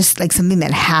where it's just like something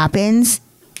that happens.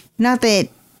 Not that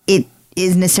it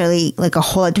is necessarily like a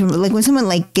whole lot different, like when someone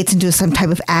like gets into some type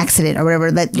of accident or whatever,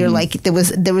 that you're like, there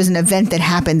was an event that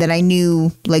happened that I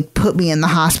knew like put me in the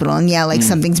hospital, and like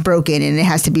something's broken and it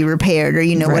has to be repaired, or,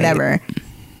 you know, whatever.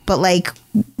 But like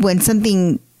when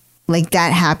something like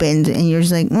that happened and you're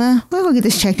just like, well, we'll go get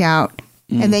this checked out.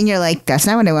 And then you're like, that's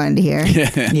not what I wanted to hear.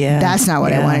 Yeah. That's not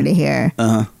what I wanted to hear.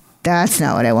 That's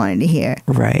not what I wanted to hear.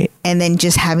 Right. And then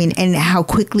just and how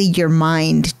quickly your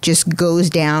mind just goes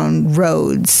down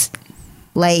roads.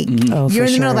 Like you're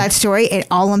in the middle of that story, and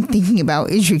all I'm thinking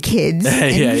about is your kids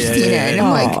and Christina. And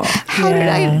I'm like, how did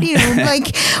I,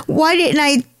 like, why didn't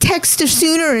I text her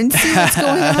sooner and see what's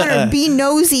going on, or be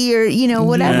nosy, or, you know,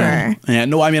 whatever. Yeah.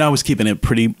 No, I mean, I was keeping it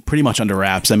pretty much under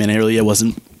wraps. I mean, I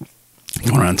wasn't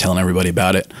going around telling everybody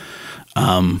about it.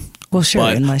 Well,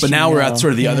 sure. But now we're at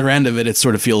sort of the other end of it. It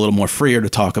sort of feel a little more freer to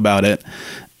talk about it.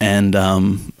 And I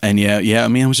mean,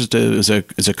 it was just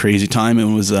it was a crazy time.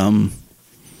 It was,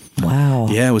 wow.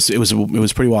 Yeah, it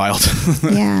was pretty wild.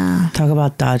 Yeah. Talk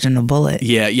about dodging a bullet.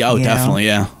 Yeah. Oh, definitely.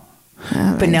 Yeah.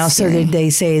 Oh, but now, so did they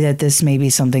say that this may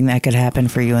be something that could happen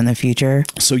for you in the future?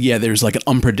 So yeah, there's like an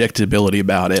unpredictability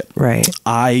about it. Right.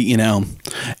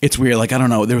 It's weird. Like, I don't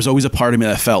know. There was always a part of me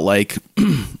that felt like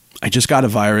I just got a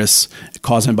virus. It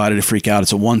caused my body to freak out.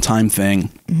 It's a one-time thing.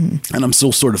 Mm-hmm. And I'm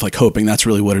still sort of like hoping that's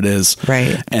really what it is.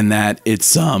 Right. And that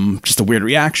it's just a weird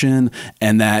reaction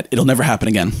and that it'll never happen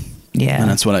again. Yeah.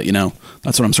 And that's what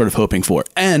that's what I'm sort of hoping for.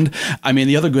 And I mean,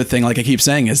 the other good thing, like I keep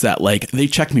saying, is that like they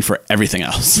checked me for everything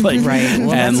else. Like, right.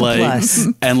 Well, and that's a like, plus.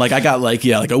 and like I got like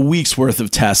a week's worth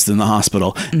of tests in the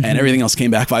hospital and everything else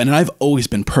came back fine. And I've always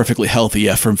been perfectly healthy.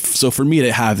 Yeah. So for me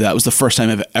to have that was the first time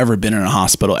I've ever been in a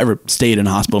hospital, ever stayed in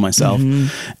a hospital myself.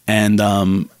 And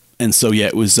so, yeah,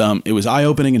 it was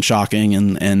eye-opening and shocking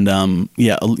and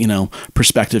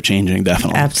perspective changing,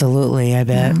 definitely. Absolutely. I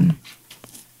bet.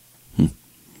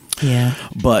 Yeah.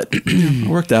 But it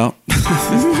worked out. What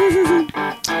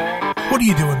are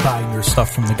you doing buying your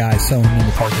stuff from the guy selling in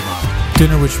the parking lot?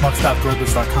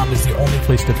 DinnerWithSchmucks.threadless.com is the only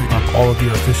place to pick up all of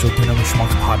your official Dinner with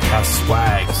Schmucks podcast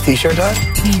swag. T-shirt done?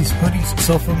 Tees, hoodies,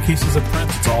 cell phone cases, and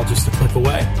prints. It's all just a click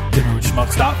away.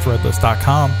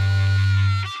 DinnerWithSchmucks.threadless.com.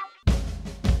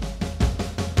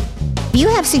 Do you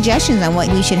have suggestions on what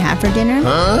we should have for dinner?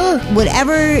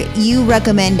 Whatever you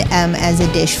recommend as a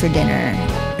dish for dinner.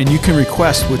 And you can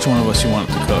request which one of us you want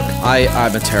to cook.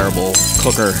 I'm a terrible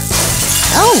cooker.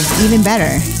 Oh, even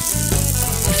better.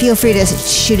 Feel free to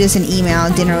shoot us an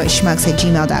email,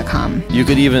 dinnerwithschmucks@gmail.com. You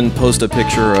could even post a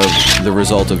picture of the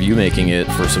result of you making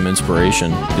it for some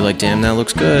inspiration. Be like, damn, that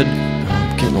looks good.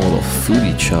 I'm getting a little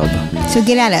foodie chub. So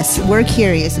get at us. We're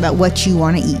curious about what you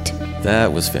want to eat.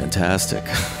 That was fantastic.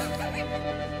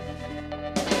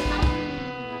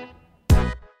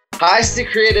 High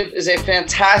Stick Creative is a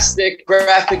fantastic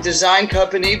graphic design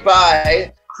company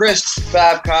by Chris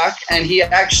Babcock, and he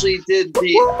actually did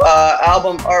the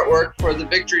album artwork for the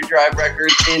Victory Drive record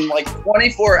in like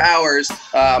 24 hours,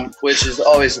 which is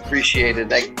always appreciated.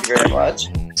 Thank you very much.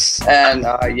 And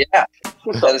that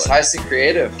is High Stick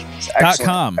Creative. It's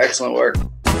excellent, excellent work.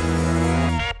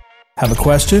 Have a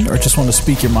question or just want to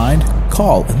speak your mind?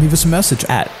 Call and leave us a message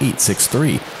at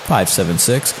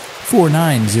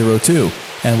 863-576-4902,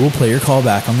 and we'll play your call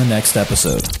back on the next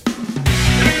episode.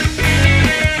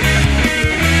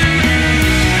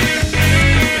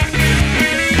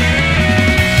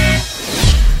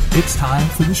 It's time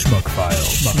for the Schmuck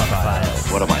Files.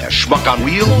 What am I, a schmuck on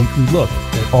wheels? A weekly look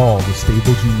at all the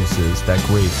stable geniuses that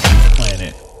grace this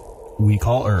planet we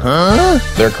call Earth.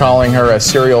 They're calling her a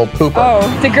serial pooper. Oh,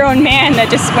 the grown man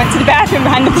that just went to the bathroom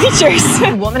behind the bleachers.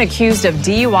 A woman accused of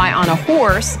DUI on a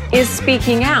horse is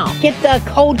speaking out. Get the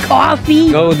cold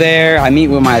coffee. Go there. I meet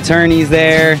with my attorneys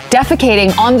there.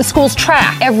 Defecating on the school's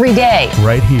track every day.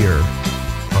 Right here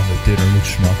on the Dinner with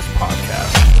Schmucks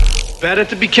podcast. Better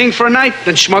to be king for a night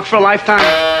than schmuck for a lifetime.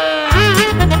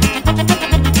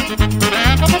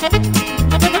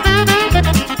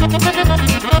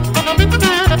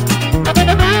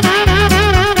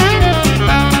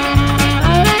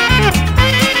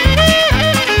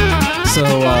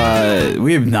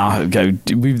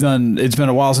 It's been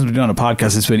a while since we've done a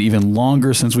podcast. It's been even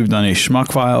longer since we've done a Schmuck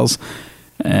Files.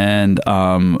 And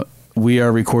we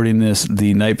are recording this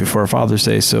the night before Father's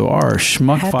Day. So our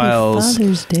Schmuck Happy Files.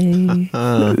 Father's Day.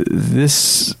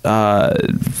 This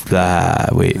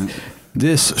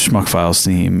Schmuck Files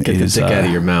theme Get is the dick out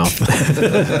of your mouth.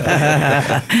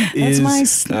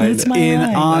 That's my in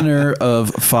line. honor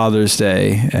of Father's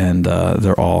Day, and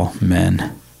they're all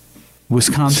men.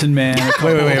 Wisconsin man.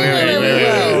 Wait.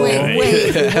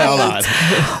 Hold on.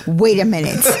 Wait a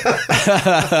minute.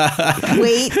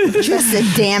 Wait just a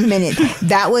damn minute.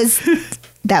 That was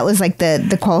like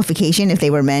the qualification. If they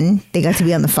were men, they got to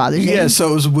be on the Father's Day. Yeah,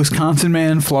 so it was Wisconsin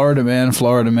man, Florida man,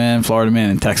 Florida man, Florida man,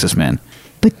 and Texas man.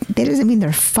 But that doesn't mean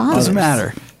they're fathers. Doesn't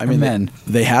matter. I mean, men.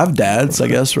 They have dads, I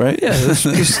guess, right? Yeah,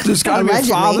 there's got to be a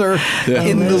father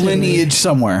in the lineage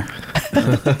somewhere.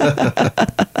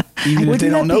 Even if they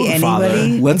don't know the father.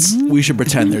 We should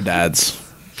pretend they're dads.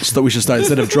 So we should start,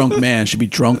 instead of drunk man, should be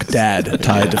drunk dad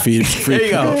tied to feed. There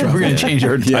you go. We're going to change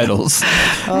our titles.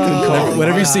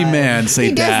 Whenever you see man, say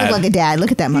He dad. does look like a dad.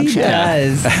 Look at that mugshot. He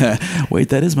does. Wait,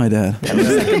 that is my dad. That looks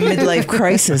like a midlife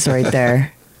crisis right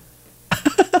there.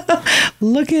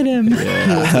 Look at him. He made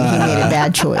a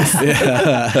bad choice.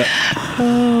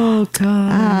 Oh,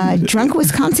 God. Drunk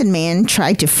Wisconsin man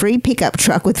tried to free pickup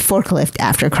truck with forklift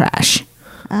after crash.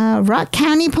 Rock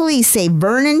County Police say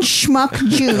Vernon Schmuck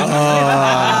Jr. Oh,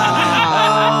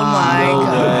 my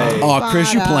God. Oh,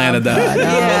 Chris, you planted that.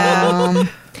 Yeah.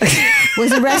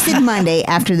 Was arrested Monday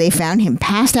after they found him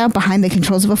passed out behind the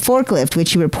controls of a forklift,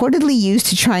 which he reportedly used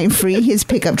to try and free his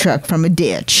pickup truck from a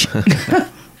ditch.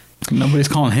 Nobody's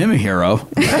calling him a hero.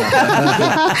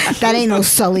 That ain't no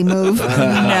Sully move.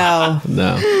 No.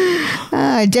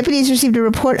 Deputies received a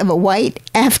report of a white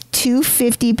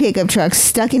F-250 pickup truck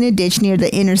stuck in a ditch near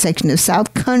the intersection of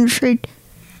South County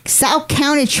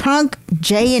Trunk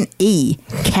J and E,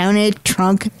 County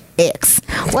Trunk X.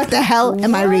 What the hell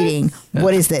am I reading?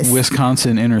 What is this?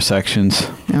 Wisconsin intersections.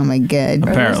 Oh my god!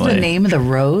 Apparently, What's the name of the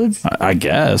roads? I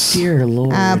guess. Dear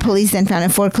Lord. Police then found a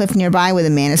forklift nearby with a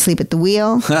man asleep at the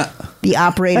wheel. The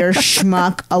operator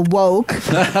schmuck awoke.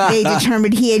 They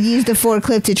determined he had used the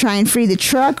forklift to try and free the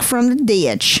truck from the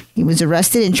ditch. He was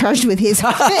arrested and charged with his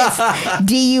 5th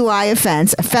DUI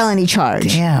offense, a felony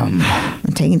charge. Damn.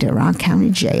 And taken to Rock County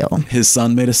Jail. His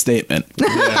son made a statement.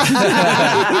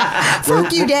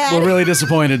 Fuck you, Dad. We're really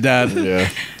disappointed, Dad. Yeah.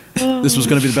 This was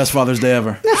going to be the best Father's Day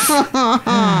ever.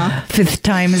 5th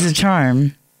time is a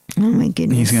charm. Oh my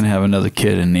goodness. He's going to have another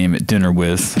kid and name it Dinner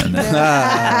With. And then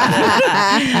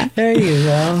there you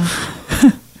go.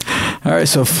 All right,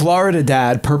 so Florida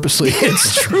dad purposely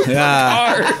hits Trooper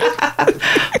car.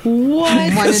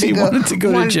 What? He wanted to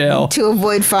go to jail. To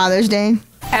avoid Father's Day.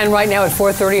 And right now at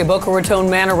 4:30, a Boca Raton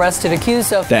man arrested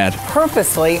accused of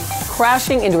purposely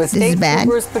crashing into a state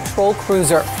trooper's patrol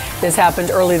cruiser. This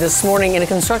happened early this morning in a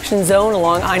construction zone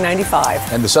along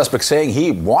I-95. And the suspect saying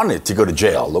he wanted to go to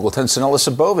jail. Local 10's Sonella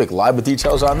Sabovic live with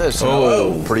details on this.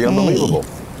 Oh, pretty unbelievable.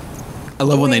 I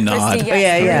love when they nod.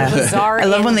 I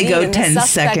love when they go 10 the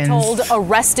suspect seconds. told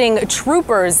arresting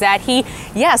troopers that he,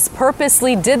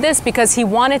 purposely did this because he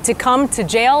wanted to come to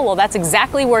jail. Well, that's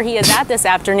exactly where he is at this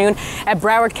afternoon at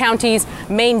Broward County's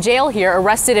main jail here,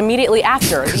 arrested immediately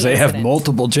after. Because they have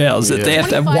multiple jails. They have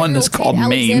to have one that's called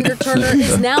Maine. Alexander Turner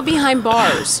is now behind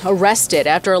bars, arrested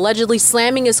after allegedly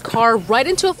slamming his car right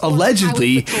into a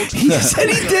Allegedly? He said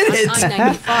he did it.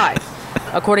 I-95.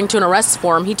 According to an arrest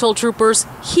form, he told troopers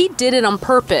he did it on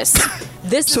purpose.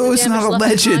 This is the damage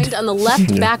left behind on the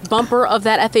left back bumper of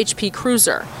that FHP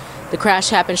cruiser. The crash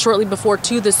happened shortly before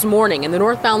 2 this morning in the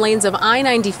northbound lanes of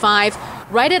I-95,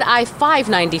 right at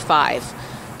I-595.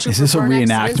 Is this a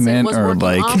reenactment or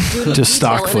like just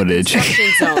stock footage?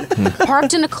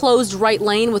 Parked in a closed right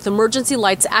lane with emergency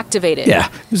lights activated. Yeah,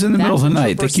 it was in the middle of the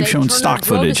night. They keep showing stock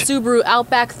footage. Drove a Subaru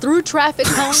Outback through traffic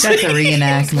cones. That's a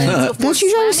reenactment. Don't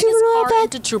you drive a Subaru Outback?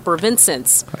 Into Trooper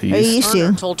Vincent's. I used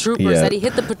to. Told troopers that he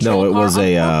hit the patrol it car was on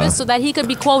a, purpose so that he could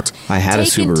be, quote, I had a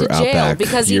taken to Subaru jail Outback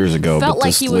because years he ago, felt but like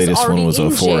this he was latest one already was a in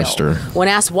jail. Forester. When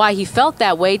asked why he felt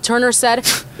that way, Turner said,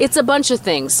 it's a bunch of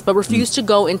things, but refused to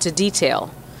go into detail.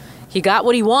 He got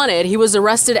what he wanted. He was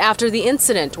arrested after the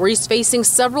incident, where he's facing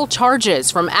several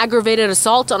charges from aggravated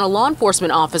assault on a law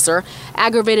enforcement officer,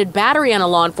 aggravated battery on a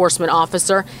law enforcement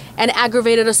officer, and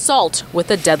aggravated assault with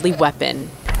a deadly weapon.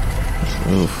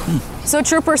 Oof. So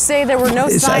troopers say there were no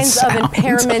signs of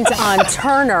impairment on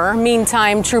Turner.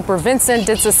 Meantime, Trooper Vincent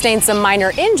did sustain some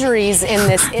minor injuries in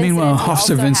this incident. Meanwhile,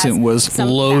 Officer Vincent was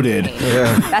loaded.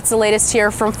 That's the latest here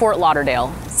from Fort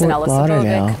Lauderdale. Sonella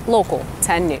Sabovic, Local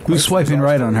 10 News. Who's swiping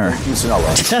right on her?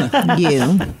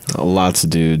 You. Lots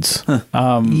of dudes.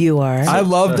 You are. I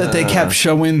love that they kept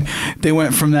showing, they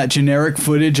went from that generic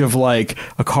footage of like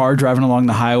a car driving along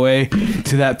the highway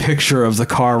to that picture of the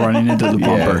car running into the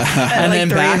bumper. And then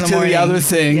back to the other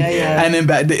thing. And then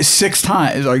back 6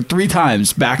 times, like 3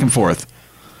 times back and forth.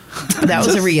 That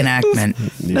was a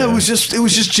reenactment. No, it was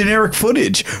just generic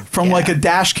footage from like a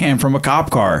dash cam from a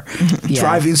cop car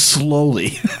driving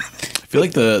slowly. I feel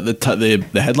like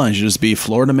the headline should just be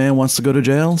Florida man wants to go to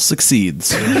jail,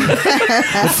 succeeds.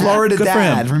 The Florida Good for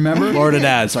dad, him. remember? Florida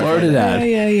dad. Sorry. Florida dad.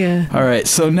 Yeah. All right,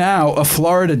 so now a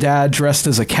Florida dad dressed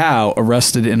as a cow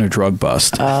arrested in a drug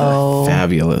bust. Oh.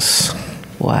 Fabulous.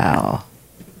 Wow.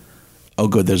 Oh,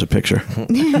 good. There's a picture.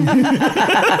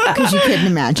 Because you couldn't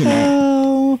imagine it.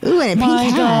 Ooh, and a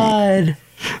pink hat. God.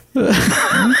 Look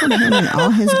at him in all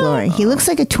his glory. He looks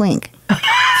like a twink.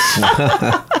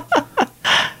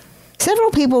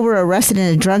 Several people were arrested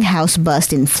in a drug house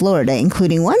bust in Florida,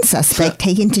 including one suspect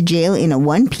taken to jail in a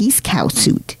one-piece cow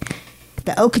suit.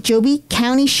 The Okeechobee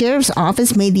County Sheriff's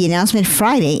Office made the announcement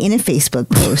Friday in a Facebook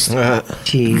post.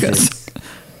 Jesus.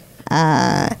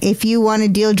 If you want to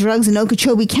deal drugs in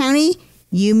Okeechobee County,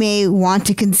 you may want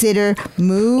to consider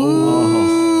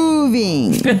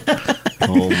moving.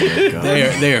 Oh my God.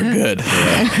 They are good.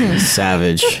 Yeah.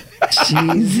 Savage.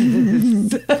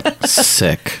 Jesus.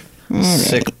 Sick. Right.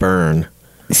 Sick burn.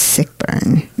 Sick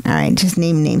burn. All right, just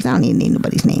name names. I don't need to name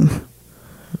nobody's name.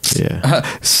 Yeah.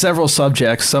 Several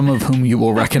subjects, some of whom you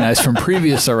will recognize from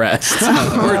previous arrests,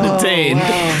 were detained.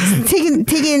 Wow.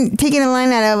 Taking a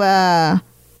line out of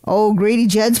old Grady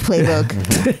Judd's playbook.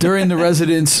 During the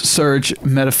residence search,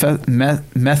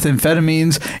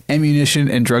 methamphetamines, ammunition,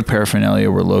 and drug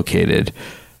paraphernalia were located.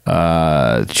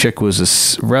 Chick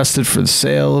was arrested for the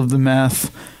sale of the meth.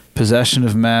 possession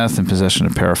of meth and possession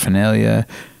of paraphernalia.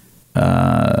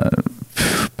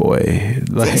 Boy,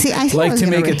 like to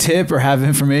make a tip or have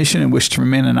information and wish to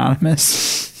remain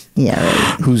anonymous. Yeah,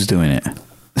 right. Who's doing it?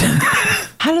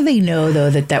 How do they know though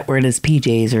that word is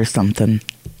PJs or something?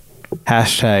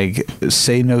 Hashtag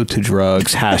say no to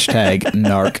drugs. Hashtag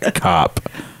narc cop.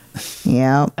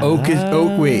 Yeah.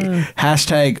 Wait.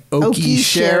 Hashtag Okie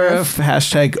Sheriff.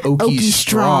 Hashtag Okie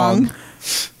Strong.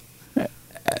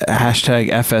 Hashtag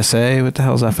FSA. What the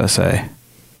hell's FSA?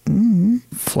 Mm-hmm.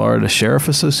 Florida Sheriff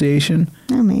Association.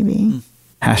 Oh, maybe.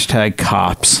 Hashtag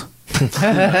cops.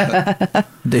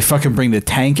 They fucking bring the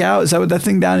tank out. Is that what that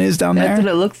thing down there? That's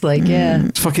what it looks like. Yeah.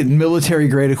 It's fucking military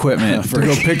grade equipment to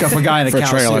go pick up a guy in a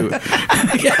cow suit.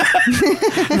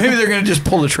 Maybe they're gonna just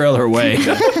pull the trailer away.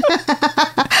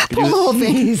 Pull the whole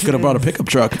thing. Could have brought a pickup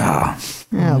truck. Oh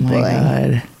boy.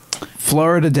 God.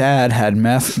 Florida dad had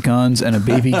meth, guns, and a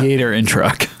baby gator in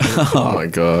truck. Oh my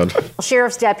God.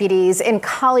 Sheriff's deputies in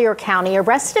Collier County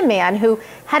arrested a man who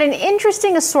had an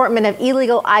interesting assortment of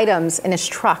illegal items in his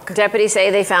truck. Deputies say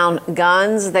they found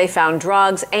guns, they found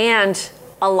drugs, and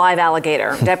a live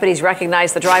alligator. Deputies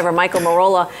recognized the driver, Michael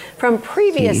Marola, from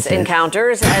previous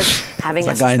encounters as having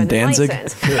a guy in suspended Danzig?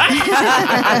 license.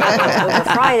 Over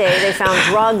Friday, they found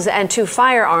drugs and 2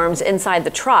 firearms inside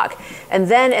the truck. And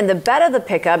then in the bed of the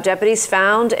pickup, deputies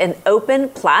found an open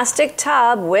plastic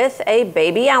tub with a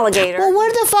baby alligator. Well,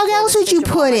 where the fuck else would you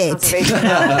put it?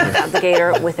 The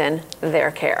gator within their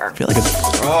care. I feel like it's,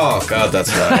 Oh God, that's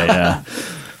right. yeah.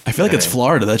 I feel like it's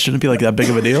Florida. That shouldn't be like that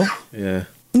big of a deal. Yeah.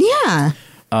 Yeah.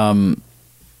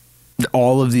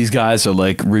 All of these guys are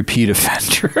like repeat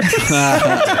offenders.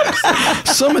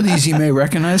 Some of these you may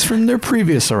recognize from their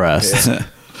previous arrests. Yeah.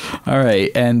 All right.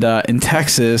 And in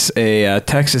Texas, a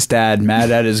Texas dad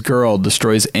mad at his girl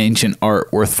destroys ancient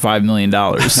art worth $5 million.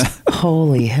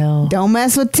 Holy hell. Don't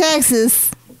mess with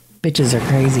Texas. Bitches are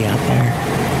crazy out there.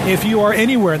 If you are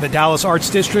anywhere in the Dallas Arts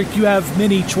District, you have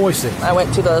many choices. I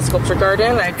went to the sculpture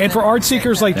garden. And for art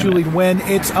seekers like Julie Nguyen,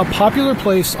 it's a popular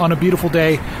place on a beautiful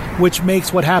day, which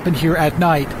makes what happened here at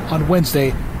night on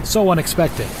Wednesday so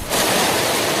unexpected.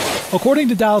 According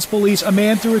to Dallas police, a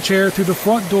man threw a chair through the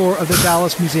front door of the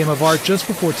Dallas Museum of Art just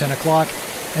before 10 o'clock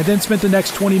and then spent the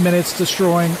next 20 minutes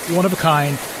destroying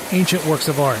one-of-a-kind ancient works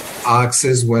of art.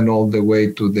 Access went all the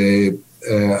way to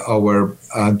our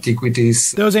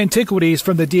antiquities. Those antiquities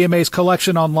from the DMA's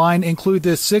collection online include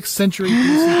this 6th century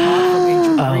BC pot from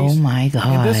ancient Greece. Oh my God.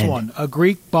 And this one, a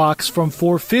Greek box from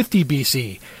 450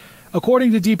 BC.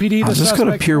 According to DPD, the just go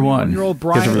to suspect, Pier 1, 21-year-old get the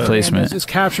Brian replacement. Hernandez is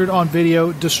captured on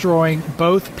video destroying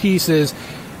both pieces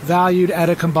valued at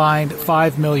a combined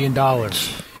 $5 million.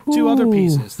 Two other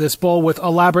pieces, this bowl with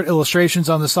elaborate illustrations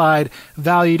on the side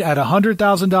valued at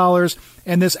 $100,000,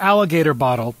 and this alligator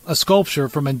bottle, a sculpture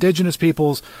from indigenous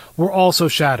peoples, were also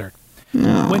shattered.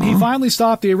 No. When he finally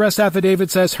stopped, the arrest affidavit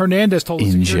says Hernandez told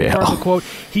the security guard, quote,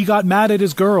 he got mad at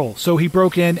his girl, so he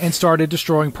broke in and started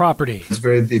destroying property. It's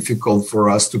very difficult for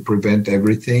us to prevent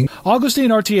everything. Augustine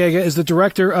Artiega is the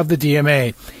director of the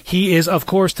DMA. He is, of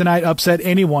course, tonight upset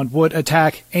anyone would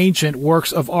attack ancient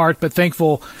works of art, but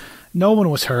thankful no one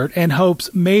was hurt and hopes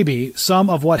maybe some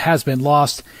of what has been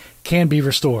lost can be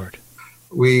restored.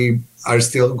 We are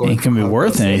still going to be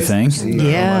worth anything. How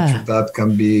much of that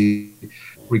can be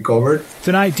recovered.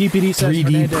 Tonight, DPD says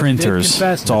 3D printers.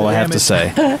 That's all I have to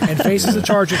say. And faces a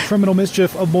charge of criminal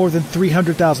mischief of more than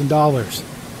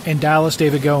 $300,000. In Dallas,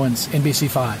 David Goins,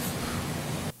 NBC5.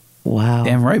 Wow.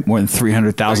 Damn right, more than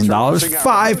 $300,000.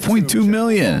 $5.2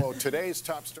 million.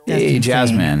 Hey,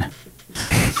 Jazzman.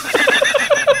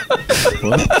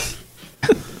 What?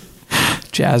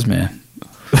 Jazzman.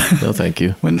 No, thank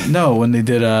you. When they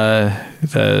did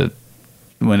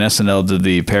when SNL did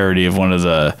the parody of one of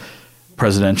the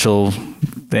presidential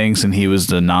things, and he was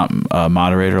the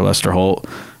moderator, Lester Holt.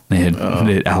 They had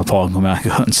Al Paul come out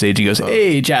on stage. He goes,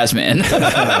 "Hey, Jazzman."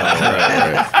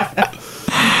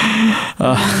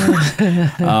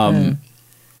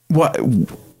 What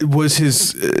was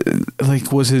his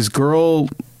was his girl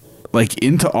like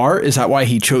into art? Is that why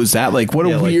he chose that? Like, what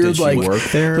a weird work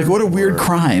there? Like, what a weird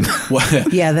crime.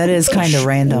 Yeah, that is kind of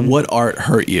random. What art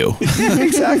hurt you?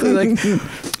 Exactly. Like,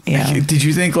 yeah. Did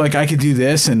you think like I could do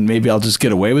this and maybe I'll just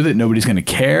get away with it? Nobody's gonna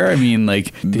care. I mean,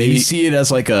 like, did he see it as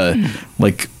like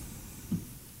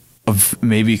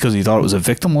maybe because he thought it was a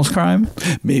victimless crime?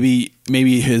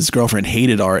 Maybe his girlfriend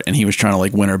hated art and he was trying to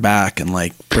like win her back and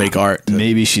like break art.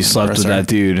 Maybe she slept with that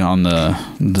dude on the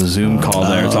Zoom call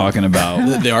they were talking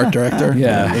about. The art director?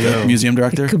 Yeah. The museum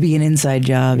director? It could be an inside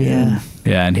job, yeah.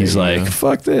 Yeah, and he's like,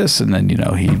 fuck this. And then,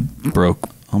 he broke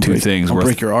two things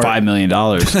worth $5 million.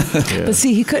 But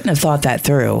see, he couldn't have thought that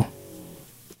through.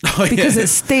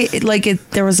 because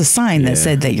there was a sign that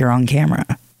said that you're on camera.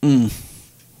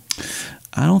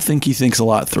 I don't think he thinks a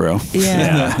lot through.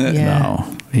 Yeah.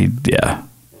 No.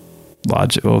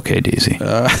 Logic. Okay, Daisy.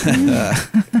 All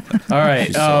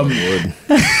right.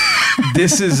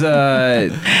 This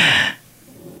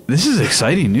is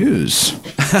exciting news.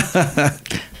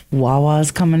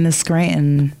 Wawa's coming to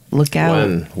Scranton. Look out.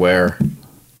 When? Where?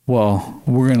 Well,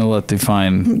 we're going to let the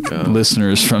fine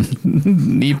listeners from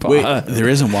Nepa. Wait, there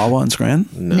isn't Wawa in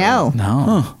Scranton? No.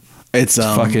 Huh. It's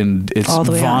it's all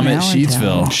the way out in Vomit Allentown.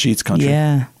 Sheetsville. Sheets country.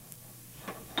 Yeah.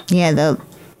 Yeah,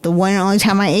 the one and only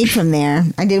time I ate from there,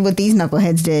 I did what these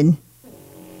knuckleheads did.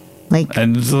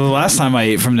 And the last time I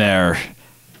ate from there,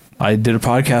 I did a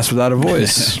podcast without a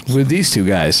voice with these two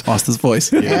guys. Lost his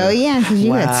voice. Oh yeah, because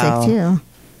you got sick too.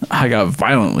 I got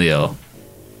violently ill.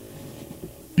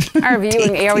 Our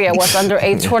viewing area was under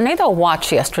a tornado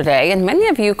watch yesterday, and many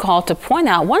of you called to point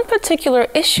out one particular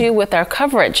issue with our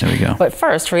coverage. There we go. But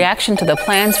first, reaction to the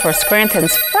plans for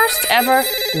Scranton's first ever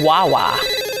Wawa.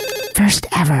 First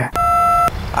ever.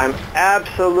 I'm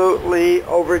absolutely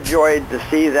overjoyed to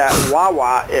see that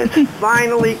Wawa is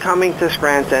finally coming to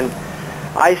Scranton.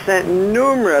 I sent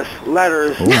numerous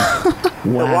letters to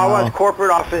Wawa's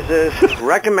corporate offices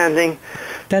recommending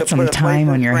That's some time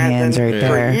on your hands right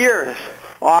there. for years.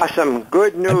 Awesome.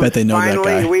 Good news. I bet they know Finally,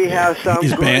 that guy. we have some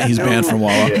He's banned from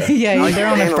Wawa. Yeah, they're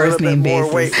on a first name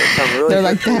basis. They're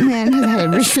like, that man has had a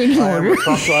restraining order.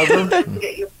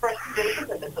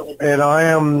 And I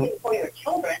am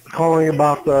calling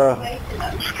about the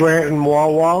Scranton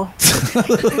Wawa.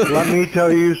 Let me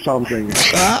tell you something.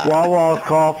 Wawa's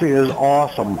coffee is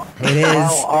awesome. It is.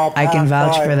 I can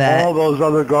vouch for that. All those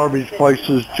other garbage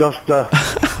places just to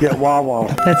get Wawa.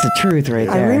 That's the truth right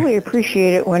I there. really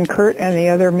appreciate it when Kurt and the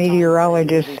other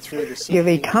meteorologists give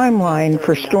a timeline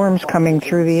for storms coming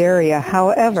through the area.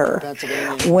 However,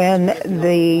 when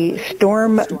the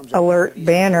storm alert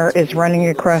banner is running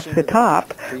across the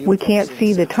top, we can't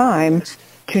see the time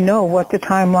to know what the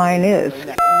timeline is.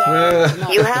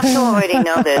 You have to already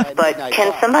know this, but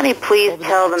can somebody please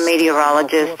tell the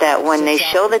meteorologists that when they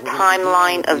show the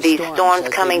timeline of these storms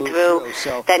coming through,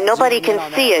 that nobody can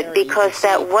see it because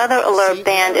that weather alert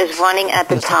band is running at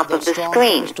the top of the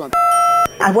screen?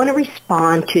 I want to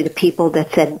respond to the people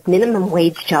that said minimum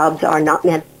wage jobs are not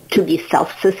meant to be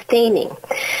self-sustaining.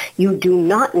 You do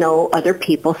not know other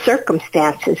people's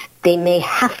circumstances. They may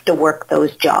have to work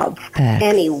those jobs.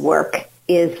 Any work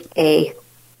is a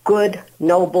good,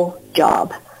 noble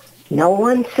job. No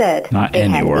one said Not they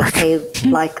any had work. to pay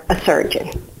like a surgeon.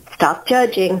 Stop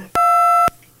judging.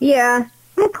 Yeah,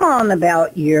 I'm calling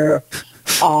about your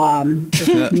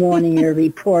this morning, your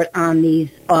report on these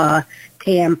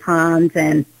tampons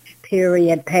and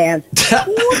period pads.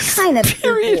 What kind of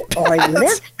people are you?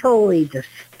 That's totally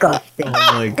disgusting.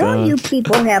 Oh, my God. Don't you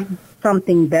people have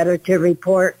something better to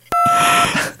report?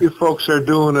 You folks are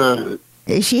doing a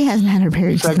She hasn't had her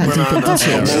period since segment on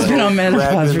 1952. She's been on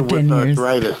menopause for 10 years.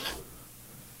 arthritis.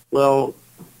 Well,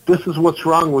 this is what's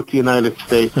wrong with the United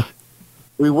States.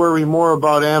 We worry more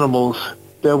about animals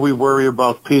than we worry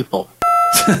about people.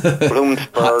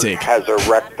 Bloomsburg has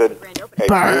erected a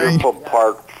beautiful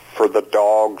park for the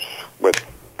dogs with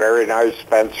very nice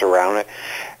fence around it.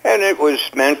 And it was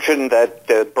mentioned that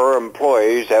the borough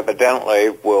employees evidently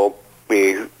will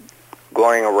be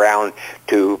going around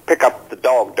to pick up the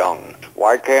dog dung.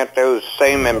 Why can't those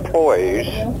same employees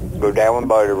go down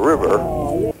by the river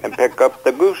and pick up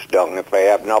the goose dung if they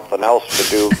have nothing else to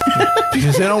do?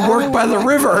 Because they don't work by the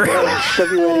river.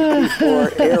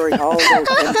 For airing all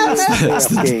those That's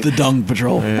the dung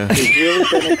patrol. It's really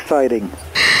been exciting.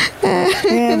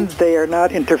 And they are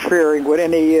not interfering with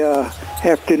any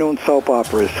afternoon soap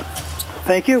operas.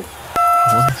 Thank you.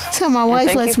 So my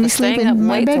wife lets me sleep in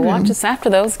my To bedroom. watch us after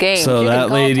those games. So You can that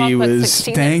call lady Talkback was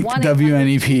 16 at thanked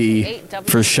WNEP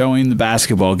for showing the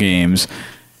basketball games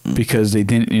because they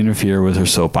didn't interfere with her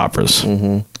soap operas.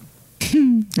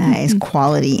 Nice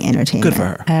quality entertainment. Good for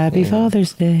her. Happy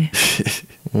Father's Day.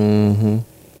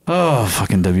 Oh,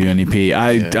 fucking WNEP.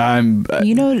 I'm.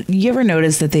 You know, you ever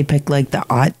notice that they pick like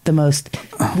the most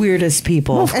weirdest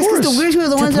people? Well, that's 'cause the weird people are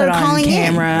the to ones put that are on calling in.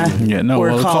 camera. Yeah, no, or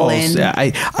well, call calls. in. Yeah,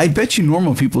 I bet you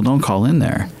normal people don't call in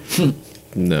there.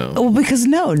 No. Well, because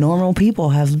normal people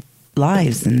have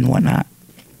lives and whatnot.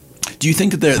 Do you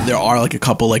think that there are like a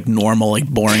couple like normal like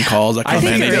boring calls that come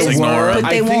in and they just ignore it?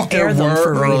 But they won't air them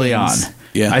for early on. ratings.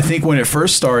 Yeah, I think when it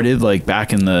first started, like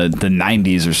back in the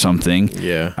 90s or something.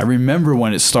 Yeah, I remember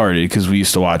when it started because we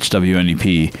used to watch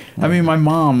WNEP. I mean, my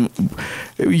mom,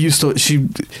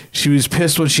 she was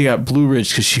pissed when she got Blue Ridge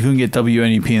because she couldn't get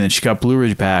WNEP, and then she got Blue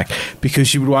Ridge back because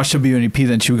she would watch WNEP,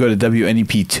 then she would go to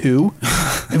WNEP 2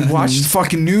 and watch the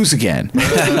fucking news again.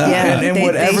 and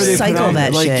whatever they cycle put on,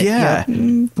 that like, shit. yeah.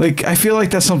 Like, I feel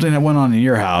like that's something that went on in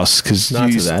your house because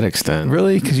not to that extent.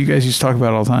 Really? Because you guys used to talk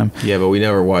about it all the time. Yeah, but we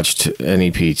never watched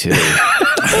NEP 2.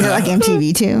 Is it like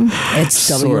MTV too? It's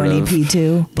Sort of. WNEP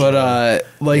too. But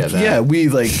we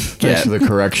like Thanks for the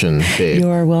correction, Dave.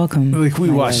 You're welcome. Like we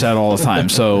watched that all the time.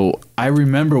 So I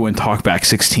remember when Talkback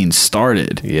 16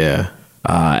 started. Yeah.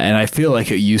 And I feel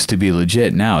like it used to be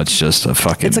legit. Now it's just a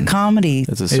fucking. It's a comedy.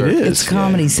 It's a It circus. is. It's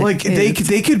comedy. Like they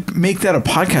could make that a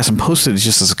podcast and post it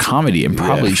just as a comedy and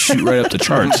probably shoot right up the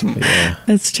charts. Yeah.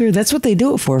 That's true. That's what they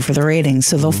do it for the ratings.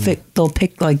 So they'll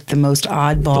pick like the most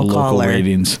oddball The local caller.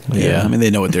 ratings. Yeah, I mean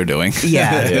they know what they're doing.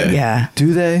 Yeah.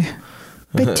 Do they?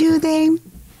 But do they?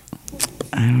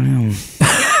 I don't know.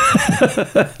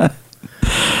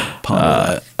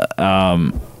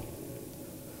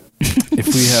 If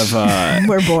we have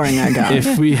We're boring our dog.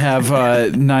 if we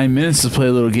have 9 minutes to play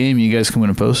a little game, you guys can win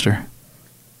a poster.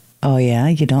 Oh yeah,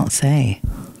 you don't say.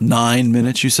 9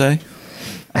 minutes, you say?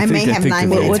 I may have 9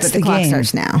 minutes, What's but the the clock game?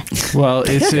 starts now. Well,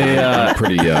 it's a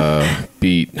Pretty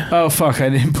beat. oh fuck! I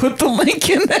didn't put the link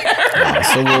in there.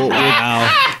 So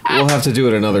we'll have to do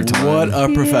it another time. What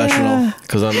a professional.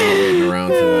 Because I'm not waiting around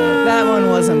for that. That one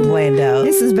wasn't planned out.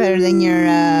 This is better than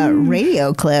your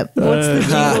radio clip. What's the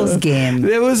Jingles game?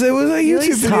 It was a Really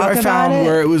YouTube video talk I about found it?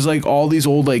 where it was like all these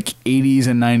old like 80s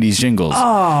and 90s jingles.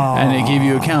 Oh. And they gave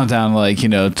you a countdown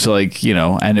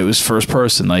and it was first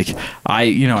person. Like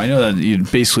I know that you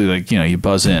basically you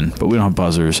buzz in, but we don't have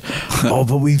buzzers. Oh,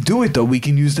 but we do it though. We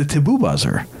can use the taboo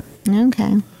buzzer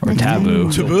Okay. or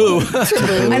taboo. Taboo.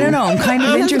 I don't know. I'm kind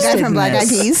of The interested guy from in Black Eyed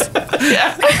this. Peas.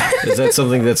 Is that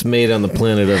something that's made on the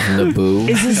planet of Naboo?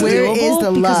 Is this Where doable? is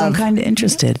the Because I'm love? kind of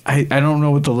interested. I don't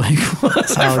know what the link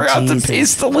was. I Oh, forgot Jesus. to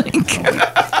paste the link.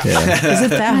 Yeah. Is it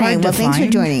that All right, hard well, to thanks for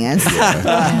find? joining us.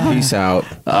 Peace out.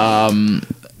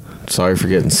 Sorry for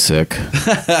getting sick.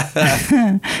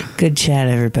 Good chat,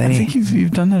 I everybody. think you've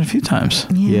done that a few times.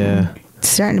 Yeah. It's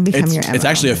starting to become your It's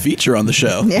actually a feature on the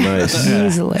show. Yeah. Nice.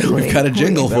 Easily. We've got a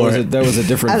jingle That for was, it. that was a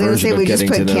different I was version going to say of we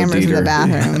just getting put to know cameras in the Dieter.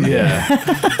 bathroom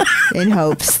Yeah. in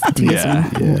hopes to get some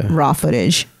raw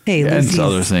footage. Hey, And Lizzie's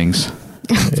other things.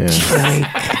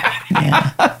 Yeah.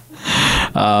 yeah.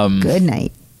 Good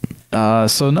night.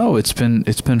 So no, it's been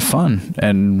fun.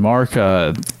 And Mark,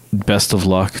 best of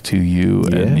luck to you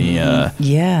and the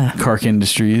Yeah. Kark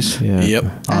Industries. Yeah. Yep.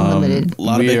 Unlimited. A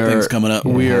lot of we big things are- coming up.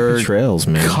 We Happy are trails,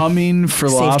 man. coming for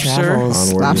Safe Lobster. travels.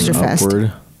 Onward Lobster and Fest.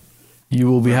 upward. You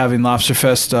will be having Lobster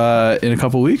Fest in a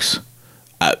couple weeks.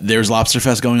 There's Lobster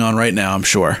Fest going on right now, I'm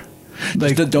sure.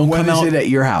 Like, don't when come is out it at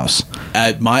your house?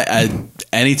 at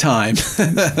any time.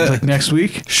 Like next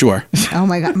week? Sure. Oh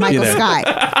my God, Michael there. Scott.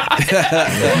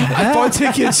 I bought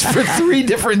tickets for 3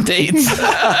 different dates.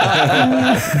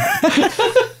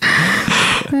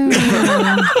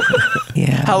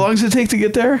 Yeah. How long does it take to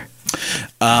get there?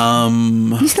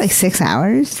 He's like 6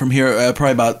 hours. From here,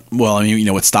 probably about, well, I mean,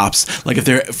 it stops. Like if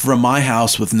they're from my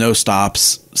house with no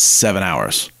stops, 7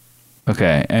 hours.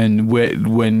 Okay, and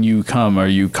when you come, are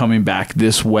you coming back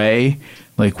this way?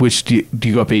 Like, which do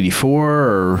you go up 84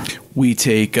 or? We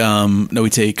take, how do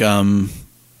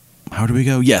we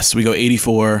go? Yes, we go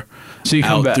 84 So you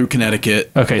come out back through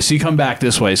Connecticut. Okay, so you come back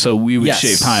this way. So we would Yes.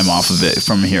 shave time off of it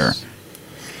from here.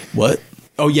 What?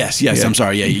 Oh, yes. Yeah. I'm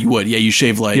sorry. Yeah, you would. Yeah, you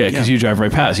shave like. Yeah, because you drive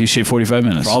right past. You shave 45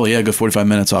 minutes. Probably, yeah, go 45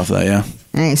 minutes off that, yeah.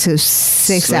 All right, so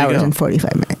 6 So there you hours go. and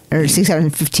 45 minutes, or 6 hours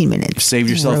and 15 minutes. Save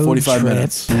yourself Road 45 trip.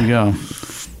 minutes. There you go.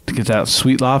 To get that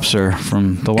sweet lobster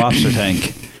from the lobster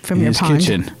tank From in your his pond.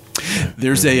 kitchen.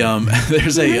 There's a I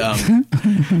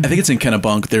think it's in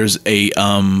Kennebunk. There's a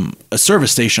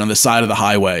service station on the side of the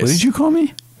highways. What did you call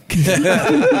me?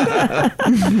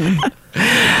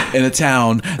 In a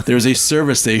town, there's a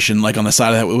service station like on the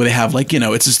side of that where they have like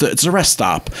it's a rest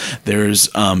stop. There's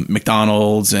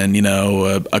McDonald's and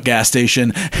a gas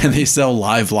station, and they sell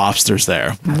live lobsters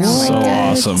there. So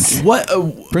awesome. What?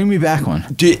 Bring me back one.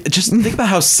 Just think about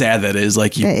how sad that is.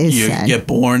 Like you sad. get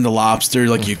born to lobster,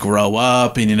 like you grow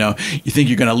up, and you think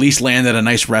you're gonna at least land at a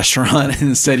nice restaurant, and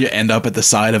instead you end up at the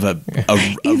side of a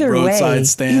Either roadside way,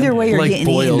 stand. either way, you're Like getting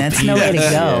eaten. boiled That's no way to go.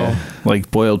 Yeah. Like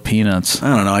boiled peanuts.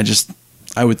 I don't know.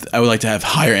 I would like to have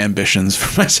higher ambitions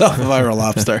for myself if I were a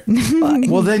lobster.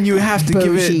 Well, then you have to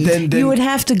give it. Then You would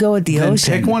have to go with the then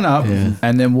ocean. pick one up,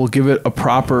 and then we'll give it a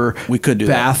proper We could do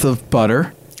bath of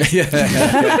butter.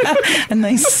 A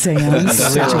nice seance.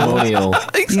 Ceremonial.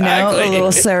 You know, a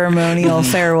little ceremonial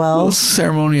farewell. A little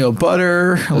ceremonial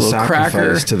butter, a little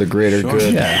cracker to the greater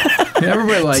good. Yeah.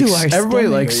 Everybody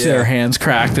likes their hands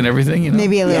cracked and everything. You know?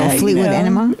 Maybe a little Fleetwood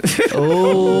enema.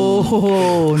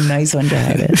 Oh, nice one to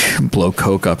have it. Blow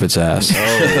coke up its ass.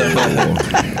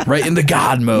 Right in the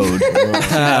God mode.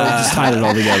 Just tied it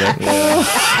all together.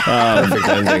 Perfect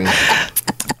ending.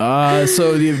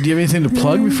 So do you have anything to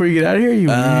plug before you get out of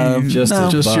here?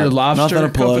 Just your lobster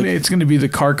company. It's going to be the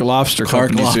Kark Lobster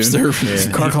Company soon.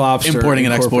 Kark Lobster, importing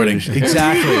and exporting.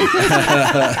 Exactly,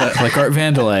 like Art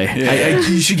Vandelay.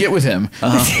 You should get with him.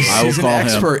 I will He's call an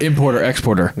expert importer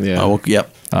exporter. Yeah.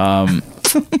 Yep.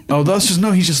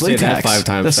 He's just latex. Say that 5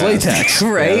 times That's fast. latex,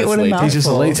 right? Yeah, What a mouthful. He's just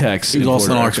a latex. He's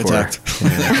also an importer, architect.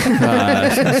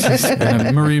 and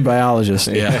a marine biologist.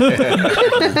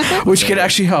 Yeah. Which could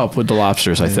actually help with the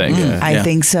lobsters, I think. I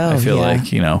think so. I feel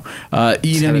like,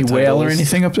 eat any whale or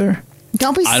anything up there?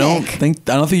 Don't be sick. I don't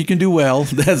think you can do well.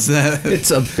 That's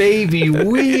It's a baby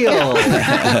wheel.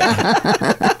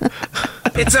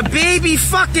 It's a baby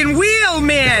fucking wheel,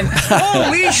 man!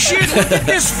 Holy shit, look at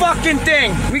this fucking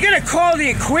thing! We gotta call the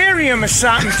aquarium or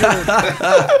something, dude.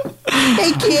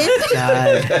 Hey, kid.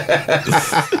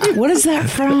 What is that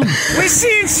from? We're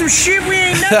seeing some shit we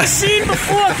ain't never seen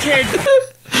before, kid.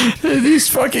 These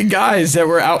fucking guys that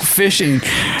were out fishing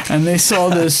and they saw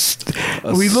this.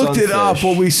 We looked it up.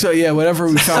 Well, we saw, whatever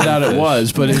we found out it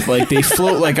was, but it's like they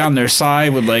float like on their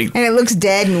side with like. And it looks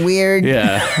dead and weird.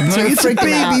 Yeah. So It's a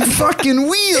baby fucking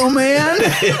wheel, man.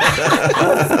 It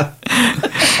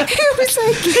was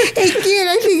like, hey, kid,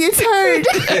 I think it's hurt.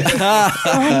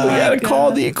 We gotta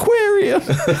call the aquarium.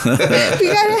 We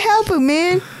gotta help him,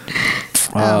 man.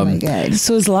 Oh my God.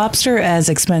 So is lobster as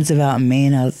expensive out in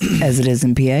Maine as it is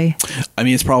in PA? I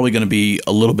mean, it's probably going to be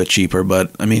a little bit cheaper,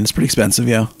 but I mean, it's pretty expensive.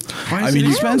 Yeah. Why is it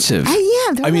expensive?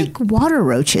 They're like water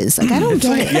roaches. Like, I don't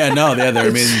get it. Yeah, no, they're. I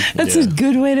mean, That's a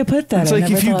good way to put that. It's like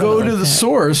if you go to the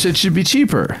source, it should be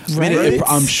cheaper. I mean,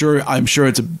 I'm sure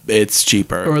it's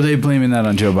cheaper. Or are they blaming that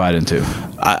on Joe Biden too?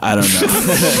 I don't know.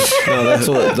 No, that's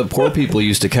what the poor people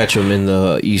used to catch them in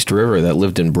the East River that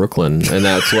lived in Brooklyn, and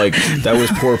that was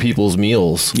poor people's meals.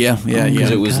 Yeah.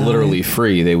 Because it was literally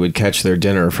free. They would catch their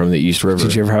dinner from the East River.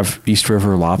 Did you ever have East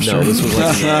River lobster? No, this was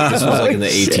like in the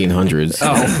 1800s.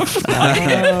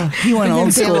 He went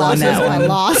old school on that one.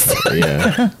 Lost.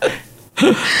 Yeah.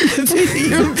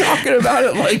 You're talking about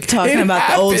it like talking it about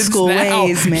the old happens school now.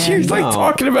 ways, man. You're like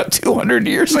talking about 200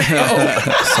 years ago.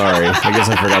 Sorry, I guess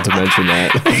I forgot to mention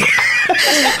that.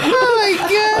 Oh my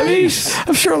God. I mean,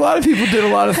 I'm sure a lot of people did a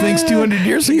lot of things 200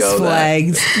 years ago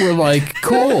flags that were like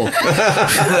cool.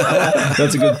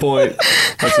 That's a good point.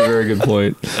 That's a very good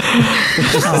point.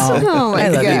 Oh my I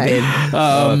love God. you, babe.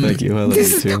 Thank you. I love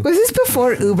you too. Was this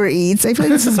before Uber Eats? I feel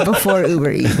like this is before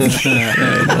Uber Eats.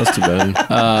 It must have been.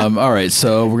 All right,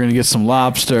 so we're gonna get some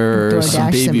lobster, DoorDash,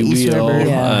 some baby some East wheel, River,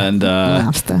 and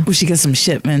lobster. We should get some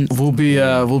shipments. we'll be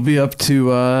up to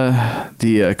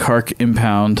the Kark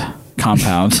impound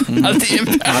compound. Not the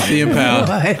impound. Not the impound.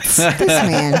 This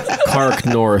man. Kark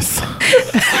North.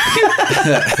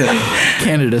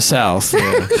 Canada South.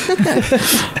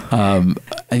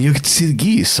 And you can see the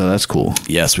geese, so that's cool.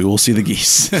 Yes, we will see the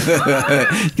geese. You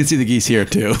can see the geese here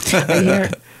too. I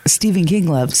hear Stephen King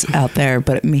lives out there,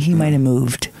 but he might have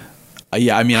moved.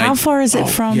 Yeah, I mean, how far is it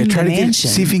from the mansion?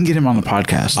 See if you can get him on the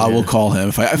podcast. I will call him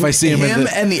if I see him.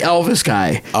 And the Elvis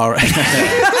guy. All right.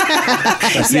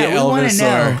 Yeah, we want to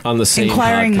know. On the same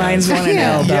Inquiring podcast. minds want to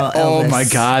know about Elvis. Oh my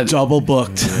God, double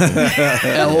booked.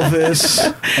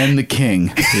 Elvis and the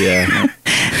King. Yeah.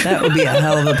 That would be a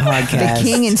hell of a podcast. The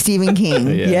King and Stephen King.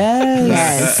 Yeah.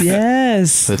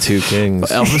 Yes. The two kings.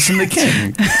 Elvis and the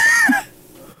King.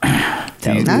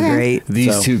 That would be great.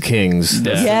 These two kings.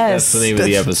 Yes. That's the name of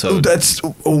the episode.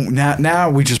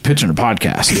 Now we just pitching a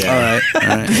podcast. Yeah. All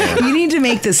right. You need to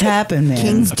make this happen, man.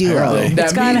 King's duo.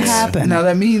 It's got to happen. Now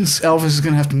that means Elvis is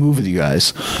going to have to move with you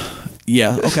guys.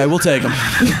 Yeah. Okay, we'll take him.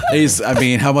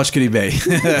 How much could he be?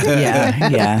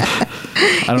 Yeah.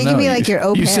 I don't He know. could be like your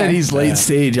au You pair. said he's late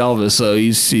stage Elvis, so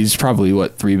he's probably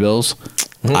what, $3 bills?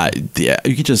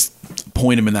 You could just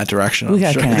point him in that direction. We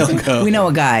I'm got sure he'll go. We know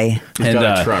a guy. He's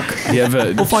got a truck. You have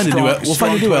We'll find a new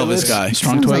Elvis guy.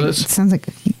 Strong toilets. It sounds like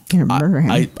you're gonna murder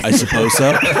him. I suppose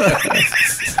so.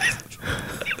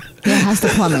 Yeah, how's the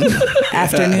plumbing?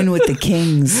 Afternoon with the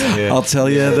Kings. I'll tell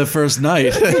you the first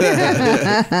night.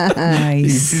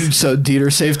 Nice. So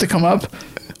Dieter safe to come up?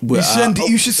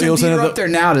 You should send Dieter up there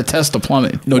now to test the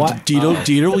plumbing. No,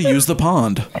 Dieter will use the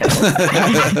pond.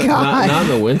 Not in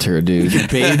the winter, dude. You can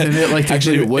bathe in it like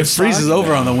actually it freezes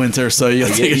over on the winter, so you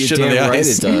take a shit on the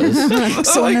ice. It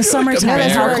does. So in the summertime,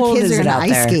 how cold is it out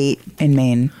there in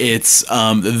Maine? It's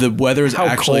the weather is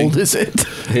actually cold is it?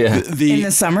 Yeah. In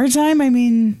the summertime, I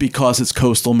mean, because it's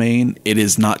coastal Maine, it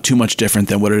is not too much different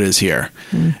than what it is here.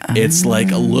 It's like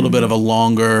a little bit of a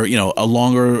longer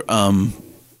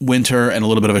winter and a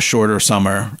little bit of a shorter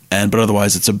summer, but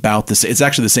otherwise it's about this. It's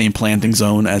actually the same planting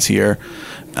zone as here.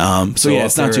 So yeah,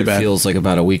 it's not too bad. It feels like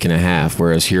about a week and a half,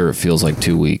 whereas here it feels like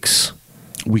 2 weeks.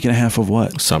 Week and a half of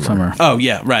what? Summer. Oh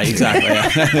yeah, right, exactly.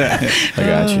 Yeah. I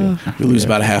got you. We lose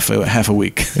about half a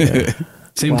week. Yeah.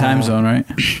 Same time zone, right?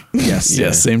 Yes,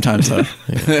 same time zone.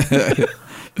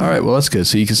 All right, well that's good.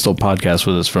 So you can still podcast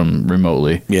with us from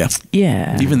remotely. Yeah.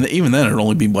 Even then, it'd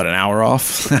only be an hour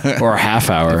off or a half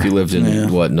hour if you lived in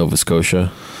Nova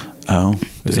Scotia. Oh,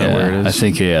 is that where it is? I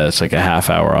think it's like a half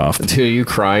hour off. Dude, are you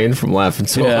crying from laughing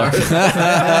so hard? Oh,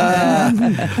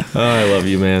 I love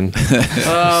you, man.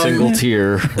 Single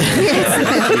tear.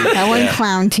 That one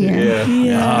clown tear.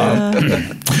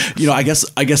 I guess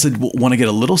I'd want to get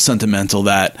a little sentimental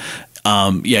that.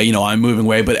 I'm moving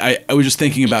away, but I was just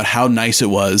thinking about how nice it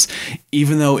was,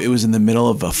 even though it was in the middle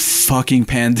of a fucking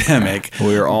pandemic.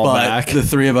 We were all back. The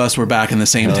three of us were back in the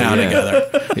same town together.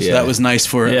 So that was nice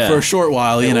for a short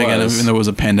while. Again, even there was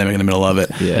a pandemic in the middle of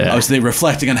it. Yeah. I was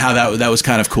reflecting on how that was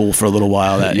kind of cool for a little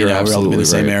while. That we were all in the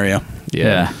same area.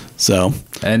 Yeah. So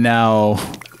and now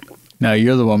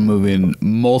you're the one moving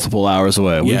multiple hours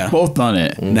away. We've both done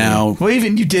it. Now, well,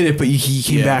 even you did it, but you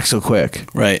came back so quick.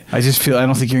 Right. I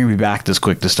don't think you're gonna be back this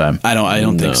quick this time. I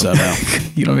don't think so. No.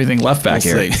 You don't have anything left back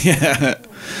here. Yeah.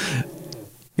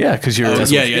 Yeah, because you're. No,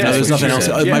 there's nothing else.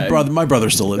 My brother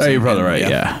still lives. Oh, your brother, right?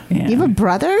 Yeah. You have a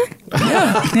brother?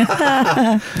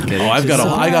 I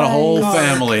got a whole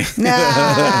family.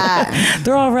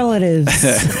 They're all relatives.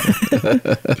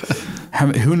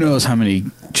 Who knows how many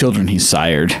children he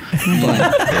sired?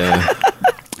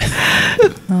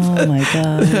 Oh my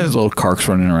God! There's little carks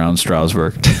running around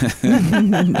Strasbourg at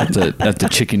the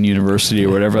Chicken University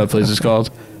or whatever that place is called.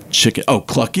 Chicken. Oh,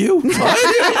 Cluck You?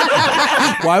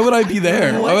 Why would I be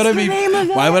there? Why would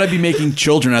I be making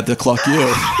children at the Cluck You?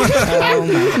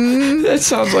 That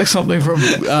sounds like something from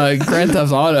Grand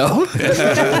Theft Auto.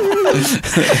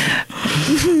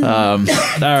 All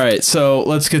right, so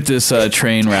let's get this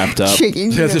train wrapped up.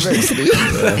 Chicken University.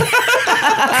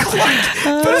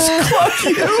 But it's Cluck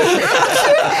You.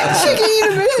 Chicken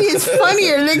University is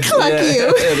funnier than Cluck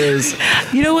You. It is.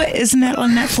 You know what? Isn't that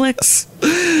on Netflix?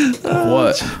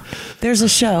 What? There's a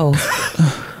show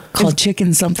called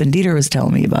Chicken Something. Dieter was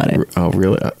telling me about it. Oh,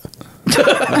 really?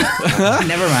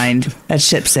 Never mind. That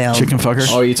ship sailed. Chicken fucker.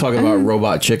 Oh, are you talking about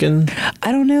Robot Chicken?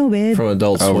 I don't know, babe. From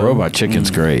Adult Swim. Oh, Robot Chicken's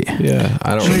great. Yeah,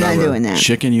 I don't remember. We're not doing that.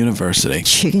 Chicken University.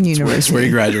 Chicken University. Where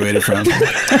you graduated from.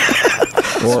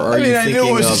 Or are you I knew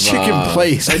it was a chicken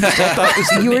place. I just thought that was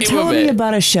the You were name telling of me it.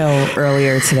 about a show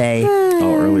earlier today,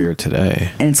 Oh, earlier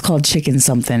today. and it's called Chicken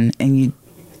Something, and you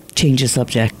change the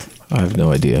subject. I have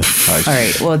no idea. All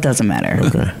right. Well, it doesn't matter.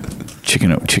 Okay.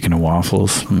 Chicken and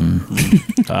waffles.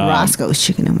 Roscoe's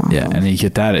Chicken and Waffles. Yeah, and you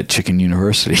get that at Chicken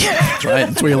University. That's right.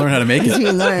 That's where you learn how to make That's it.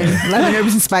 what you learn. Lemon,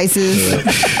 herbs, and spices.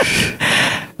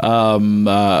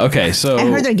 Okay, so I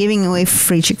heard they're giving away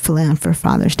free Chick-fil-A for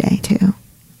Father's Day, too.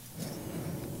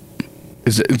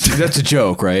 that's a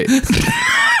joke, right?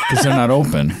 Because they're not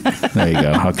open. There you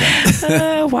go.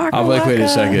 Okay. Waka, I'm like, wait a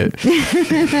second.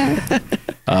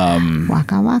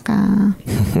 Waka waka.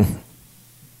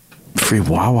 Free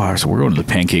Wawa. So we're going to the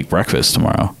pancake breakfast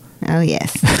tomorrow. Oh,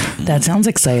 yes. That sounds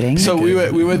exciting. So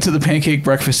we went to the pancake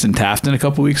breakfast in Tafton a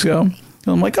couple weeks ago. And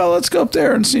I'm like, oh, let's go up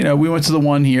there. And we went to the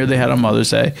one here they had on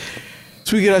Mother's Day.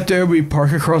 So we get up there, we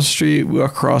park across the street, we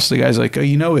walk across. The guy's like, oh,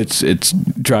 it's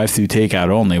drive-through takeout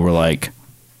only. We're like,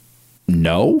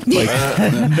 no. Like,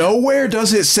 nowhere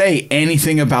does it say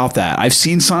anything about that. I've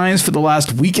seen signs for the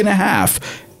last week and a half.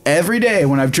 Every day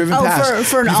when I've driven past.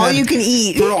 For an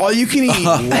all-you-can-eat. For all-you-can-eat.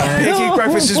 Pancake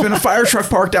breakfast. There's been a fire truck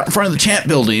parked out in front of the Champ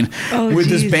building with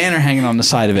this banner hanging on the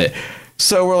side of it.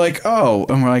 So we're like, oh.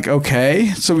 And we're like, okay.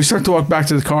 So we start to walk back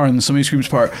to the car and somebody screams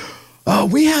part, oh,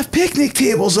 we have picnic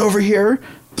tables over here.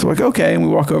 So we're like, okay. And we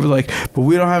walk over like, but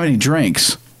we don't have any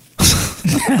drinks.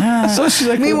 So she's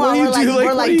like, meanwhile, well, what do you do?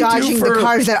 we're like dodging the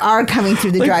cars that are coming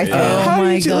through the drive-thru.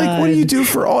 What do you do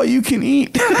for all you can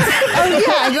eat? Oh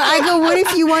yeah, I go. What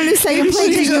if you wanted a second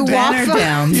plate? Can you walk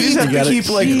down? You just have to keep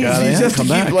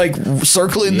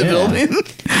circling the building.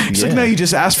 She's like, no, you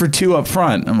just ask for 2 up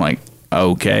front. I'm like,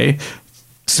 okay.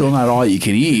 Still not all you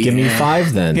can eat. Give me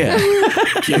 5 then. Yeah.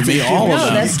 Give me all No, of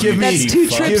them. that's- Give that's me 2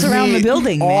 trips give around me the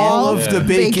building, all man. of the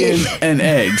bacon and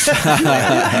eggs.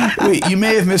 Wait, you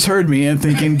may have misheard me and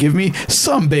thinking, give me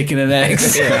some bacon and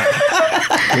eggs.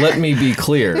 Let me be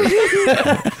clear.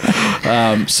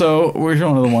 So we're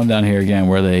going to the one down here again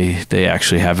where they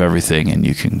actually have everything and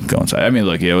you can go inside. I mean,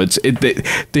 look,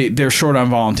 they're short on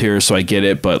volunteers, so I get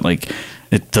it, but like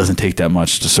it doesn't take that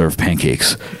much to serve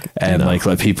pancakes and like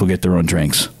let people get their own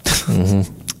drinks.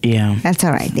 Yeah, That's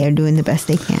all right. They're doing the best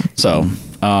they can. So,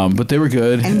 but they were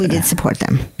good, And we did support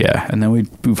them. yeah. And then we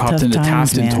popped Tough into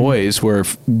times, Tafton man. Toys where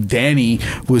Danny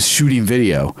was shooting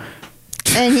video.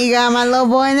 And he got my little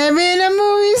boy in there being a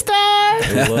movie star.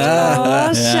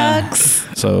 Oh, shucks.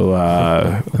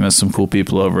 So we met some cool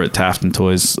people over at Tafton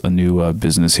Toys, a new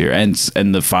business here, and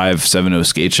the 570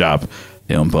 Skate Shop.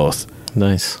 They own both.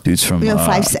 Nice dudes from. We know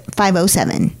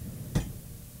 507.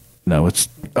 No, it's.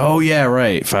 Oh yeah,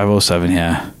 right. 507.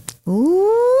 Yeah.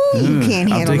 Ooh, you can't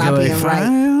I'm handle not thinking being like, right.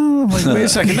 I'm like, wait a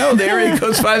second. No, the area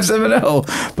code's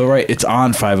 570. But right, it's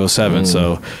on 507.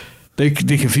 So they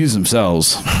confuse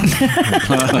themselves.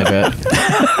 I bet.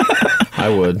 I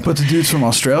would. But the dude's from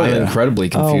Australia. I'm incredibly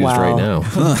confused right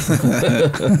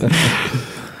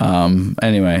now.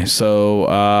 Anyway, so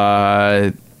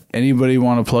anybody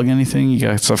want to plug anything? You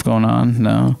got stuff going on?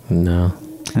 No.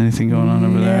 Anything going on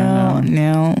over there?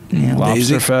 No.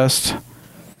 Lobster Fest.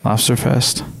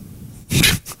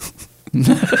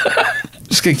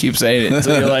 Just gonna keep saying it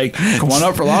until you're like, come on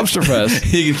up for Lobster Fest.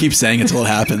 You can keep saying it until it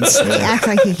happens. He acts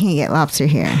like he can't get lobster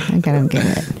here. Like I don't get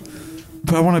it.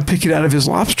 But I want to pick it out of his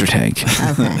lobster tank.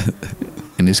 Okay.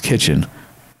 In his kitchen.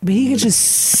 But he could just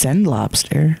send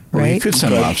lobster, right? Well, you could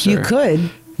send lobster. You could.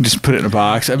 Just put it in a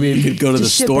box. I mean, you could go to the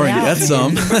Just ship store it and out, get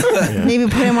some. Maybe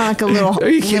put him on like a little Are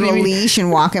you kidding me? leash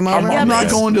and walk him over. I'm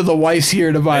not going to the Weiss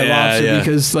here to buy Yeah, lobster yeah.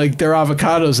 because like their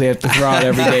avocados they have to throw out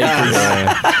every day. 'Cause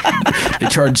they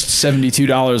charge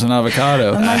 $72 an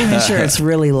avocado. I'm not even sure it's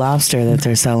really lobster that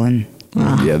they're selling.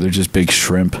 Yeah, they're just big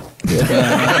shrimp.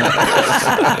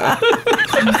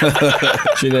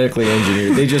 Genetically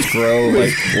engineered. They just grow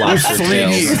like lobster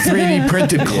tails. 3D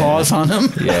printed claws on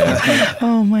them. Yeah.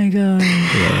 Oh my god.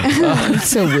 It's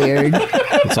so weird.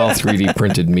 It's all 3D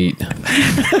printed meat.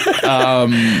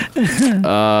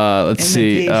 Let's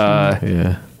see.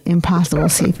 Yeah. Impossible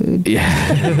seafood.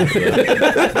 It's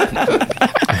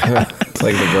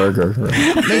like the burger. Like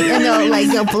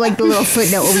the little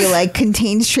footnote will be like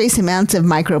contains trace amounts of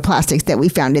microplastics that we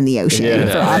found in the ocean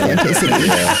for authenticity.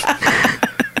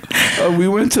 We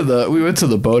went to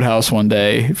the boathouse one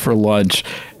day for lunch,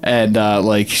 and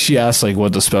like she asked like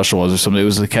what the special was or something. It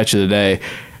was the catch of the day.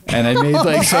 And I made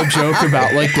like some joke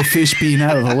about like the fish being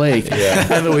out of the lake. Yeah.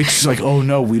 And the way she's like, "Oh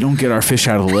no, we don't get our fish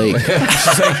out of the lake."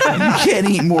 She's like, "You can't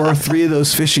eat more than 3 of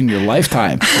those fish in your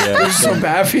lifetime. Yeah. It's so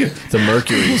bad for you." The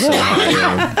mercury's so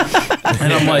high.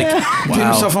 And I'm like, to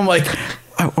myself, I'm like,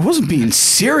 I wasn't being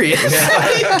serious.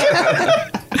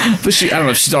 But I don't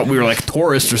know if she thought we were like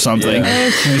tourists or something.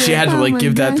 And she had to like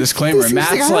give that disclaimer. And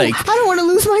Matt's like, I don't want to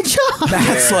lose my job.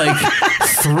 Matt's like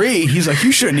 3. He's like,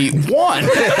 you shouldn't eat 1.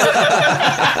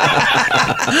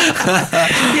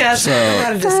 Yeah, So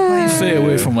stay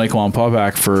away from Lake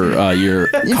Wampaupack for your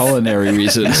culinary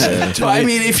reasons. But I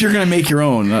mean, if you're gonna make your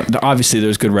own, obviously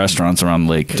there's good restaurants around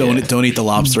the lake. Don't eat the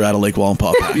lobster out of Lake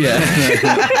Wampaupack. Yeah.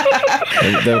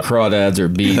 Their crawdads are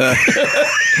beat.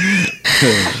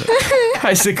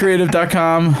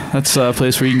 HighStickCreative.com. That's a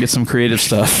place where you can get some creative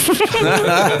stuff.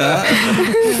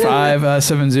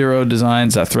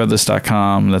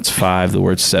 570designs.threadless.com. That's 5, the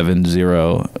word 70,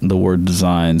 the word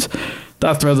designs.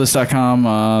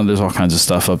 .threadless.com. There's all kinds of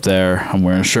stuff up there. I'm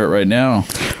wearing a shirt right now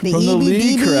The from the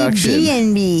Lee collection.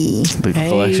 B&B. The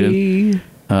collection.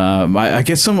 I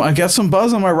got some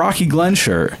buzz on my Rocky Glen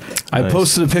shirt. I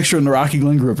posted a picture in the Rocky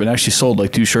Glen group and actually sold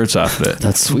like 2 shirts off of it.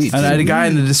 That's sweet. And I had a guy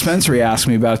in the dispensary ask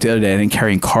me about it the other day. I didn't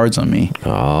carry cards on me.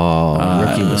 Oh,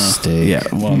 rookie mistake. Yeah,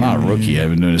 well, not rookie. I've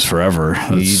been doing this forever.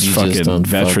 That's You fucking just done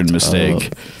veteran fucked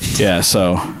mistake. Yeah,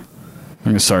 so I'm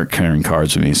gonna start carrying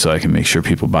cards with me so I can make sure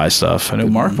people buy stuff. I know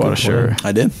Mark bought a shirt.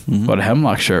 I did. Mm-hmm. Bought a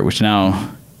Hemlock shirt, which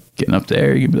now getting up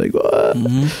there, you can be like, what?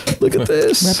 Look at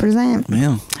this. Represent.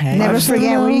 Yeah. Hey, Never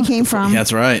forget where you came from. Yeah,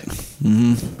 that's right.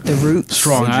 Mm-hmm. the roots.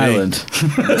 Strong Island.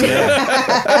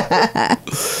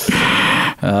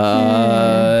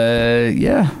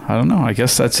 Yeah, I don't know. I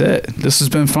guess that's it. This has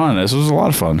been fun. This was a lot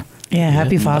of fun. Yeah,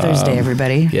 happy Father's Day,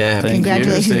 everybody. Yeah. Thank you.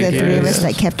 Congratulations to the Thank 3 of you. us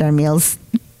that kept our meals.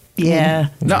 Yeah.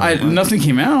 No, nothing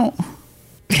came out.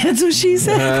 That's what she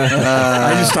said.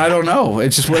 I don't know.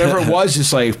 It's just whatever it was,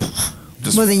 just like.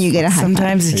 Well, then you get a high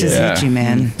Sometimes it just hits you,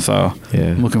 man. So,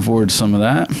 I'm looking forward to some of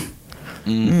that.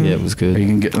 Yeah, it was good. You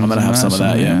can get. I'm gonna have some of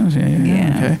that. Yeah.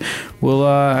 Okay. Well,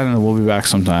 I don't know. We'll be back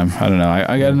sometime. I don't know.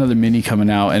 I got another mini coming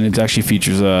out, and it actually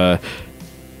features some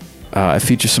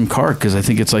Kark because I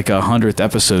think it's like 100th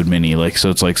episode mini. Like, so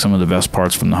it's like some of the best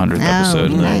parts from the 100th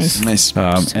episode. Nice.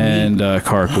 And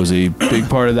Kark was a big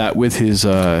part of that with his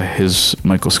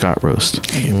Michael Scott roast.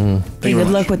 Hey, good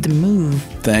luck with the move.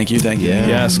 Thank you. Yeah.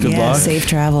 Yes, good luck. Safe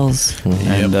travels.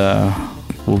 And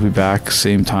we'll be back,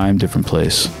 same time, different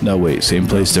place. No, wait, same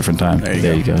place, different time.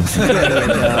 There you go.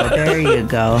 There you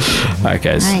go. All right,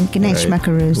 guys. All right, good night,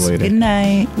 schmuckaroos. Good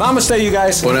night. Namaste, you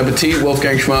guys. Bon appetit,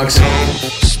 Wolfgang Schmucks.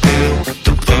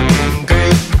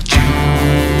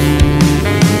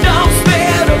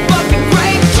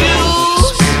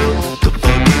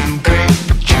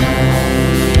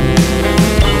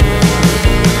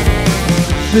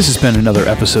 This has been another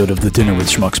episode of the Dinner with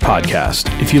Schmucks podcast.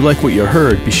 If you like what you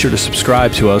heard, be sure to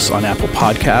subscribe to us on Apple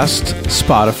Podcasts,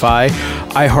 Spotify,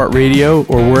 iHeartRadio,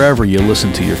 or wherever you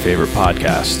listen to your favorite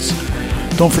podcasts.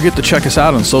 Don't forget to check us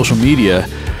out on social media,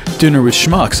 Dinner with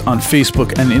Schmucks on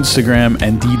Facebook and Instagram,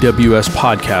 and DWS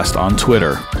Podcast on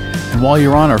Twitter. And while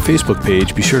you're on our Facebook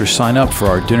page, be sure to sign up for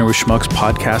our Dinner with Schmucks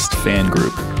podcast fan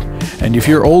group. And if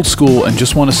you're old school and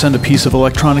just want to send a piece of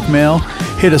electronic mail,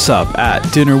 hit us up at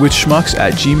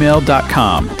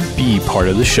dinnerwithschmucks@gmail.com. Be part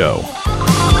of the show.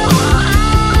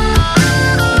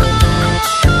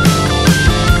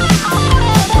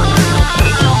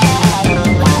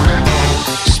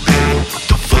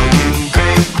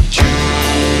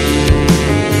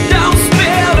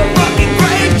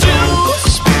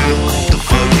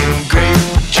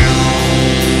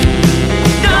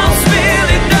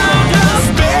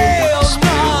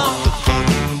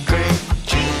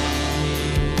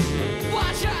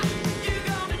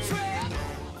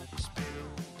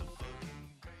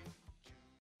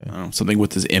 Something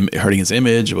with his hurting his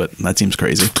image, but that seems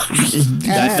crazy.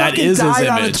 that is his image.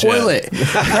 On the toilet.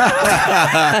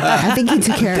 I think he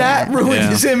took care of that. That ruined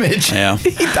his image. Yeah.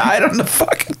 He died on the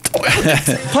fucking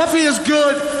toilet. Puffy is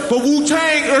good, but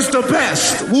Wu-Tang is the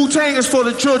best. Wu-Tang is for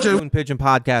the children. Pigeon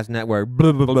Podcast Network.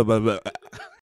 Blah, blah, blah, blah, blah.